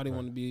alone. No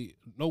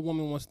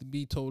woman wants to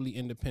be totally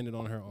independent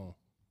on her own.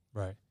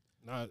 Right.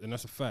 And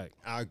that's a fact.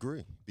 I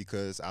agree,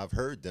 because I've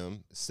heard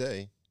them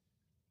say,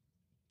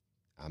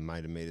 I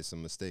might have made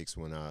some mistakes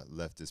when I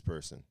left this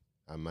person.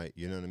 I might,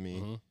 you know what I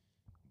mean?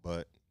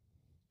 But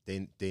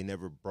they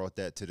never brought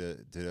that to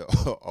the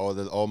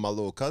all my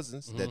little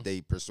cousins that they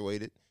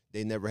persuaded.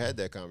 They never had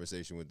that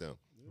conversation with them.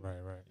 Right.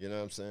 You know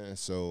what I'm saying?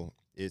 So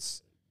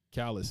it's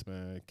callous,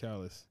 man.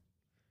 Callous.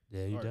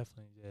 Yeah,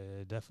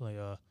 definitely.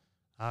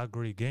 I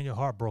agree. Getting your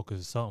heart broken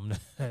is something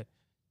that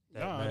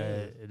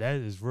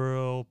is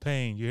real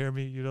pain. You hear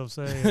me? You know what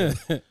I'm saying?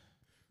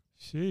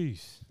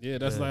 Sheesh. Yeah,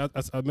 that's like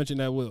I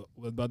mentioned that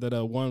about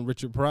that one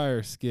Richard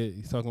Pryor skit.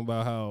 He's talking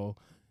about how,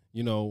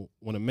 you know,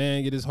 when a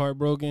man get his heart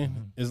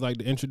broken, it's like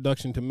the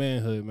introduction to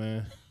manhood,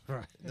 man.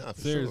 Right. Nah,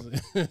 for seriously.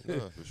 Sure.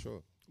 Nah, for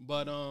sure.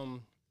 But are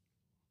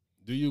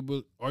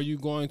you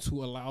going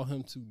to allow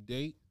him to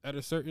date at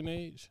a certain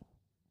age,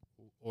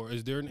 or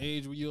is there an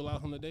age where you allow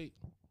him to date?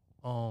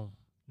 Nah,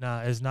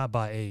 it's not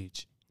by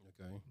age.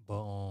 Okay.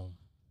 But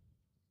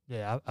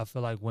yeah, I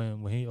feel like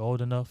when he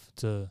old enough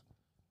to,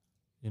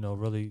 you know,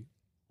 really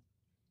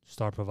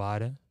start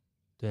providing,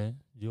 then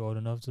you're old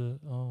enough to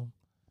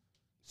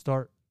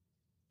start,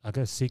 I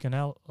guess, seeking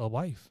out a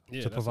wife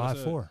to provide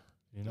for.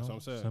 You know, that's what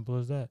I'm saying. Simple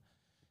as that.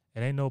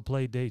 It ain't no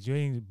play dates. You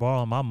ain't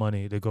borrowing my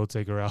money to go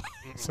take her out.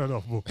 So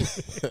no,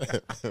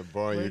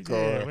 borrow your car.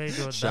 Yeah, we ain't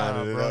doing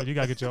that, bro. You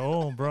gotta get your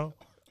own, bro.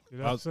 You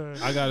know what I'm saying?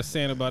 I got a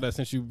saying about that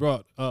since you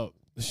brought up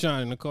the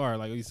shine in the car.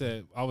 Like you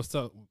said, we was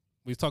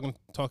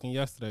talking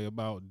yesterday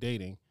about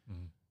dating.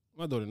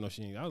 My daughter knows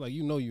she ain't. I was like,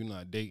 you know, you're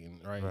not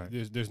dating, right?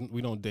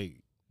 We don't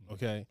date,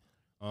 okay?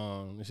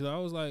 And I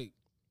was like,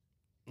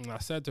 and I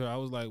said to her, I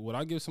was like, would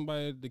I give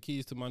somebody the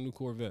keys to my new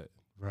Corvette?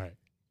 Right.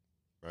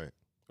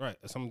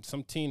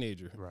 Some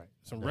teenager, right?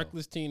 Some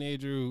reckless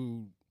teenager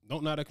who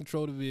don't know how to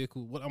control the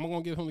vehicle. What am I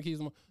gonna give him the keys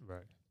to?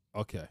 Right.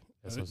 Okay.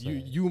 That's what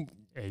you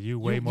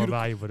way more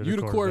valuable than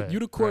the Corvette. You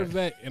the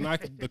Corvette, and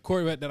the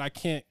Corvette that I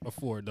can't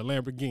afford, the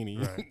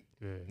Lamborghini,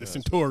 the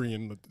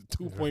Centurion, the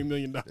 $2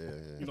 million.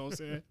 You know what I'm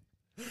saying?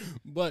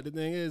 But the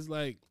thing is,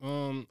 like,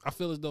 I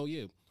feel as though,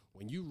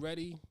 when you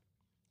ready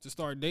to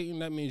start dating,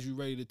 that means you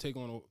ready to take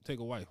a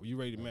wife. When you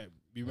ready to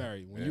be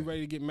married. When you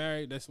ready to get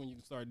married, that's when you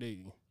can start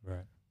dating.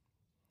 Right.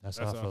 That's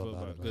how I feel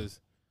about it. Because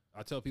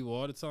I tell people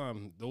all the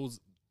time, those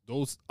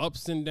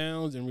ups and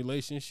downs in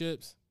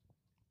relationships,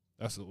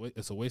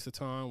 it's a waste of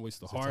time,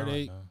 waste of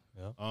heartache.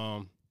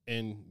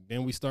 And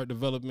then we start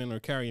developing or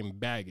carrying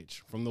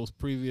baggage from those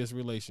previous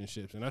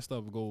relationships, and that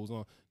stuff goes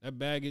on. That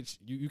baggage,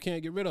 you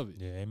can't get rid of it.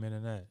 Yeah, amen to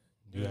that.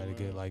 You got to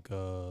get like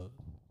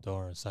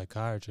during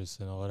psychiatrists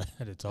and all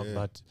that to talk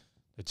about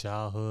the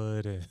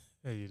childhood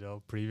and you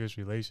know, previous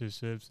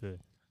relationships. And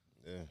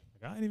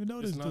like, I didn't even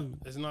know this dude.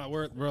 It's not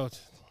worth, bro.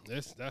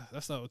 That's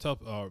not tough.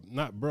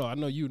 Not, bro. I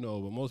know you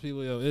know, but most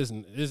people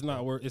it's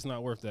not worth. It's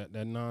not worth that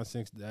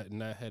nonsense,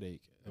 that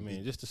headache. I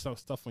mean, just the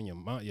stuff on your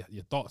mind,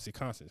 your thoughts, your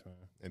conscience, man.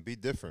 And be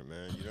different,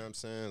 man. You know what I'm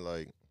saying?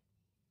 Like,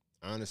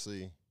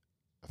 honestly,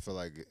 I feel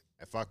like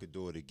if I could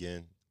do it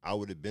again, I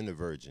would have been a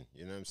virgin.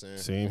 You know what I'm saying?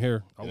 Same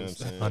here. You know what I'm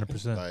saying?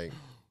 100%. Like,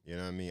 you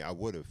know what I mean? I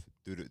would have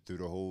through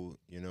the whole,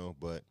 you know.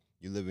 But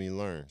you live and you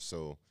learn.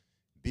 So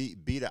be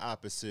the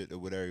opposite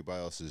of what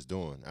everybody else is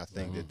doing. I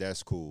think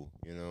that's cool.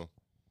 You know.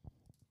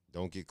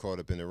 Don't get caught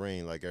up in the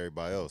rain like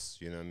everybody else.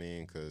 You know what I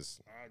mean?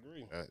 Because I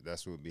agree.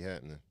 That's what would be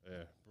happening.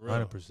 Yeah,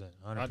 100%.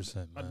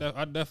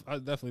 I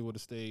definitely would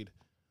have stayed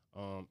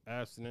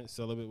abstinent,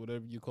 celibate,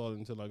 whatever you call it,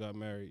 until I got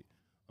married.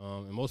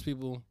 And most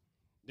people,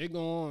 they go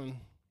on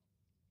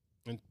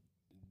and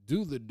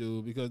do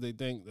because they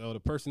think the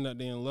person that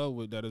they in love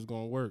with, that is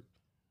going to work.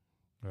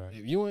 Right.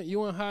 If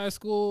you in high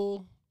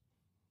school,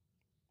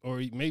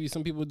 or maybe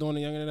some people doing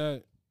it younger than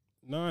that,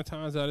 9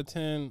 times out of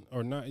 10,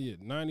 or not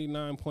yet,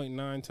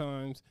 99.9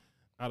 times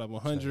out of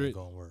 100,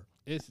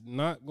 it's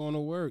not going to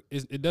work.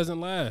 It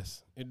doesn't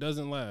last. It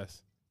doesn't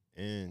last.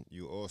 And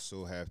you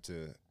also have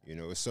to, you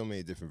know, there's so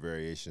many different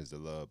variations to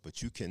love,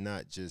 but you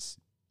cannot just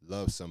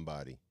love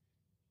somebody.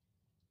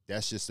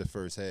 That's just the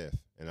first half.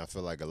 And I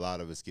feel like a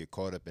lot of us get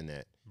caught up in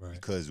that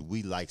because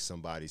we like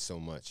somebody so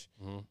much,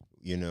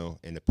 you know,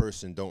 and the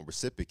person don't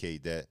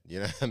reciprocate that, you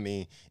know what I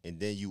mean? And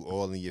then you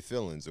all in your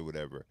feelings or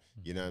whatever,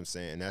 you know what I'm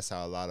saying? And that's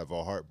how a lot of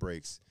our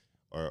heartbreaks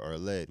are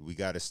led. We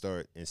got to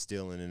start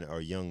instilling in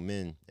our young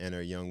men and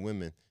our young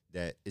women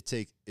that it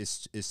takes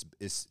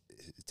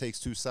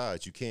two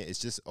sides. You can't, it's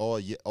just all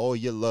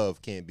your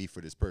love can't be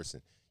for this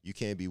person. You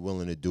can't be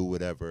willing to do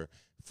whatever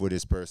for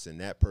this person.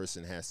 That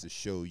person has to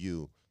show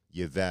you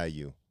your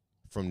value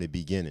from the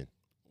beginning.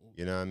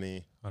 You know what I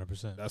mean?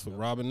 100%. That's what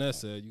Robin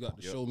Ness said. You got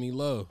to show me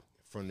love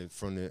from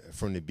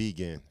the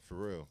begin, for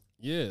real.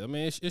 Yeah, I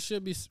mean, it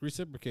should be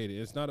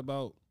reciprocated. It's not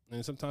about,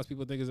 and sometimes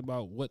people think it's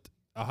about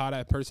how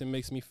that person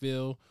makes me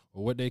feel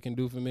or what they can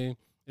do for me.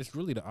 It's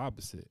really the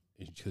opposite,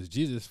 because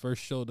Jesus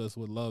first showed us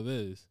what love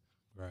is.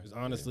 Right. It's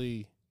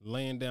honestly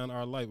laying down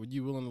our life. Were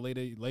you willing to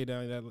lay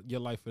down your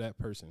life for that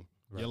person?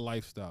 Right. Your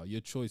lifestyle,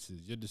 your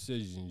choices, your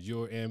decisions,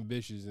 your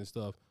ambitions and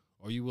stuff.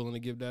 Are you willing to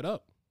give that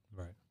up?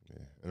 Right.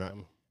 Yeah.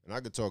 And I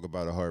could talk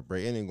about a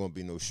heartbreak. It ain't gonna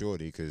be no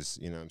shorty, because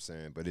you know what I'm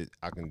saying. But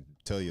I can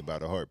tell you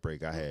about a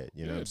heartbreak I had.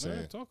 You know what I'm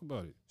saying? Talk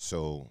about it.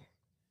 So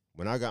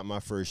when I got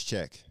my first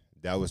check,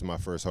 that was my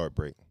first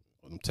heartbreak.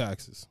 Them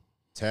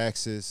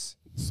taxes,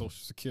 Social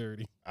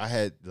Security. I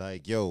had I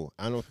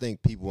don't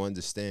think people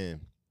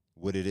understand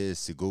what it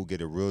is to go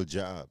get a real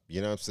job.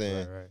 You know what I'm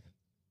saying? Right.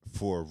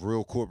 For a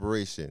real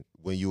corporation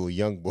when you a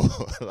young boy,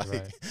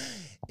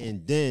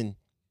 and then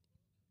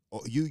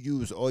you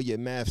use all your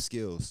math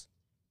skills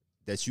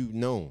that you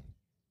know,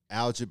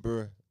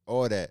 algebra,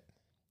 all that,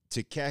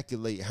 to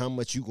calculate how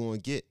much you gonna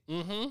get.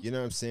 Mm-hmm. You know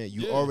what I'm saying?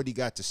 You already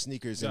got the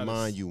sneakers in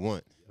mind you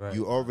want. Right.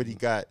 You already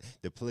got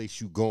the place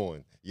you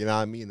going. You know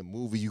what I mean? The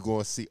movie you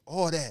gonna see.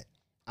 All that.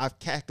 I've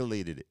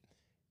calculated it.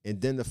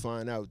 And then to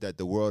find out that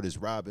the world is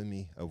robbing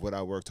me of what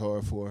I worked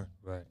hard for.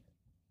 Right.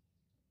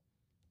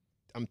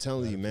 I'm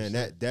telling you, man,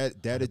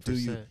 that'll do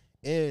you.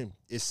 And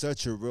it's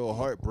such a real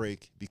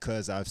heartbreak,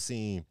 because I've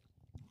seen,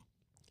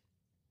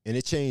 and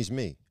it changed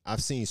me,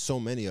 I've seen so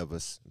many of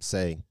us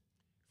say,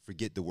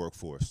 forget the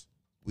workforce.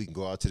 We can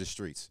go out to the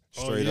streets,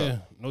 straight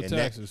up. No and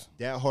taxes.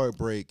 That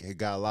heartbreak had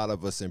got a lot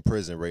of us in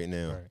prison right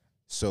now. Right.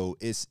 So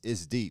it's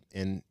deep.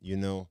 And, you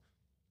know,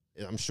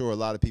 I'm sure a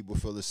lot of people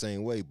feel the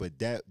same way, but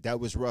that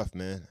was rough,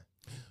 man.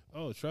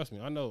 Oh, trust me.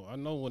 I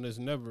know when it's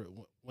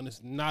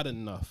not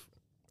enough.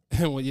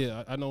 And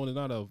I know when it's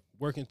not enough.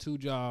 Working 2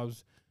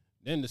 jobs,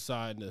 then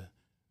deciding to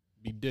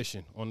be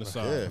dishing on the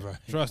side. Yeah. Right.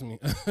 Trust me.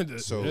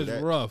 So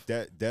it's rough.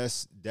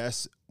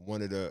 That's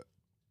one of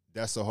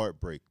that's a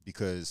heartbreak,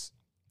 because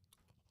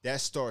that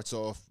starts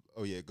off.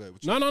 Oh yeah, go ahead.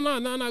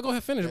 No. Go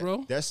ahead, finish,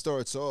 bro. That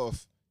starts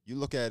off. You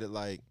look at it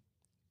like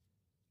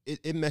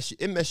it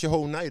mess your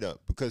whole night up,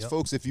 because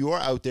folks, if you are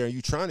out there and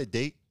you trying to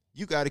date,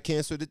 you got to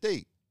cancel the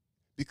date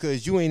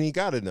because you ain't even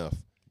got enough.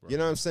 Right. You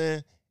know what I'm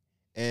saying?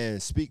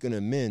 And speaking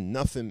of men,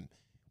 nothing.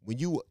 When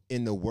you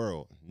in the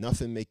world,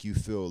 nothing make you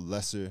feel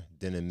lesser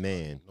than a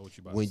man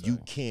when you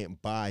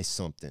can't buy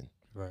something.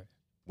 Right.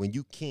 When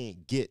you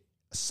can't get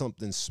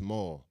something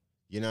small.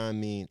 You know what I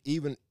mean?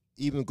 Even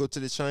go to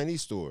the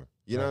Chinese store.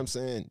 You know what I'm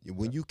saying?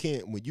 When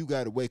you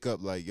got to wake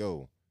up like,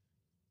 yo,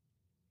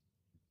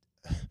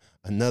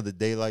 another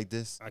day like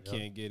this, I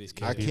can't get it.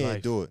 I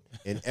can't do it.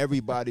 And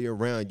everybody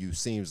around you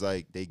seems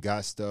like they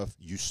got stuff.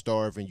 You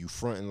starving, you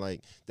fronting.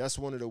 Like, that's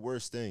one of the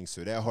worst things.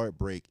 So that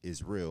heartbreak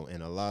is real,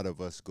 and a lot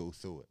of us go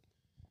through it.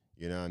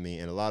 You know what I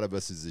mean? And a lot of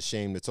us is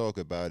ashamed to talk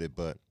about it,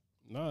 but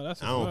No,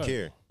 that's. I don't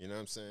care. You know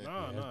what I'm saying?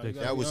 No,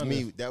 that was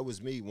me. That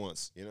was me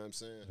once. You know what I'm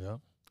saying? Yeah.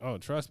 Oh,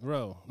 trust,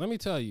 bro. Let me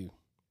tell you.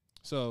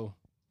 So,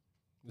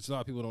 which a lot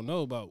of people don't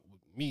know about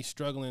me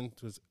struggling.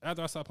 Because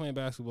after I stopped playing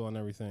basketball and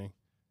everything,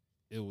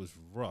 it was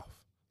rough.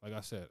 Like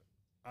I said,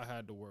 I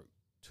had to work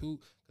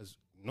because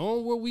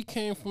knowing where we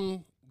came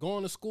from,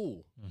 going to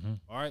school.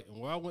 All right, and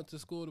where I went to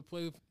school to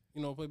play,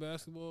 play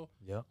basketball.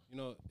 Yeah.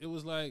 It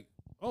was like,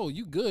 oh,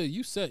 you good?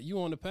 You set?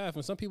 You on the path?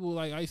 And some people,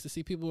 like, I used to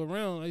see people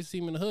around. I used to see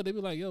them in the hood. They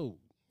be like, yo,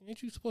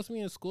 ain't you supposed to be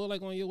in school,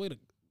 like on your way to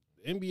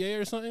NBA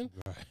or something?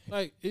 Right.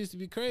 Like, it used to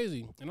be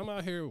crazy. And I'm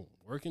out here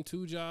working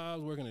 2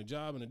 jobs, working a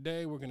job in the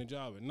day, working a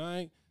job at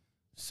night,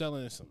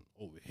 selling some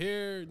over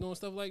here, doing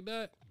stuff like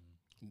that,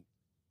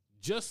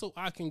 just so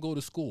I can go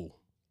to school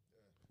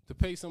to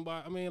pay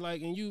somebody. I mean,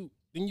 like, and you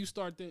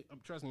start that.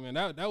 Trust me, man.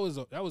 That was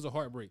a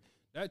heartbreak.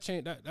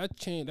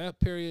 That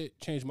period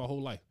changed my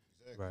whole life.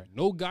 Right.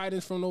 No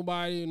guidance from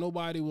nobody.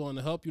 Nobody willing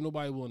to help you.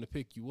 Nobody willing to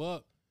pick you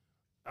up.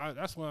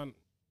 That's why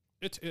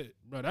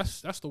bro.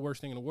 That's the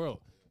worst thing in the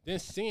world. Then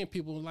seeing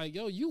people like,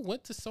 yo, you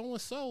went to so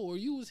and so, or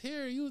you was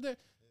here, you was there,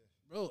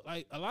 bro.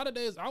 Like a lot of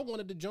days, I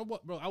wanted to jump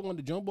up, bro. I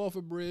wanted to jump off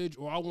a bridge,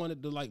 or I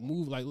wanted to like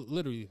move, like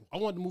literally, I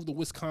wanted to move to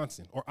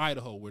Wisconsin or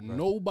Idaho, where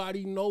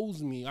nobody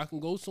knows me. I can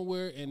go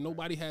somewhere and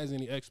nobody has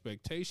any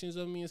expectations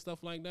of me and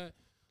stuff like that.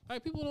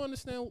 Like people don't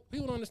understand.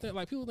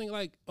 Like people think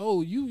like,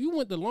 oh, you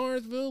went to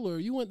Lawrenceville or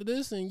you went to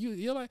this, and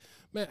you're like,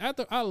 man.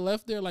 After I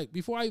left there, like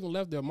before I even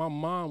left there, my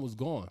mom was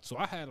gone, so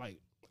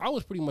I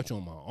was pretty much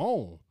on my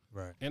own.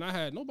 Right. And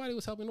nobody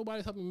was helping.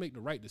 Nobody's helping me make the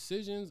right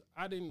decisions.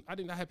 I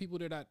had people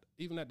there that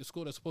even at the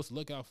school that's supposed to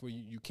look out for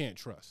you, you can't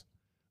trust.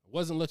 I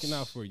wasn't looking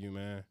out for you,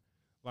 man.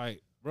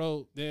 Like,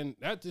 bro, then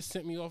that just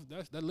sent me off.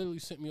 That literally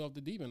sent me off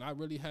the deep end. I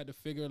really had to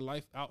figure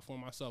life out for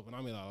myself. And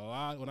I made a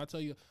lot. When I tell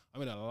you, I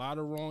made a lot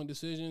of wrong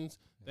decisions.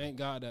 Thank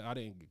God that I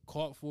didn't get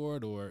caught for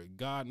it, or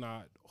God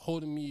not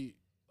holding me,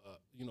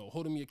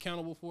 holding me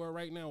accountable for it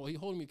right now. Well, He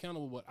holding me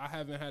accountable, but I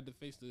haven't had to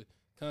face the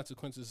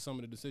consequences of some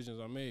of the decisions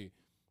I made.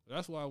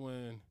 That's why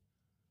when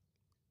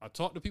I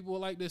talk to people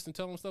like this and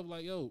tell them stuff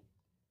like, yo,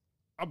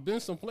 I've been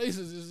some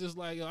places. It's just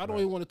like, yo, I don't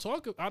even want to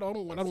talk. I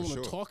don't want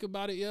to talk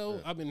about it, yo.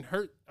 Yeah. I've been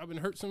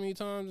hurt so many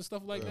times and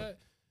stuff like that.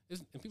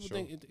 And people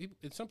think,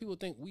 some people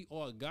think we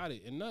all got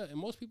it, and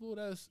most people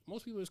as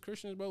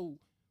Christians, bro,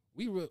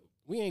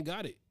 we ain't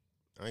got it.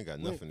 I ain't got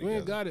nothing. We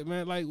ain't got it,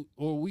 man. Like,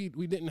 or we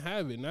didn't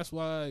have it, and that's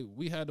why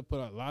we had to put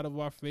a lot of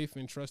our faith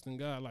and trust in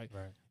God. Like,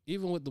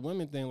 even with the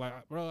women thing,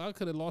 like, bro, I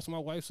could have lost my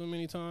wife so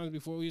many times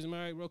before we was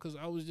married, bro, because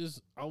I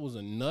was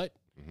a nut.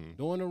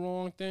 Doing the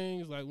wrong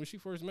things. Like when she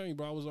first met me,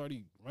 bro, I was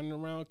already running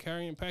around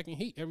packing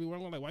heat everywhere.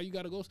 I'm like, why you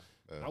gotta go?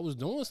 I was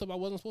doing stuff I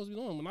wasn't supposed to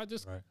be doing. When I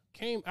just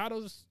came out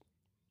of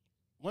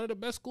one of the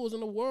best schools in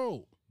the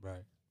world.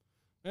 Right.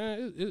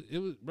 Man, it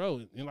was,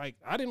 bro. And like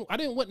I didn't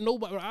want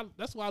nobody.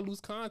 That's why I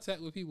lose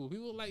contact with people.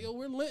 People were like, yo,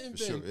 we're Linton,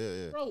 sure.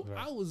 Yeah. Bro,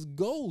 I was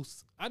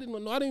ghost. I didn't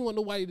want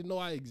nobody to know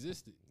I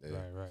existed. Yeah.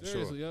 Right.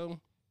 Seriously, yo.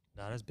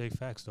 Nah, that's big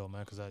facts though,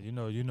 man. Because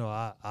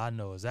I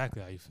know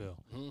exactly how you feel.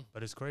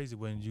 But it's crazy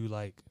when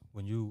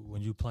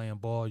you playing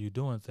ball, you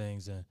doing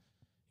things, and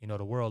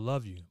the world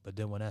love you. But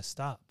then when that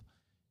stop,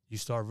 you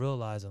start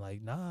realizing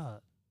like, nah,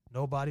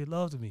 nobody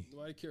loved me.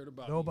 Nobody cared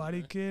about me.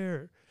 Nobody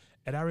cared.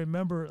 And I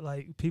remember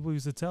like people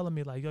used to telling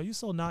me like, yo, you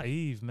so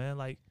naive, man.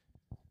 Like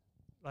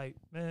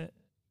man,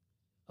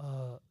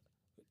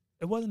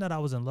 it wasn't that I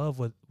was in love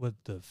with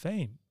the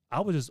fame. I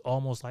was just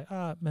almost like,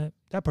 man,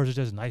 that person's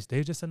just nice.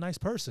 They're just a nice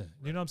person.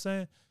 You know what I'm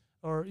saying?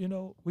 Or,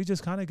 we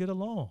just kind of get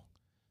along.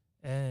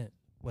 And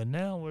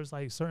now there's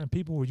like certain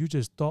people where you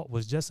just thought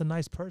was just a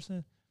nice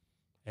person,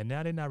 and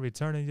now they're not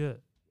returning your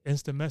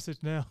instant message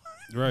now.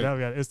 Right. Now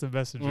we got instant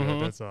messenger.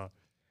 That's all.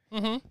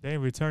 They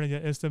ain't returning your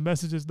instant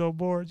messages no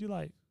more. You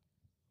like,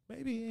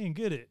 maybe he ain't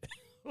get it.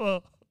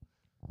 Well,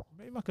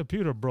 maybe my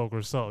computer broke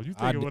or something. You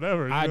think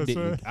whatever.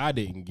 I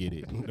didn't get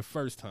it the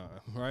first time,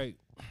 right?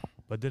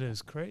 But then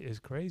it's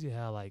crazy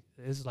how like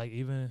it's like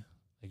even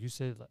like you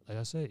said, like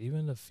I said,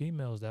 even the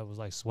females that was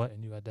like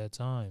sweating you at that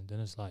time, then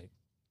it's like,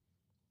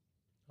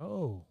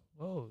 oh,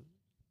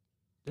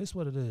 this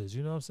what it is.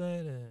 You know what I'm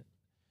saying?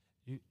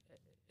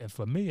 And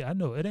for me, I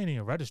know it ain't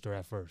even register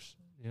at first.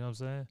 You know what I'm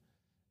saying?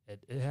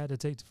 It had to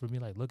take for me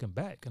like looking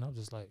back, and I'm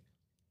just like,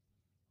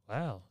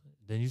 wow.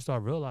 Then you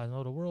start realizing,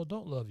 oh, the world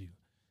don't love you.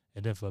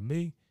 And then for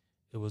me,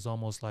 it was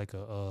almost like I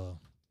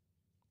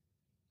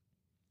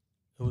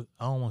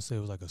don't want to say it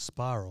was like a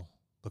spiral,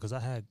 because I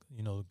had,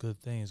 good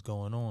things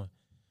going on,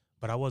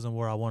 but I wasn't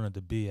where I wanted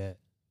to be at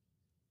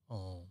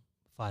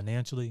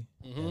financially,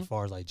 as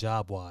far as like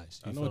job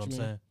wise. You feel what I'm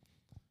saying?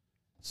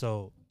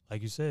 So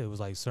like you said, it was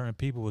like certain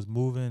people was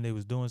moving, they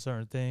was doing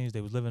certain things,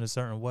 they was living a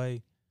certain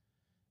way,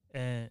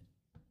 and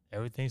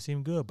everything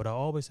seemed good. But I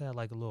always had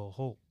like a little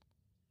hope,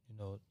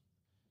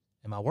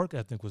 and my work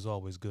ethic was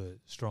always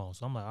good, strong.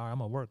 So I'm like, all right, I'm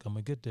gonna work, I'm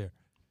gonna get there.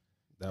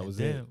 That was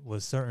then when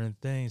certain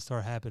things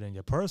start happening in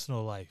your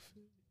personal life,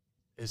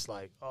 it's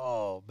like,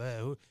 oh,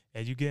 man.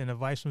 And you getting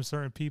advice from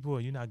certain people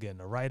and you're not getting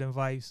the right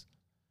advice.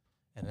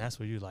 And that's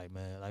where you're like,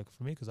 man, like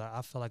for me, because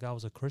I felt like I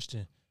was a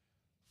Christian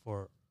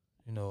for,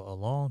 you know, a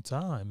long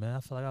time, man. I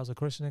feel like I was a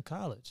Christian in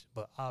college,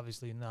 but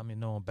obviously, I mean,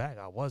 knowing back,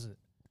 I wasn't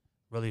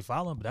really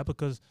following. But that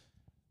because,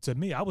 to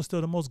me, I was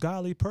still the most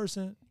godly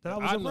person that I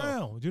was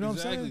around. You know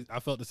what I'm saying? I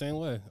felt the same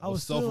way. I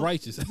was still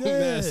self-righteous. Yeah.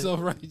 Man,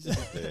 self-righteous.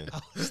 I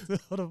was still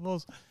the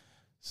most.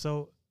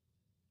 So,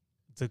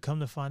 to come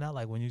to find out,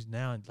 like, when you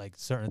now, like,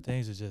 certain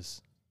things are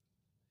just,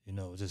 you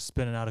know, just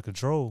spinning out of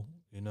control.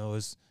 You know,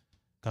 it's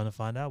come to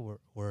find out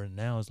where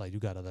now it's like you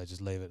gotta like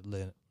just lay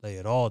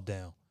it all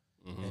down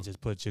and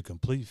just put your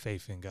complete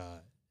faith in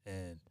God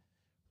and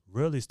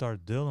really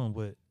start dealing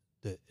with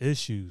the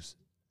issues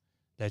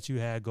that you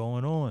had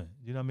going on.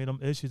 You know what I mean? Them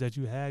issues that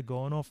you had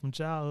going on from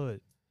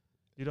childhood.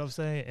 You know what I'm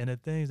saying? And the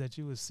things that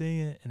you were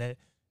seeing and that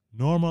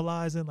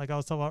normalizing, like I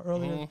was talking about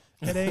earlier,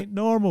 it ain't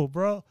normal,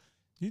 bro.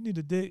 You need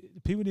to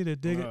dig. People need to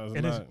dig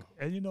it.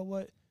 And you know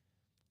what?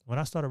 When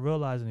I started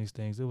realizing these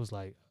things, it was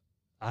like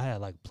I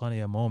had like plenty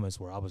of moments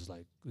where I was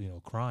like, you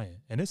know, crying.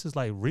 And this is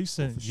like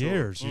recent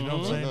years. You know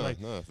what I'm saying?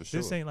 Like, for sure.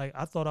 This ain't like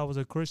I thought I was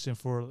a Christian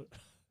for.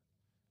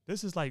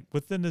 This is like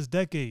within this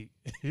decade.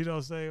 You know what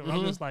I'm saying?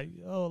 I'm just like,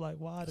 yo, like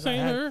why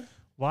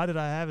did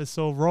I have it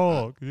so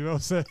wrong? You know what I'm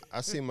saying?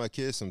 I see my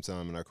kids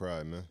sometime and I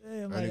cry, man.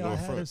 Yeah, like, I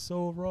had it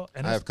so wrong.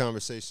 And I have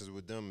conversations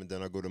with them and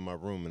then I go to my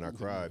room and I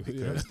cry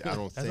because I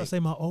don't think. As I say,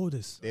 my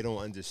oldest. They don't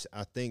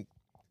understand. I think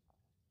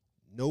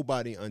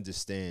nobody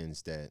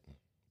understands that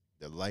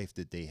the life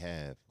that they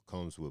have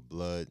comes with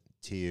blood,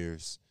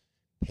 tears,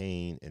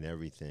 pain, and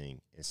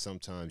everything. And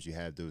sometimes you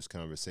have those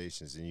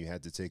conversations and you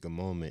have to take a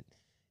moment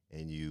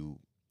and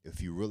if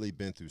you really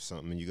been through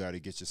something, you got to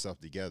get yourself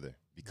together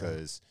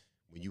because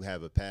when you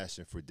have a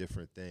passion for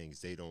different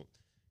things,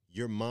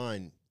 your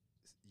mind,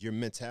 your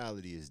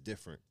mentality is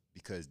different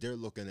because they're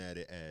looking at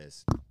it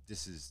as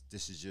this is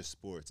just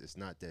sports. It's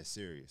not that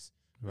serious.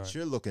 Right. But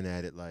you're looking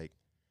at it like,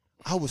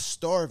 I was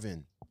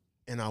starving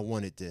and I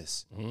wanted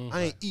this.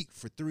 I ain't eat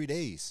for 3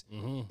 days.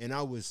 And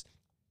I was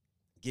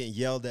getting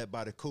yelled at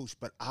by the coach,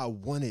 but I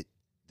wanted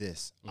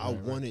this. I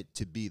wanted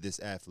to be this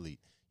athlete.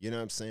 You know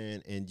what I'm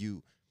saying? And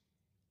you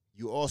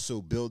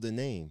also build a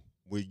name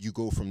where you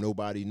go from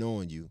nobody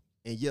knowing you.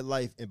 And your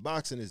life in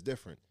boxing is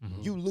different.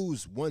 You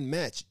lose one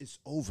match, it's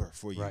over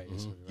for you.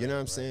 You know what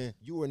I'm saying?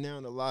 You are now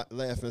in the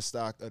laughing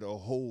stock of the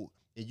whole,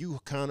 and you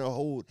kind of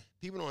hold.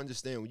 People don't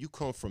understand when you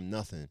come from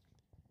nothing,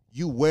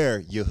 you wear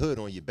your hood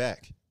on your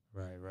back.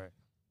 Right.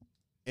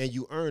 And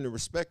you earn the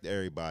respect of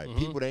everybody.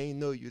 People that ain't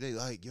know you, they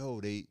like,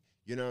 yo, you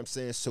know what I'm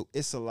saying? So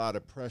it's a lot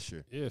of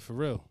pressure. Yeah, for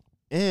real.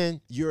 And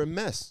you're a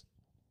mess.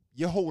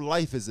 Your whole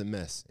life is a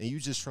mess, and you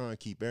just trying to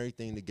keep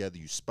everything together.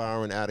 You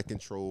spiraling out of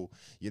control,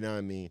 you know what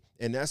I mean?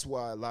 And that's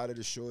why a lot of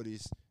the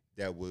shorties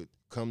that would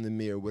come to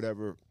me or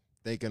whatever,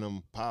 thinking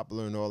I'm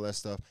popular and all that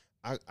stuff,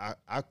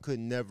 I could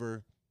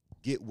never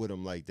get with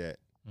them like that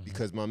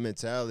because my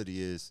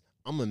mentality is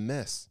I'm a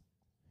mess.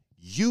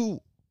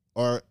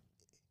 I'm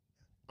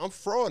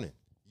frauding.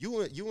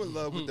 You in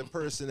love with the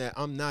person that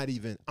I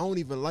don't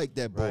even like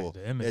that ball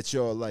that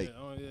y'all like.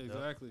 Yeah,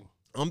 exactly.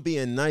 I'm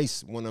being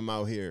nice when I'm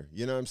out here.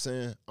 You know what I'm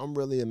saying? I'm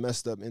really a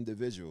messed up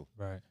individual.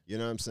 Right. You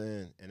know what I'm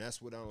saying? And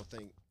that's what I don't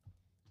think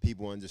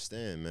people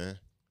understand, man.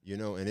 You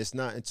know, and it's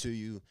not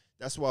until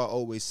that's why I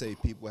always say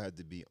people have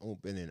to be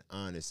open and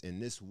honest. In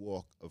this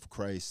walk of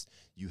Christ,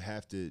 you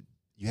have to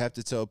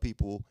tell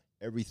people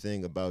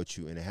everything about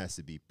you, and it has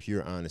to be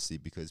pure honesty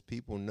because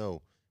people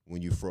know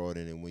when you're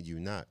frauding and when you're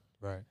not.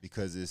 Right.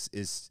 Because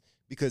it's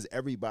because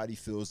everybody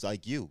feels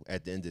like you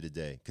at the end of the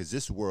day. Because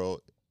this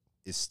world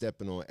is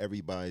stepping on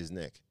everybody's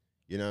neck.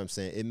 You know what I'm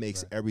saying? It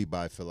makes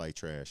everybody feel like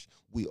trash.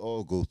 We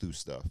all go through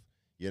stuff.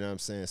 You know what I'm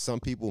saying? Some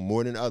people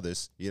more than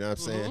others. You know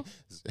what I'm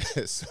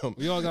saying?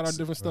 We all got our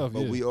different stuff.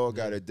 But we all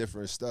got a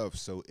different stuff.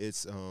 So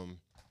it's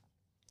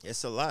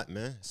a lot,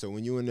 man. So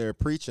when you in there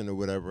preaching or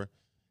whatever,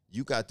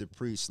 you got to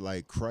preach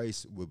like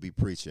Christ would be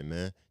preaching,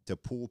 man, to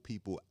pull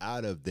people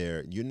out of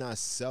there. You're not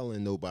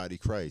selling nobody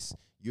Christ.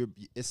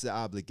 It's an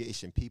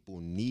obligation. People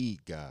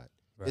need God.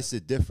 Right. It's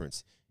a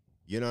difference.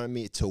 You know what I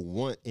mean? To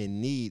want and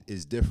need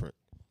is different.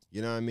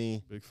 You know what I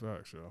mean? Big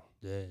facts, yo.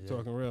 Yeah.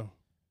 Talking real.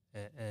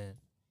 And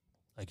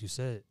like you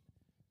said,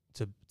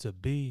 to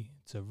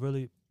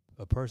really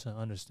a person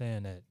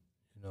understand that,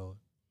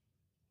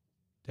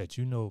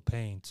 that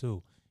pain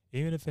too.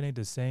 Even if it ain't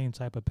the same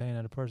type of pain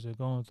that a person is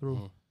going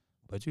through,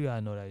 but you gotta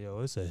know that,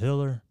 it's a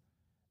healer.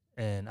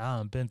 And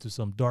I've been through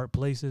some dark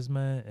places,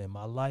 man, in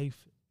my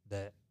life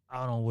that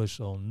I don't wish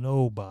on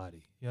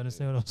nobody. You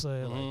understand what I'm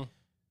saying? Like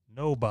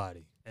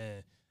nobody.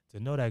 And to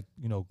know that,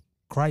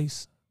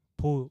 Christ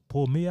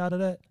pulled me out of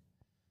that,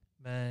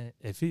 man,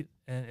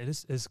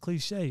 it's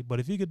cliche, but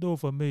if he could do it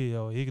for me,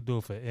 he could do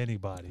it for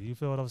anybody. You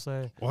feel what I'm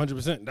saying?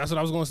 100%. That's what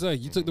I was going to say.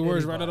 You took the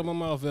words right out of my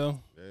mouth, yo.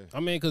 Yeah. I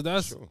mean, because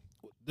that's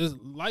this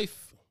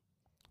life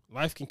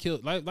can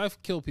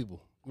kill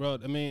people, bro.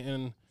 I mean,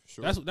 and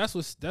that's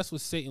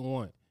what Satan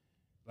want.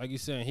 Like you're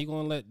saying, he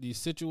gonna let these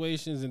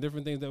situations and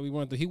different things that we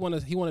run through. He want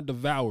to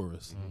devour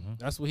us.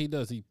 That's what he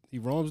does. He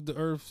roams the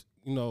earth,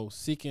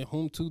 seeking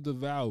whom to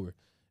devour,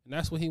 and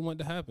that's what he want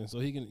to happen. So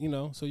he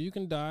can, so you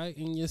can die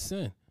in your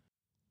sin.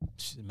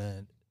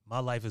 Man, my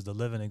life is the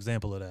living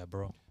example of that,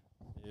 bro.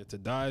 Yeah, to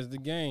die is the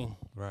game.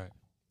 Right.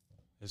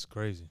 It's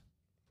crazy.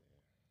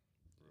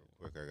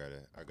 Real quick,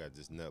 I got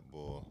this nut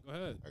ball. Go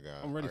ahead.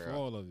 I'm ready for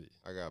all of it.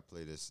 I gotta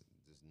play this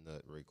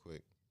nut right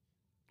quick.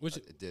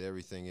 It did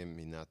everything in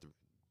me not to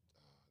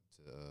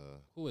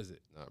who is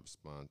it? Not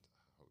respond.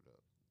 Hold up.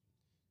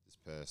 This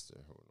pastor.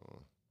 Hold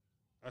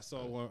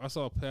on. I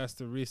saw a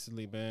pastor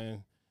recently,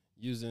 man,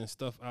 using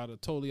stuff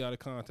totally out of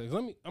context.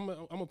 I'm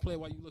gonna play it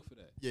while you look for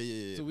that.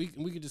 Yeah. So we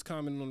can just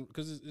comment on,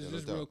 because it's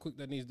just real quick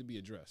that needs to be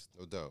addressed.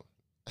 No doubt.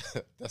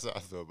 That's how I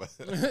feel about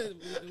it.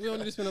 We don't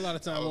need to spend a lot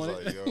of time on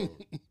it. Yo.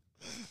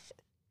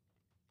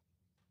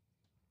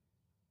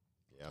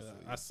 Yeah,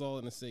 I saw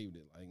it and saved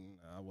it. Like,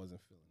 nah, I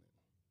wasn't feeling it.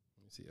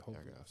 Let me see it.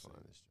 Hopefully, I gotta find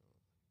this joint.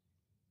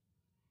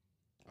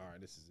 All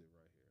right, this is it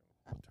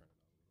right here.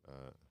 Turn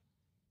it on.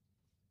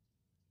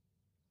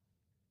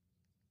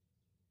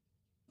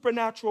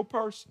 Supernatural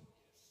person.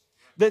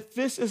 That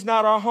this is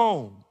not our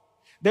home.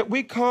 That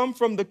we come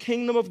from the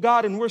kingdom of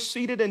God and we're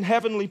seated in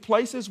heavenly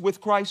places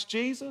with Christ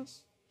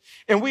Jesus.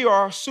 And we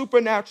are a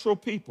supernatural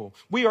people.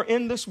 We are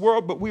in this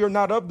world, but we are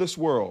not of this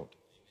world.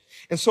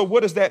 And so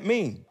what does that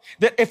mean?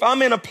 That if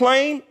I'm in a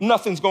plane,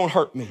 nothing's going to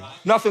hurt me.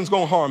 Nothing's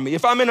going to harm me.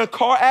 If I'm in a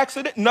car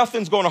accident,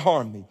 nothing's going to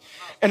harm me.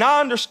 And I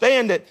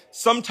understand that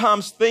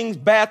sometimes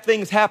bad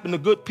things happen to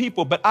good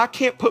people, but I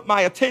can't put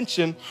my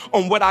attention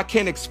on what I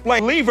can't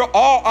explain. Believer,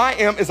 all I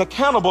am is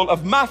accountable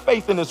of my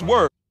faith in his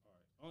word.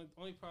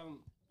 Only problem,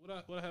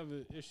 what I have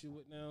an issue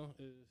with now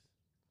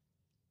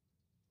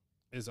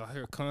is I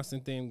hear a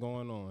constant theme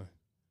going on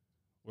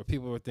where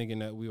people are thinking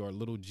that we are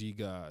little g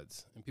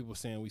gods and people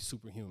saying we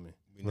superhuman.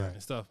 Right.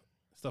 And stuff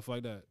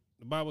like that.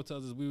 The Bible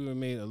tells us we were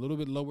made a little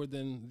bit lower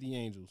than the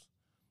angels.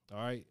 All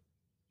right.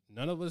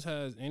 None of us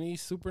has any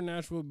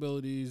supernatural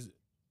abilities.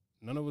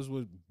 None of us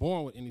was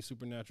born with any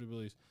supernatural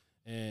abilities,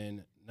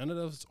 and none of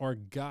us are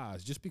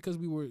gods. Just because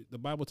the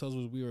Bible tells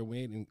us we were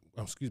made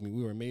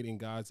in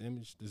God's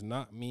image does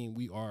not mean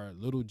we are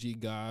little g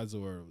gods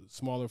or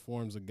smaller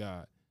forms of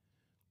God.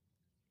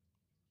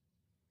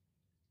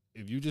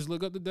 If you just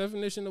look up the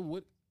definition of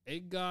what a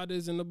god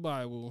is in the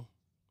Bible,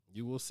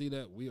 you will see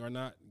that we are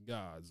not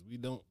gods. We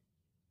don't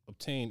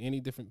obtain any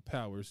different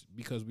powers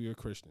because we are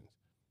Christians.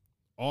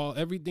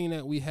 Everything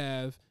that we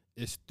have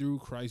is through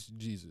Christ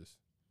Jesus,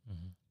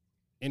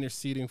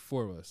 interceding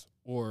for us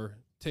or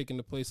taking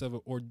the place of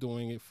it or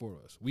doing it for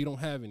us. We don't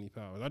have any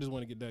powers. I just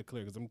want to get that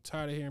clear because I'm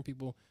tired of hearing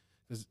people,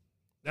 because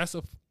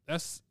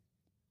that's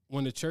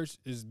when the church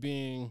is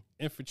being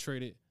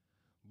infiltrated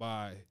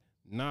by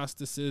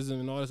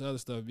Gnosticism and all this other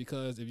stuff.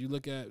 Because if you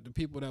look at the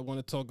people that want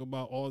to talk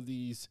about all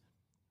these,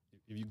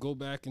 if you go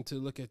back and to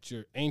look at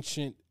your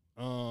ancient,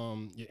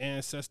 your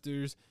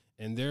ancestors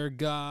and their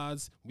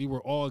gods, we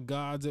were all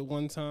gods at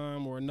one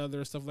time or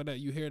another, stuff like that.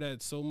 You hear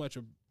that so much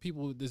of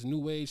people with this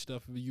new age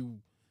stuff. If you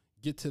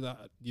get to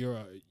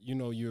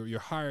your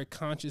higher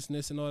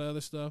consciousness and all that other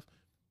stuff,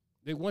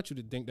 they want you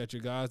to think that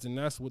you're gods, and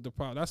that's what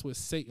that's what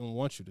Satan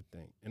wants you to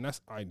think, and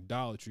that's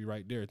idolatry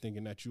right there,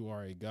 thinking that you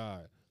are a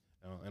god.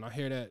 And I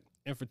hear that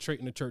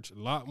infiltrating the church a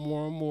lot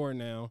more and more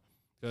now,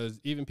 because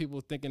even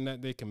people thinking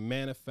that they can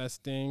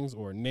manifest things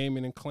or name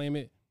it and claim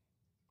it.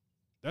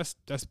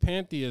 That's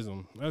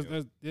pantheism.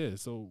 Yeah.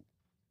 So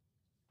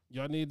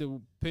y'all need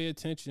to pay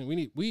attention.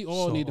 We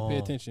all need to pay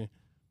attention.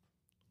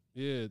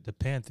 Yeah. The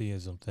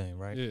pantheism thing,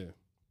 right? Yeah.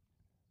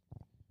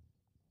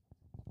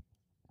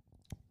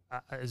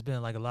 It's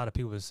been like a lot of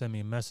people that send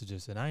me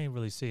messages, and I ain't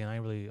really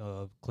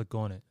click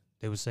on it.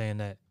 They were saying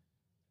that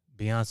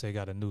Beyonce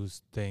got a new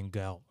thing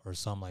out or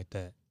something like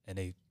that, and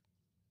they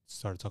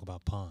started talking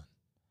about Pan.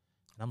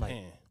 And I'm like,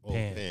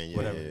 Pan,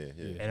 whatever.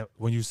 Yeah. And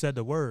when you said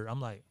the word, I'm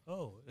like,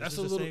 oh, that's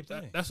the same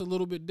thing. That's a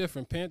little bit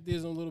different.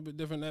 Pantheism a little bit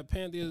different. That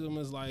pantheism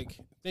is like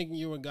thinking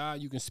you're a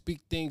god, you can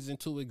speak things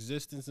into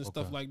existence and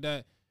stuff like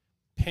that.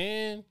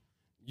 Pan,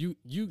 you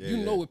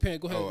know what Pan.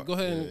 Go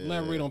ahead and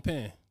elaborate on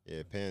Pan.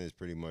 Yeah, Pan is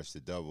pretty much the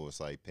double. It's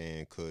like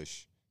Pan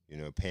Kush,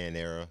 Pan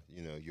Era.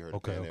 You heard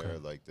of Pan Era,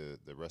 like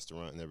the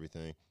restaurant and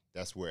everything.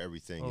 That's where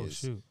everything is.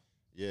 Shoot.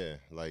 Yeah,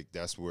 like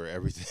that's where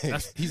everything.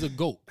 He's a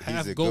goat,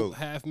 half goat,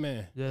 half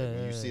man. Yeah, like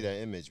when you see that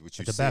image, which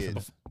you the see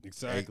it,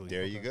 exactly.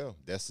 There you go.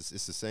 It's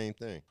the same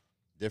thing,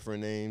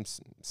 different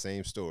names,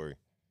 same story.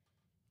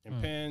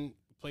 And Pan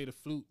played a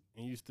flute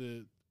and used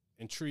to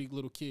intrigue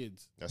little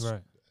kids. That's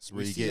right. That's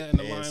where you see get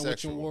that in the Lion,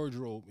 Witch, and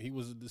Wardrobe. He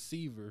was a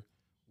deceiver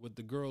with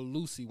the girl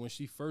Lucy when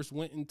she first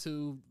went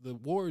into the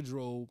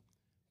wardrobe.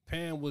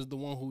 Pan was the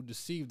one who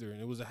deceived her,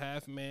 and it was a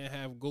half man,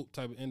 half goat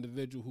type of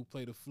individual who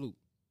played a flute,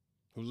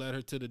 who led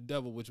her to the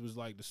devil, which was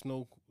like the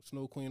Snow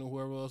Queen or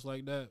whoever else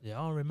like that.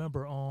 Yeah, I don't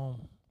remember.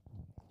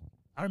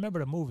 I remember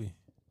the movie,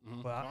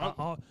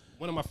 but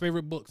one of my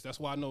favorite books. That's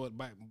why I know it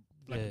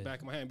the back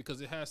of my hand,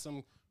 because it has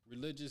some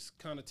religious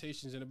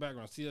connotations in the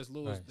background. C.S.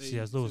 Lewis. Right.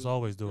 C.S. Lewis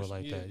always do it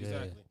like that. Yeah,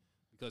 exactly.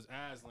 Because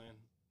Aslan,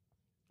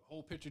 the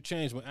whole picture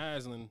changed when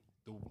Aslan,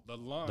 the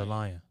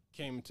lion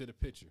came into the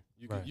picture.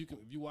 You can if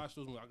you watch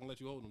those movies, I can let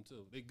you hold them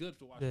too. They good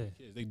for watching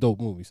the kids. They dope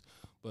movies.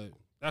 But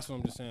that's what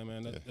I'm just saying,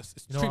 man. I'm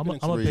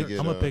gonna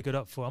pick it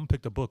up I'm gonna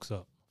pick the books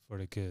up for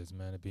the kids,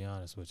 man, to be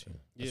honest with you.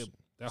 Yeah,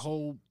 that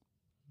whole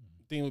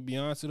thing with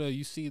Beyonce though,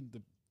 you see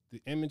the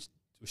image.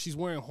 She's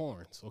wearing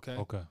horns. Okay.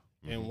 Okay.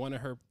 And one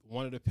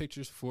of the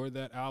pictures for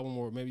that album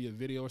or maybe a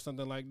video or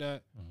something like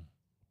that,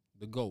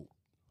 the GOAT.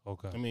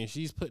 Okay. I mean,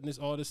 she's putting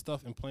all this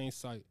stuff in plain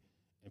sight,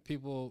 and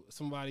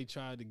somebody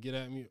tried to get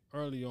at me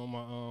early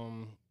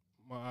on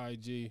my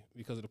IG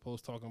because of the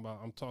post talking about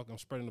I'm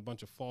spreading a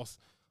bunch of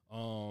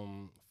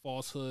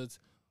falsehoods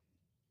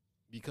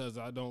because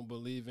I don't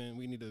believe in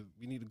we need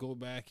to go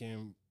back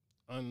and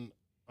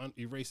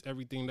erase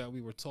everything that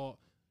we were taught.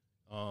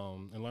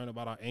 And learn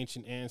about our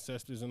ancient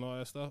ancestors and all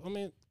that stuff. I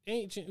mean,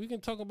 we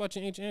can talk about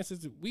your ancient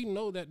ancestors. We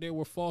know that there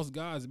were false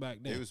gods back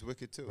then. They was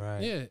wicked too.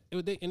 Right. Yeah,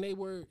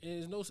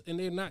 and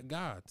they're not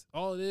gods.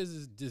 All it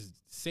is just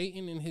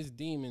Satan and his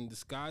demon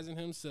disguising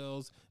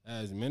themselves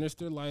as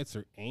minister lights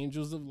or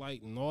angels of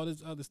light and all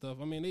this other stuff.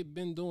 I mean, they've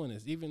been doing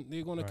this. Even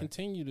they're going to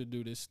continue to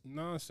do this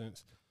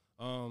nonsense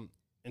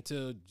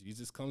until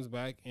Jesus comes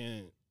back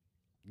and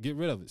get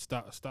rid of it.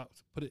 Stop.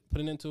 Put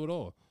an end to it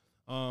all.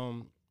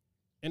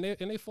 And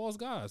they false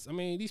gods. I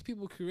mean, these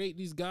people create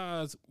these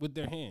gods with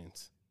their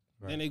hands.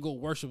 Right. Then they go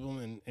worship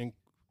them and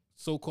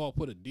so-called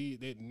put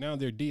now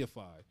they're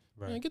deified.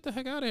 Right. Man, get the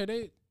heck out of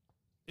here.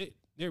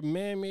 They're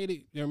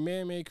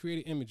man-made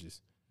created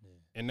images. Yeah.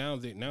 And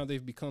now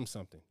they've become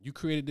something. You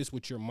created this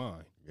with your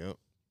mind. Yep.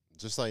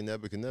 Just like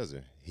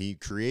Nebuchadnezzar. He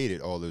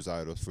created all those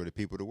idols for the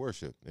people to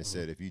worship and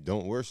said, if you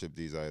don't worship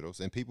these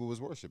idols, and people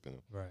was worshiping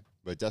them. Right.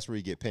 But that's where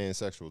you get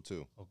pansexual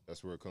too. Okay.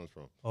 That's where it comes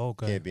from.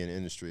 Okay. You can't be in an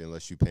industry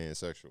unless you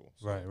pansexual.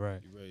 So. Right. You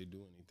ready to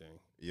do anything.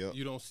 Yep.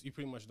 You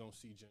pretty much don't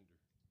see gender.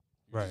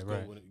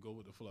 You Go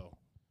with the flow.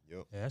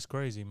 Yep. Yeah, that's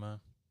crazy, man.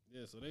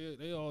 Yeah, so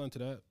they all into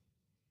that.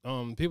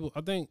 People,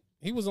 I think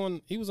he was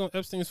on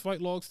Epstein's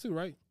flight logs too,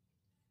 right?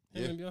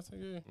 Him and Beyonce,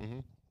 yeah. Mm-hmm.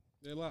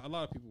 Yeah, a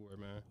lot of people were,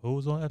 man. Who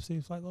was on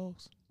Epstein's flight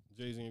logs?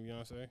 Jay-Z and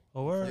Beyonce.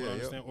 Oh, where? Yeah,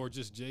 understand, or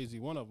just Jay-Z,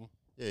 one of them.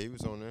 Yeah, he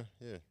was on there.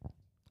 Yeah.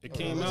 It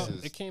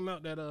came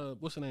out that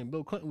what's the name?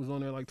 Bill Clinton was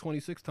on there like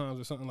 26 times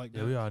or something like that.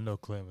 Yeah, we all know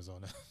Clinton was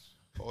on that.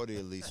 All the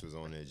elites was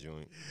on that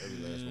joint. Every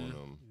last one of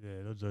them.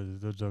 Yeah,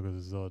 those jokers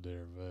is on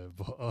there, man.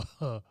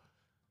 But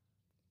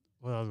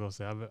what I was gonna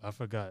say, I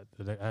forgot.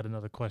 I had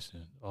another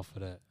question off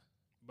of that.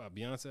 About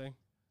Beyonce?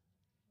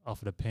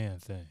 Off of the pan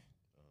thing.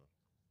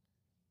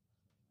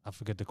 I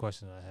forget the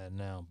question I had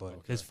now, but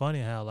it's funny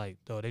how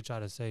though they try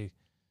to say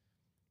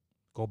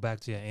go back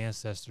to your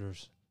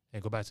ancestors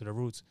and go back to the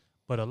roots.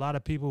 But a lot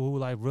of people who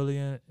really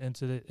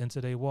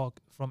into they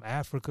walk from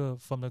Africa,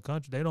 from the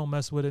country, they don't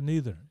mess with it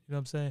neither. You know what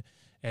I'm saying?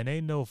 And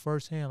they know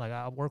firsthand, like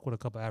I work with a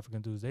couple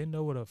African dudes, they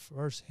know with a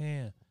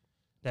firsthand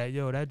that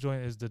that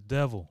joint is the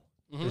devil.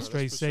 Mm-hmm. It's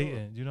straight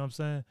Satan. Sure. You know what I'm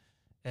saying?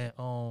 And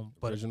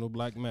but original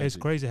black magic. It's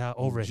crazy how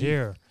over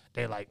here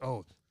they like,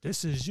 oh,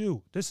 this is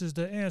you. This is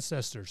the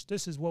ancestors.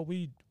 This is what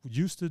we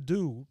used to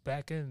do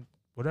back in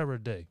whatever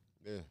day.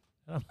 Yeah.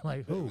 I'm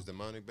like, who? It was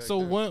demonic back so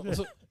then.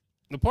 So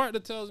the part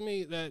that tells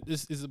me that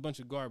this is a bunch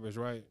of garbage,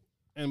 right,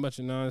 and a bunch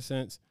of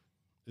nonsense,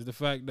 is the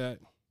fact that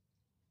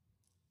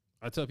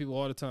I tell people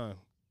all the time,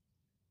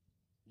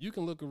 you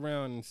can look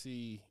around and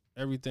see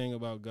everything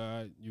about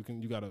God. You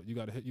got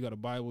a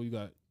Bible.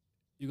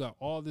 You got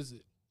all this,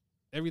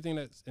 everything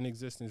that's in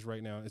existence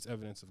right now. It's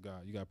evidence of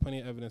God. You got plenty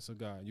of evidence of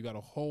God. You got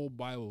a whole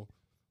Bible,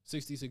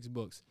 66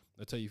 books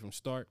that tell you from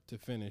start to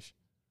finish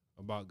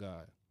about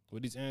God.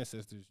 With these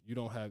ancestors, you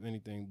don't have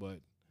anything but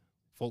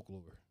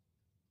folklore.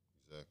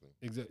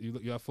 Exactly.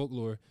 You have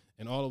folklore,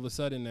 and all of a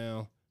sudden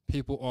now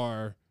people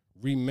are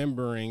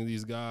remembering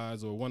these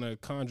gods or want to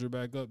conjure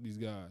back up these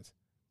gods.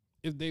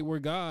 If they were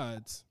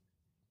gods,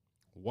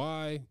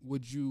 why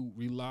would you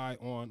rely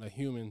on a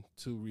human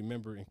to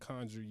remember and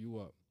conjure you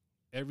up?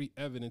 Every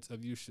evidence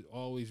of you should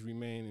always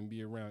remain and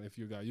be around if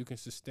you're God. You can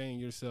sustain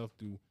yourself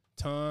through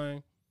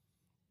time,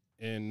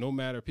 and no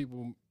matter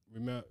people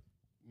remember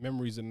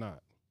memories or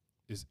not.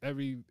 It's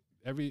every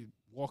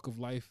walk of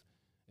life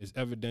is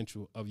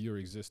evidential of your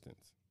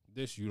existence.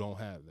 This, you don't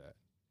have that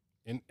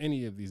in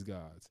any of these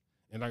gods.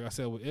 And like I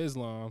said, with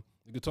Islam,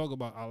 you can talk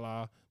about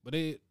Allah, but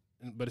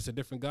it's a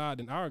different God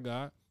than our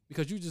God,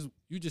 because you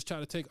just try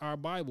to take our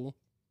Bible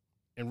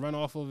and run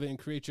off of it and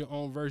create your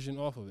own version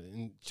off of it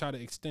and try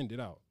to extend it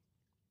out.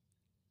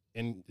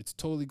 And it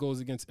totally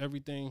goes against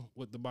everything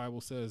what the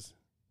Bible says.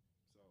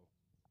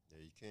 So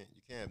yeah, you can't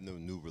have no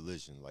new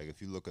religion. Like if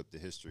you look up the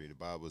history, the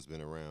Bible's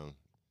been around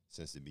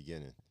since the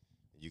beginning.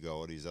 You got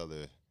all these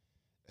other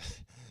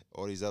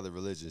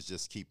religions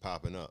just keep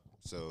popping up.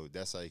 So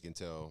that's how you can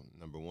tell,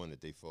 number one,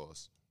 that they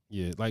false.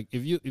 Yeah, like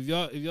if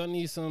y'all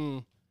need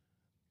some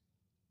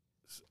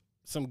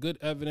good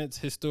evidence,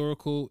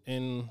 historical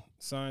and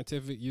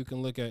scientific, you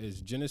can look at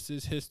is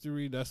Genesis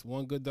History. That's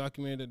one good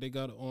documentary that they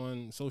got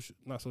on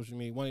not social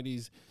media, one of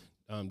these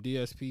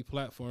DSP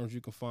platforms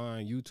you can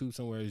find. YouTube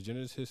somewhere is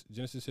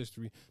Genesis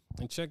History.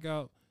 And check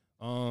out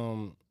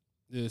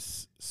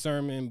this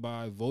sermon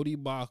by Vodi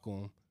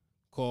Bakum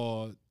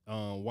called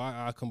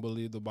Why I Can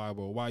Believe the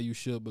Bible, or Why You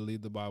Should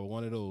Believe the Bible,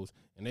 one of those.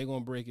 And they're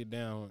going to break it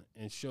down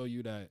and show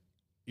you that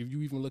if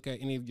you even look at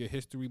any of your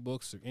history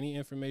books or any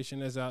information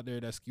that's out there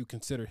that you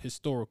consider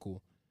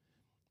historical,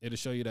 it'll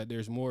show you that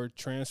there's more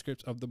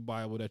transcripts of the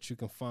Bible that you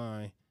can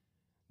find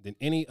than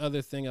any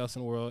other thing else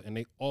in the world, and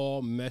they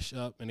all mesh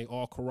up and they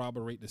all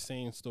corroborate the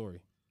same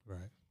story.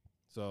 Right.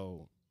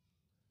 So,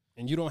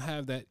 and you don't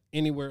have that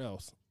anywhere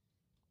else.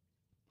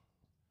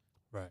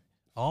 Right.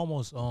 I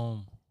almost I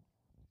don't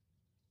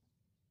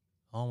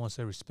want to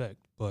say respect,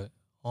 but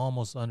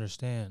almost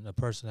understand a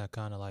person that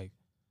kind of like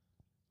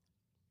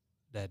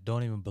that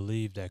don't even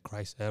believe that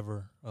Christ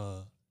ever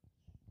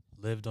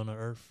lived on the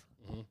earth.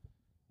 Mm-hmm.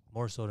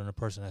 More so than a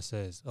person that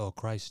says, "Oh,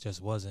 Christ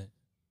just wasn't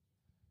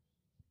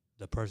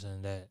the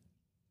person that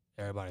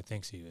everybody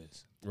thinks he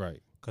is."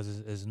 Right.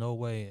 Because there's no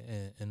way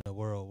in the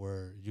world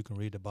where you can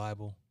read the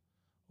Bible,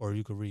 or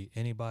you can read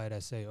anybody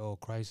that say, "Oh,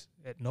 Christ."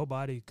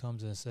 Nobody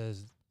comes and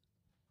says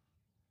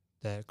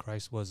that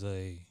Christ was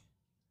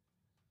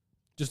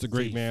just a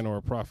great thief. man or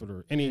a prophet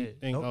or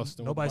anything else.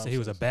 Nobody said he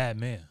was a bad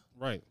man.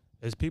 Right.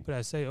 There's people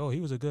that say, "Oh,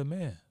 he was a good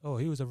man. Oh,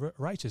 he was a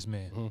righteous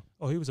man. Mm-hmm.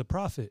 Oh, he was a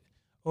prophet.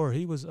 Or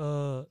he was,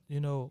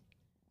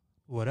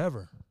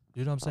 whatever."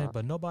 You know what I'm saying?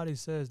 But nobody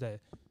says that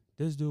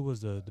this dude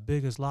was the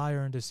biggest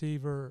liar and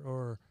deceiver,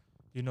 or,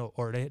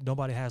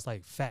 nobody has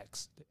like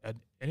facts.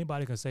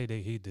 Anybody can say that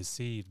he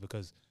deceived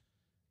because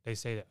they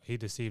say that he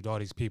deceived all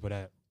these people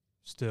that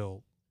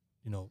still,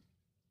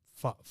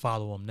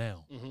 follow him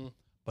now. Mm-hmm.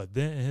 But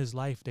then in his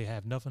life, they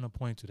have nothing to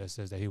point to that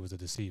says that he was a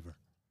deceiver.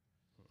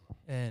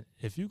 And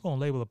if you're going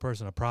to label a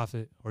person a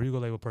prophet, or you're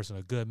going to label a person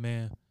a good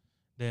man,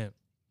 then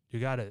you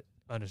got to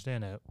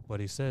understand that what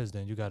he says,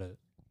 then you got to,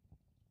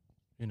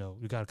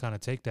 you got to kind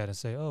of take that and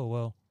say, oh,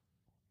 well,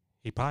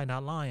 he probably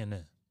not lying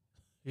then.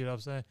 You know what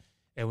I'm saying?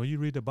 And when you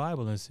read the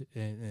Bible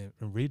and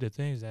read the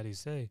things that he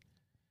say,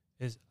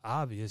 it's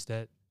obvious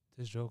that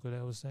this joker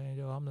that was saying,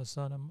 "Yo, I'm the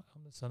son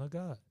of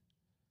God."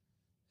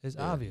 It's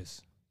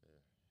obvious.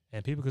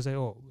 And people could say,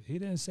 "Oh, he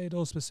didn't say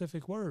those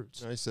specific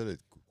words." No, he said it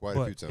quite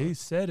a few times. He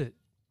said it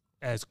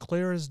as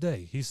clear as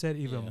day. He said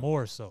even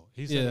more so.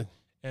 He said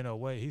it in a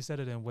way. He said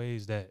it in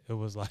ways that it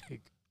was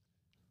like.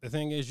 The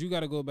thing is, you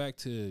got to go back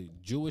to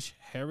Jewish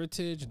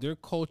heritage, their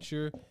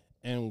culture,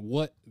 and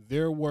what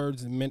their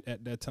words meant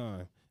at that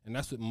time. And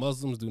that's what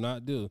Muslims do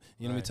not do.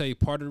 Let me tell you,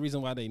 part of the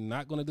reason why they're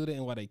not going to do that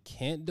and why they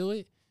can't do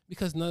it,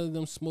 because none of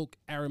them spoke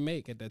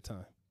Aramaic at that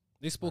time.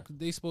 They spoke. I'm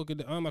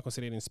not going to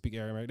say they didn't speak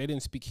Aramaic. They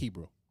didn't speak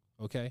Hebrew,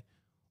 okay,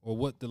 or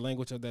what the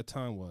language of that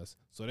time was.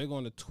 So they're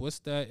going to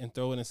twist that and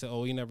throw it and say,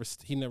 "Oh, he never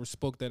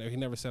spoke that. Or he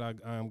never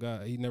said I am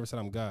God. He never said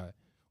I'm God,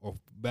 or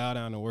bow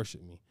down and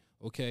worship me."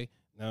 Okay.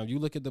 Now, if you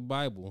look at the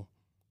Bible,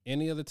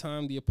 any other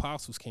time the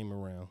apostles came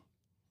around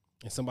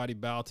and somebody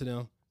bowed to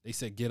them, they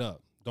said, "Get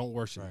up, don't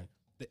worship me."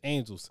 The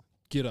angels,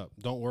 "Get up,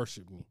 don't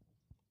worship me."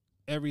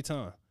 Every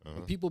time.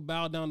 When people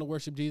bowed down to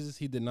worship Jesus,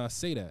 he did not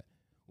say that.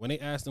 When they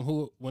asked him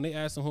who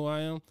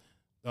I am,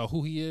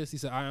 who he is, he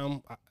said,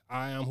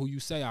 I am who you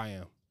say I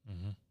am.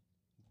 Mm-hmm.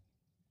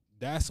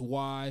 That's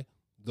why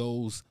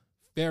those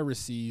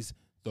Pharisees,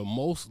 the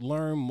most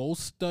learned,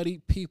 most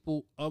studied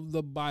people of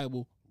the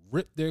Bible,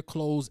 ripped their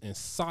clothes and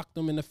socked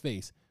them in the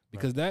face,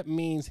 because that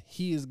means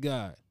he is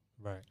God.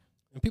 Right.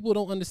 And people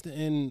don't understand,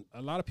 and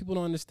a lot of people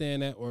don't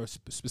understand that, or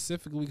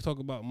specifically we talk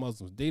about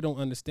Muslims, they don't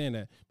understand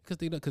that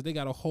because they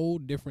got a whole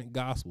different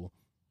gospel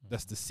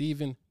that's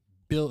deceiving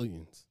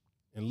billions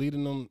and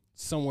leading them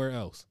somewhere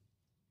else.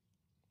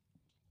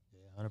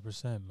 Yeah,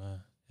 100%, man.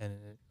 And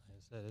like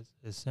I said,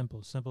 it's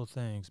simple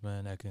things,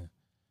 man, that can,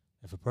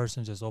 if a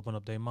person just open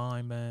up their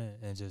mind, man,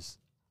 and just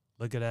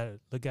look at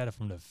it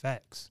from the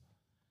facts.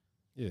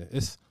 Yeah,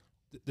 it's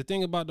the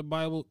thing about the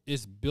Bible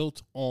is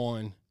built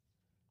on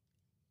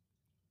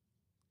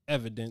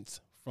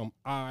evidence from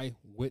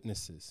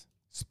eyewitnesses,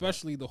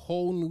 especially the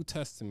whole New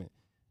Testament.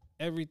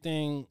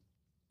 Everything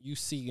you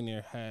see in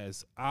there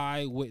has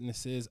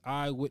eyewitness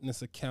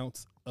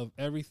accounts of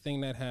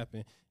everything that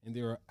happened, and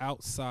there are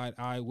outside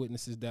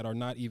eyewitnesses that are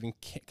not even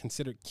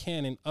considered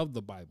canon of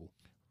the Bible.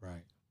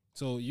 Right.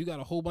 So you got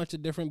a whole bunch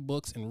of different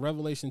books and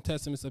Revelation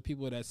testaments of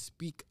people that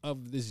speak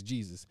of this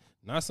Jesus,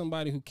 not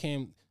somebody who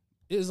came.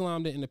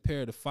 Islam didn't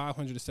appear to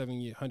 500 to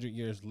 700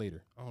 years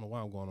later. I don't know why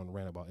I'm going on a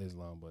rant about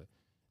Islam, but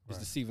it's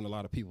deceiving a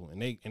lot of people,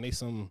 and they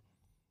some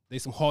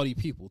haughty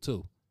people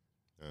too.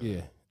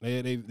 Yeah,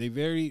 they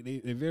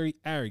very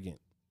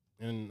arrogant,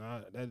 and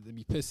that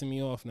be pissing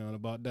me off now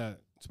about that,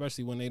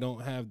 especially when they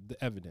don't have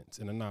the evidence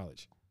and the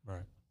knowledge.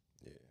 Right.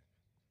 Yeah.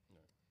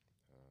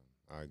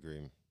 I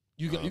agree.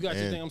 You got your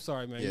thing. I'm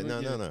sorry, man. Yeah,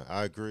 no.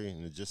 I agree.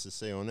 And just to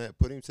say on that,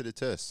 put him to the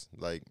test.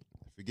 Like,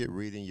 forget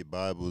reading your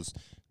Bibles,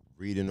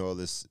 reading all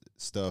this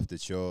stuff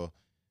that y'all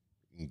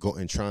go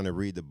and trying to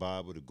read the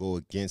Bible to go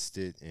against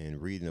it,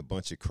 and reading a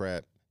bunch of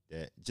crap.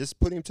 That just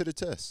put him to the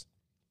test.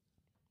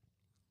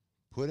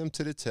 Put him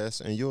to the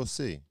test, and you'll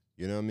see.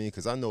 You know what I mean?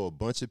 Because I know a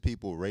bunch of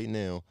people right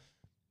now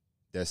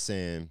that's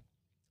saying,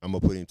 "I'm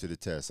gonna put him to the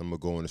test. I'm gonna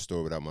go in the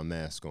store without my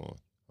mask on.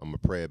 I'm gonna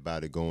pray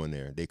about it going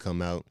there." They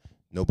come out,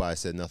 nobody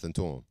said nothing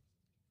to them.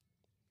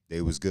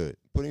 They was good.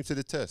 Put him to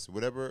the test,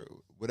 whatever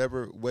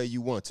way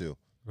you want to.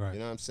 Right. You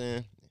know what I'm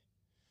saying?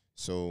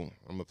 So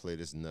I'm gonna play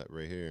this nut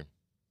right here.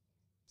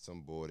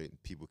 Some boy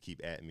that people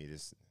keep at me.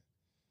 This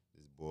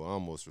boy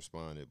almost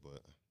responded,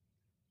 but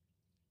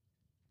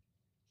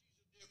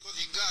Because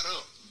you got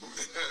up.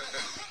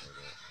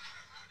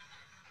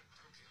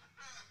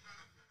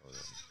 Hold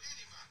on.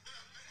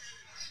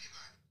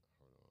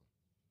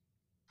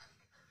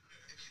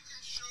 If you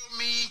can show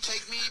me,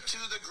 take me to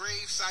the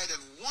gravesite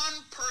of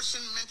one person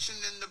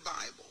mentioned in the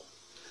Bible,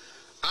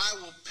 I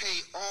will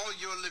pay all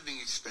your living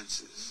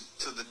expenses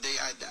till the day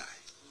I die.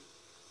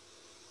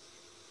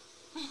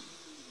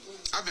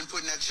 I've been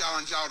putting that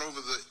challenge out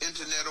over the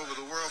internet, over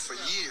the world for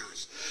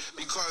years,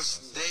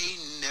 because they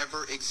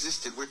never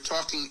existed. We're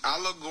talking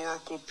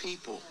allegorical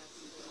people.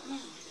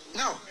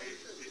 No.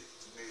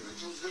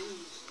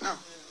 No.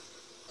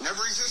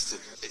 Never existed.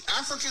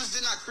 Africans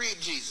did not create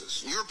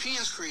Jesus.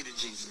 Europeans created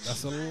Jesus.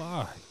 That's a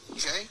lie.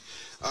 Okay?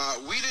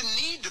 We didn't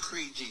need to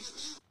create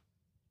Jesus.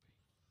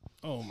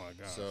 Oh my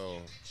God.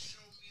 So,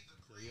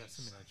 You gotta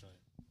send me that joint.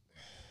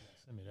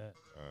 Send me that.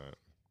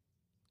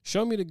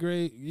 Show me the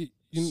grave.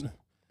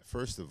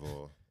 first of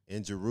all,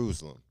 in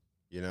Jerusalem,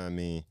 you know what I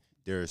mean?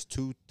 It's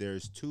two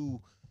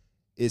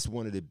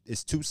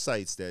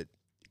sites that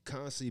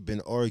constantly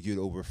been argued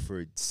over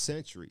for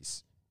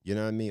centuries. You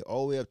know what I mean?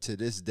 All the way up to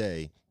this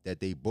day that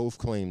they both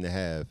claim to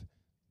have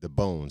the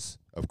bones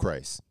of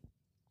Christ.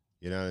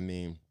 You know what I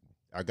mean?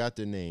 I got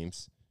their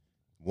names.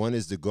 One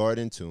is the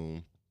Garden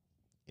Tomb,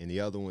 and the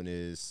other one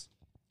is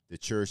the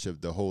Church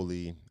of the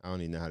Holy, I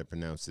don't even know how to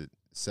pronounce it,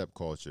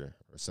 Sepulchre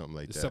or something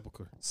like that.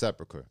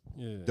 Sepulchre.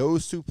 Yeah.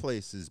 Those two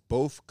places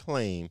both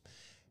claim,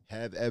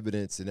 have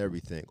evidence and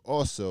everything.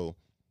 Also,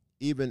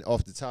 even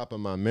off the top of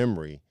my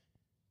memory,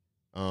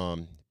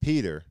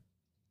 Peter,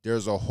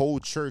 there's a whole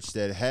church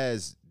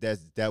that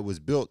was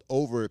built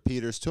over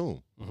Peter's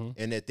tomb,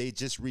 and that they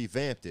just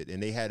revamped it,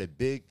 and they had a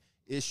big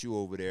issue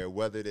over there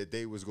whether that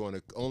they was going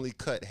to only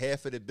cut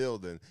half of the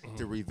building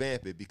to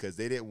revamp it because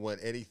they didn't want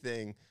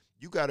anything.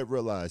 You got to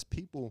realize,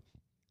 people,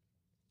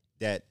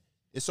 that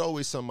it's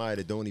always somebody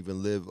that don't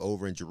even live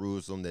over in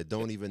Jerusalem, that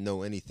don't even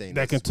know anything,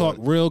 that can talk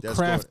real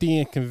crafty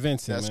and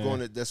convincing. That's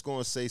going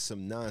to say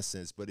some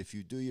nonsense. But if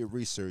you do your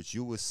research,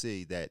 you will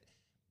see that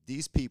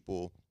these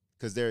people,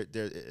 because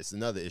it's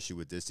another issue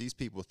with this. These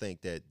people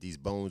think that these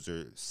bones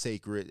are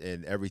sacred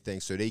and everything,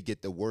 so they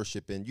get to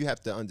worship. And you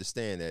have to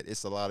understand that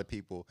it's a lot of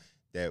people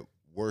that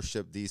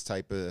worship these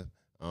type of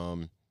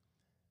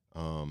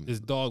this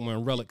dogma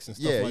and relics and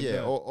stuff like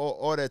that.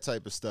 all that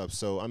type of stuff.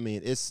 So I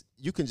mean,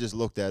 you can just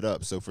look that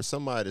up. So for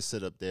somebody to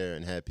sit up there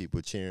and have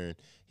people cheering,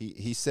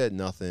 he said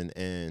nothing.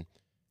 And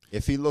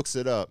if he looks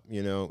it up,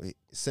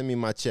 send me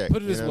my check.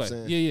 Put it this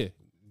way, yeah.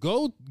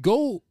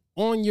 Go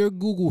on your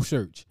Google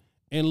search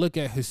and look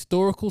at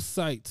historical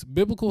sites,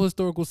 biblical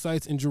historical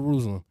sites in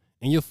Jerusalem,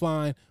 and you'll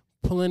find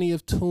plenty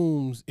of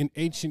tombs and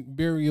ancient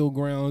burial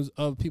grounds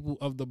of people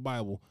of the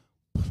Bible.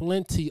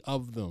 Plenty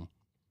of them.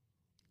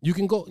 You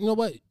can go, you know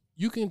what?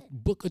 You can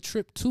book a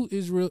trip to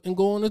Israel and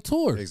go on a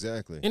tour.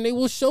 Exactly. And they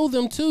will show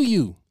them to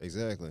you.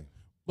 Exactly.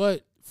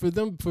 But for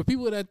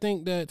people that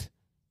think that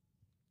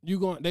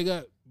they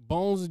got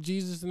bones of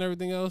Jesus and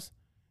everything else,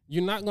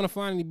 you're not going to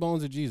find any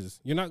bones of Jesus.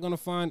 You're not going to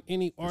find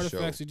any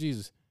artifacts of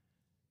Jesus.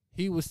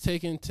 He was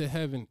taken to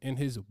heaven in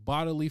his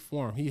bodily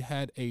form. He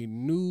had a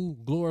new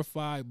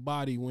glorified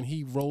body when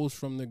he rose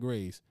from the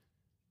grave.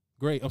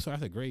 I'm sorry, I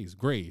said graves.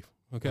 Grave.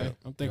 Okay? Yeah.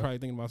 I'm probably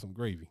thinking about some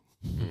gravy.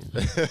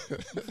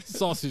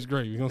 Sausage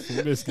gravy on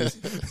some biscuits.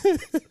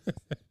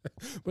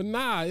 But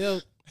nah,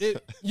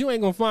 you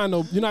ain't gonna find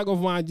you're not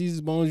gonna find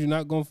Jesus' bones. You're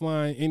not gonna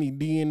find any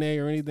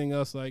DNA or anything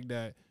else like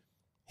that.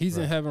 He's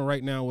in heaven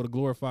right now with a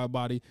glorified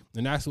body,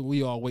 and that's what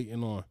we all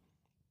waiting on.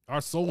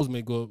 Our souls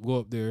may go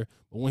up there,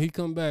 but when he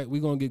come back,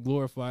 we're gonna get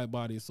glorified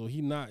bodies. So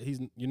you're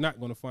not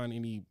gonna find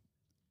any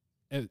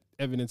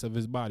evidence of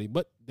his body,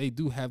 but they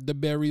do have the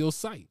burial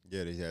site.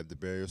 Yeah, they have the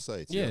burial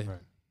sites. Yeah. Right.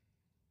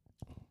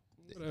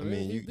 I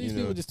mean, these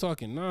people just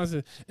talking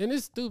nonsense, and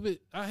it's stupid.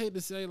 I hate to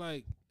say,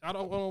 like, I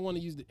don't want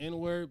to use the N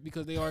word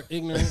because they are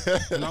ignorant,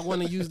 and I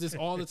want to use this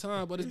all the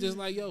time. But it's just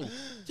like, yo,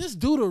 just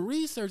do the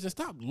research and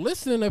stop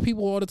listening to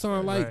people all the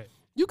time. Like,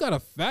 you gotta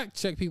fact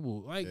check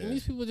people. Like, and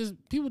these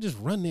people just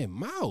run their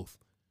mouth.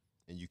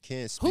 And you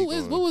can't speak.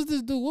 What was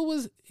this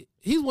dude?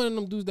 He's one of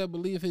them dudes that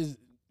believe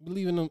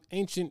in them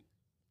ancient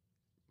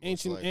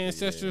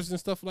ancestors and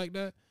stuff like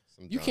that.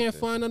 You can't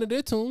find none of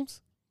their tombs.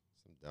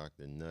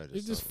 Dr. Nut.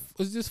 It's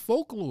just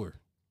folklore.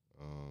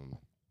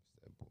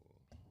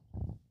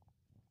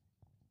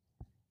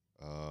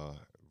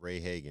 Ray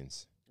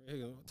Hagins.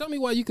 Tell me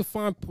why you can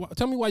find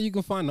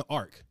the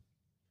ark.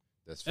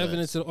 That's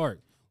evidence of the ark.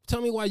 Tell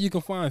me why you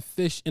can find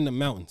fish in the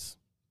mountains.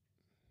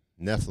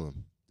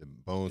 Nephilim. The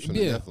bones from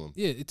the Nephilim.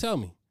 Yeah, tell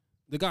me.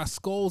 The guy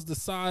skulls the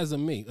size of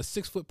me, a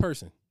 6-foot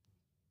person.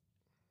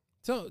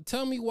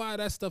 Tell me why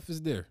that stuff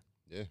is there.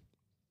 Yeah.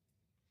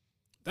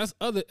 That's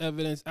other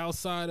evidence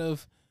outside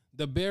of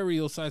the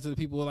burial sites of the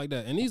people like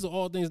that. And these are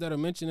all things that are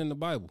mentioned in the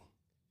Bible.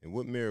 And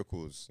what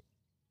miracles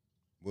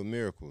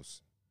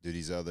do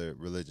these other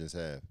religions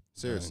have?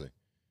 Seriously.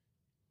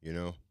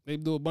 Right. They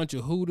do a bunch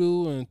of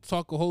hoodoo and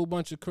talk a whole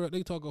bunch of crap.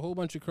 They talk a whole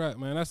bunch of crap,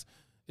 man.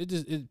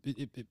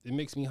 It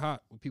makes me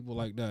hot with people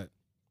like that.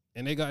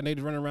 And they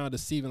run around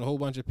deceiving a whole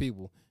bunch of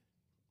people.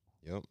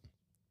 Yep.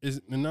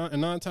 is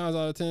nine times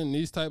out of 10,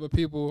 these type of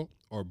people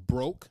are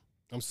broke.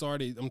 I'm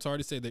sorry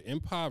to say they're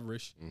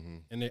impoverished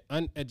and they're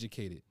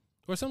uneducated.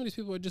 Or some of these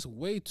people are just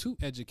way too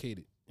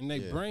educated and they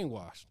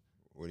brainwashed.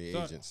 Or the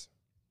agents.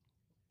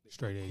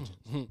 Straight agents.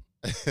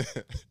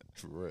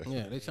 For real.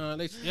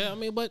 Yeah,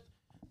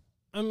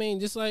 I mean,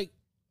 just like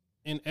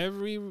in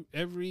every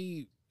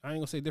I ain't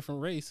gonna say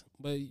different race,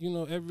 but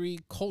every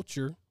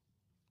culture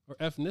or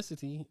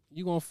ethnicity,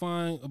 you're gonna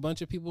find a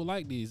bunch of people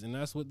like these, and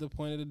that's what the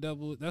point of the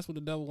devil. That's what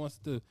the devil wants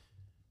to do.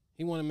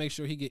 He want to make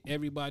sure he get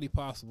everybody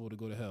possible to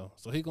go to hell.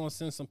 So he gonna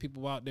send some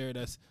people out there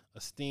that's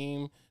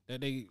esteemed,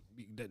 that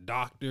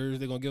doctors.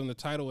 They're gonna give them the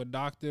title of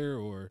doctor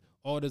or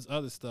all this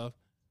other stuff,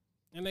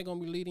 and they're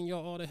gonna be leading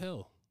y'all all to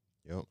hell.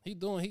 Yep.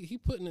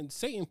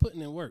 Satan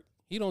putting in work.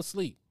 He don't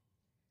sleep.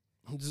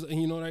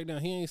 Right now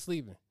he ain't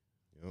sleeping.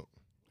 Yep.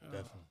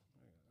 Definitely.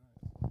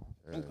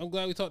 I'm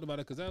glad we talked about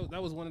it because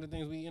that was one of the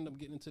things we end up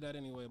getting into that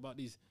anyway about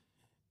these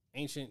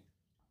ancient,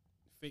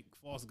 fake,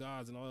 false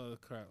gods and all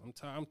that crap.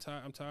 I'm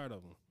tired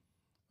of them.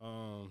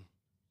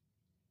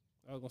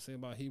 I was gonna say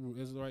about Hebrew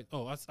Israelites.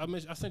 Oh, I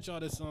sent y'all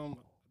this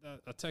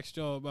I text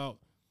y'all about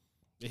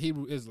the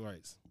Hebrew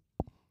Israelites.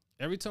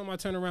 Every time I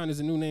turn around, there's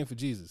a new name for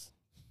Jesus.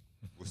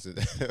 What's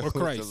the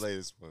Christ. the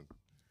latest one?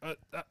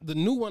 The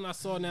new one I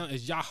saw now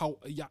is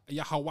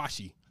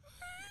Yahawashi.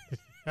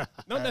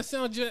 That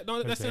sound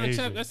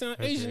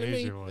Asian to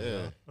me.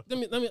 Yeah. Let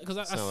me, because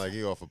I sound like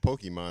you off a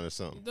Pokemon or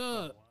something.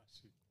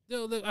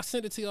 Look, I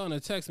sent it to y'all in a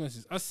text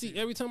message. I see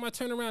every time I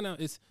turn around now,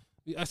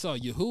 I saw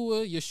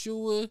Yahuwah,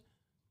 Yeshua,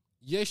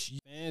 Yesh,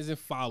 fans and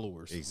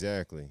followers.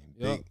 Exactly.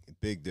 Yep.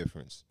 Big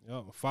difference.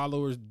 Yep.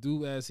 Followers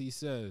do as he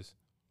says.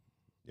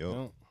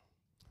 Yep.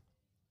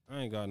 I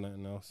ain't got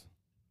nothing else.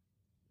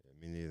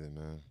 Yeah, me neither,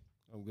 man.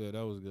 I'm good.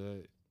 That was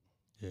good.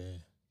 Yeah.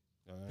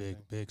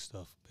 Big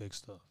stuff. Big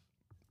stuff.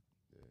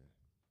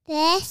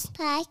 This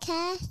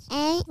podcast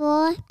ain't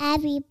for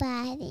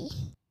everybody.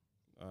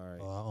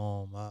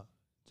 All right.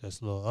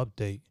 Just a little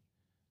update.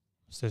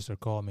 Sister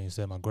called me and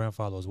said my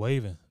grandfather was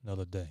waving the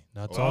other day.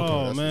 Not talking.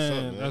 Oh,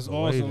 man. That's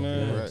awesome, waving,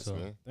 man. Congrats, so,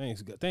 man.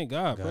 Thank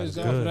God. God Praise is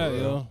God good, for that, bro.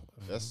 yo.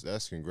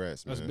 That's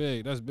congrats,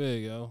 man. That's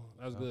big, yo.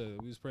 That's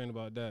good. We was praying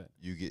about that.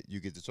 You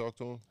get to talk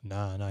to him?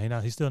 Nah,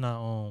 he's still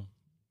not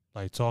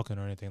like talking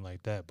or anything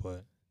like that,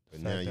 but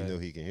now you know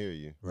he can hear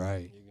you.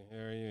 Right. He can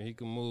hear you. He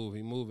can move.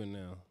 He moving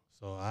now.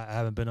 So I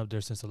haven't been up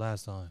there since the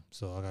last time.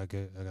 So I gotta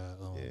get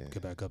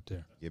back up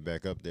there. Get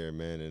back up there,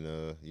 man, and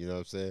you know what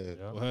I'm saying? Yep.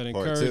 Go ahead and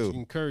Part two.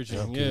 encourage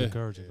him. Keep Yeah.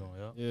 encouraging going.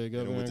 Yep. Yeah, go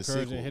Hit him ahead with and the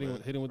encourage sequel, him.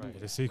 man. Hit him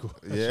with The sequel.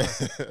 Yeah.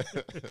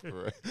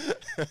 Right.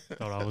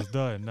 Thought I was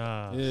done.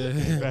 Nah.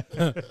 Yeah.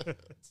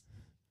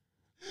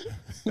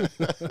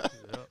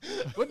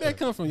 Where'd that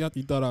come from? Y'all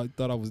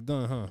thought I was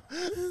done, huh?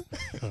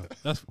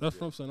 That's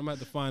from something. I'm gonna have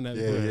to find that.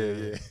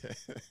 Yeah.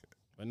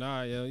 But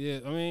nah,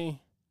 yeah. I mean,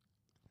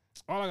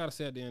 all I gotta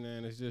say at the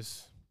end is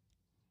just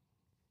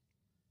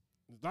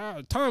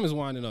time is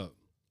winding up.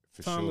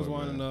 Time is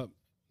winding up.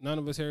 None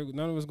of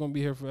us gonna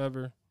be here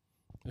forever.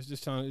 It's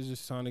just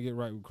time to get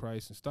right with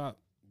Christ and stop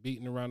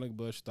beating around the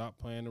bush. Stop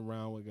playing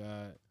around with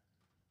God.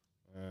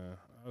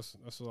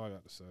 That's all I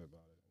got to say about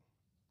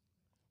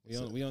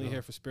it. We only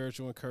here for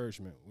spiritual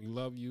encouragement. We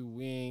love you.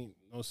 We ain't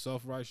no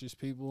self-righteous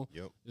people.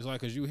 Yep. It's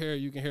like, cause you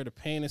can hear the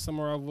pain in some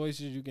of our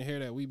voices. You can hear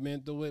that we've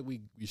been through it.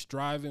 We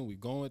striving. We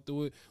going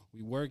through it.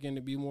 We working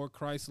to be more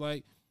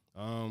Christ-like.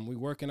 We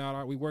working out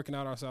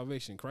our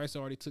salvation. Christ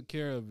already took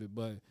care of it,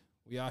 but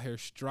we out here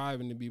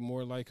striving to be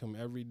more like him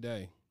every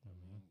day.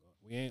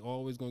 Mm-hmm. We ain't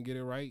always gonna get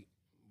it right,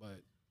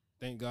 but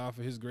thank God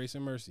for his grace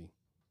and mercy.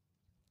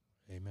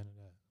 Amen to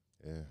that.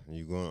 Yeah,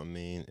 you going? I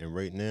mean, and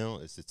right now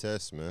it's the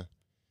test, man.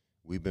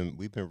 We've been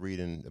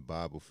reading the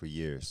Bible for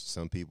years.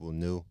 Some people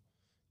new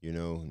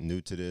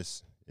to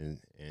this, and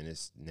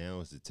it's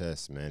the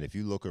test, man. If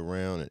you look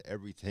around, and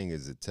everything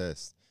is a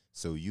test.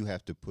 So you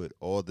have to put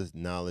all the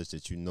knowledge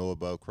that you know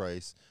about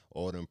Christ,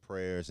 all them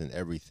prayers and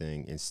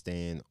everything, and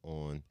stand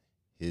on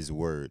his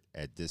word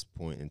at this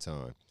point in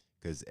time,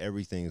 because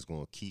everything is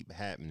going to keep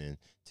happening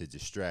to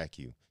distract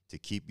you, to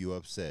keep you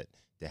upset,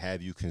 to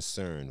have you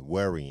concerned,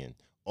 worrying.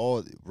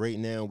 Right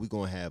now, we're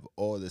going to have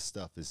all this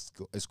stuff.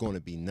 It's going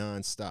to be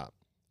nonstop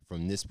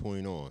from this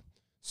point on.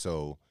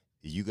 So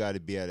you got to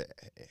be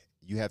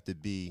you have to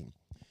be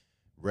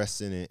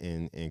resting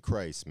in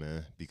Christ,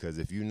 man, because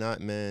if you're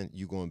not, man,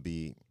 you're going to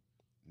be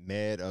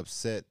mad,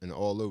 upset, and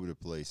all over the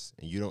place.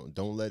 And you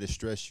don't let it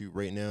stress you.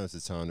 Right now is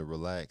the time to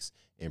relax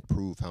and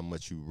prove how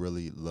much you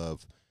really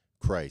love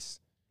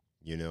Christ,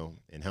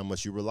 and how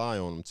much you rely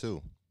on him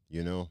too,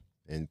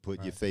 and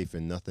put your faith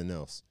in nothing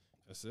else.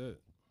 That's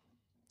it.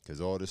 Because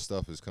all this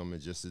stuff is coming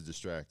just to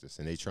distract us,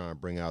 and they try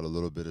and bring out a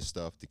little bit of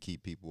stuff to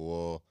keep people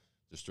all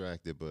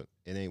distracted, but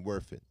it ain't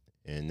worth it.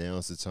 And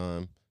now's the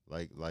time,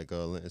 like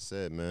Linton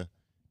said, man,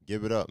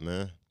 give it up,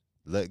 man.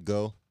 Let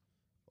go,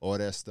 all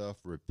that stuff.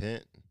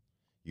 Repent.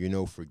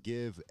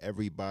 Forgive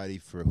everybody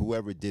for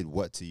whoever did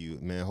what to you,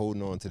 man.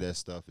 Holding on to that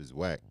stuff is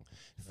whack.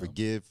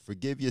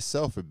 Forgive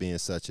yourself for being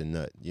such a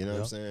nut. You know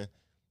what I'm saying?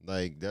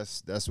 Like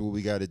that's what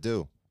we got to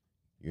do.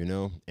 you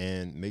know,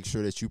 and make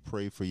sure that you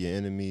pray for your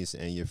enemies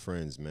and your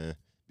friends, man,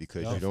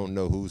 because you don't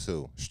know who's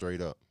who,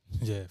 straight up.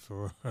 Yeah,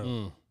 for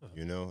real.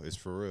 You know, it's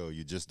for real.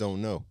 You just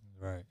don't know.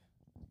 Right.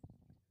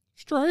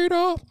 Straight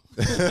up.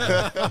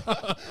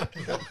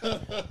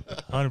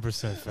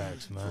 100%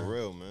 facts, man. For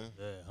real, man.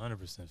 Yeah,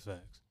 100%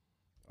 facts.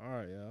 All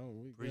right, y'all.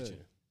 We Preach good.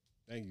 it.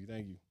 Thank you.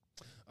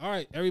 All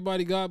right,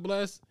 everybody, God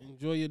bless.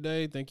 Enjoy your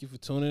day. Thank you for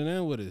tuning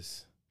in with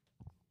us.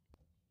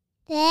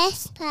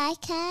 This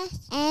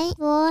podcast ain't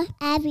for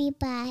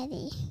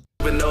everybody.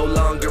 But no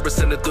longer a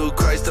sinner through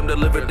Christ, I'm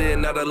delivered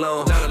in, not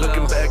alone.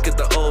 Looking back at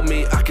the old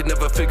me, I could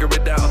never figure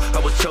it out. I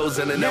was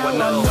chosen and now I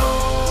know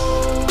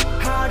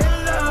how to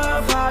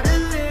love, how to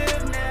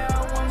live.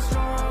 Now I'm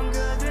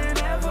stronger than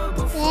ever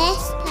before.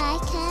 This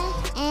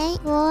podcast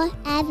ain't for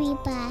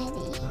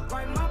everybody.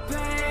 Write my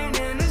pain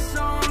in a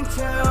song,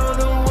 tell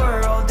the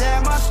world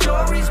that my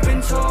story's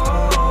been told.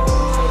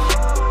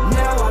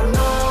 Now I know.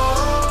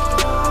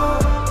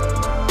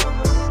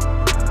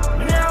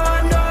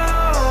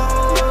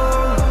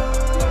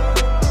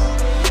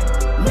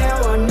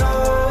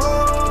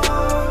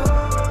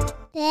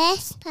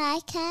 This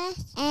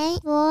podcast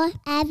ain't for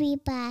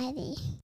everybody.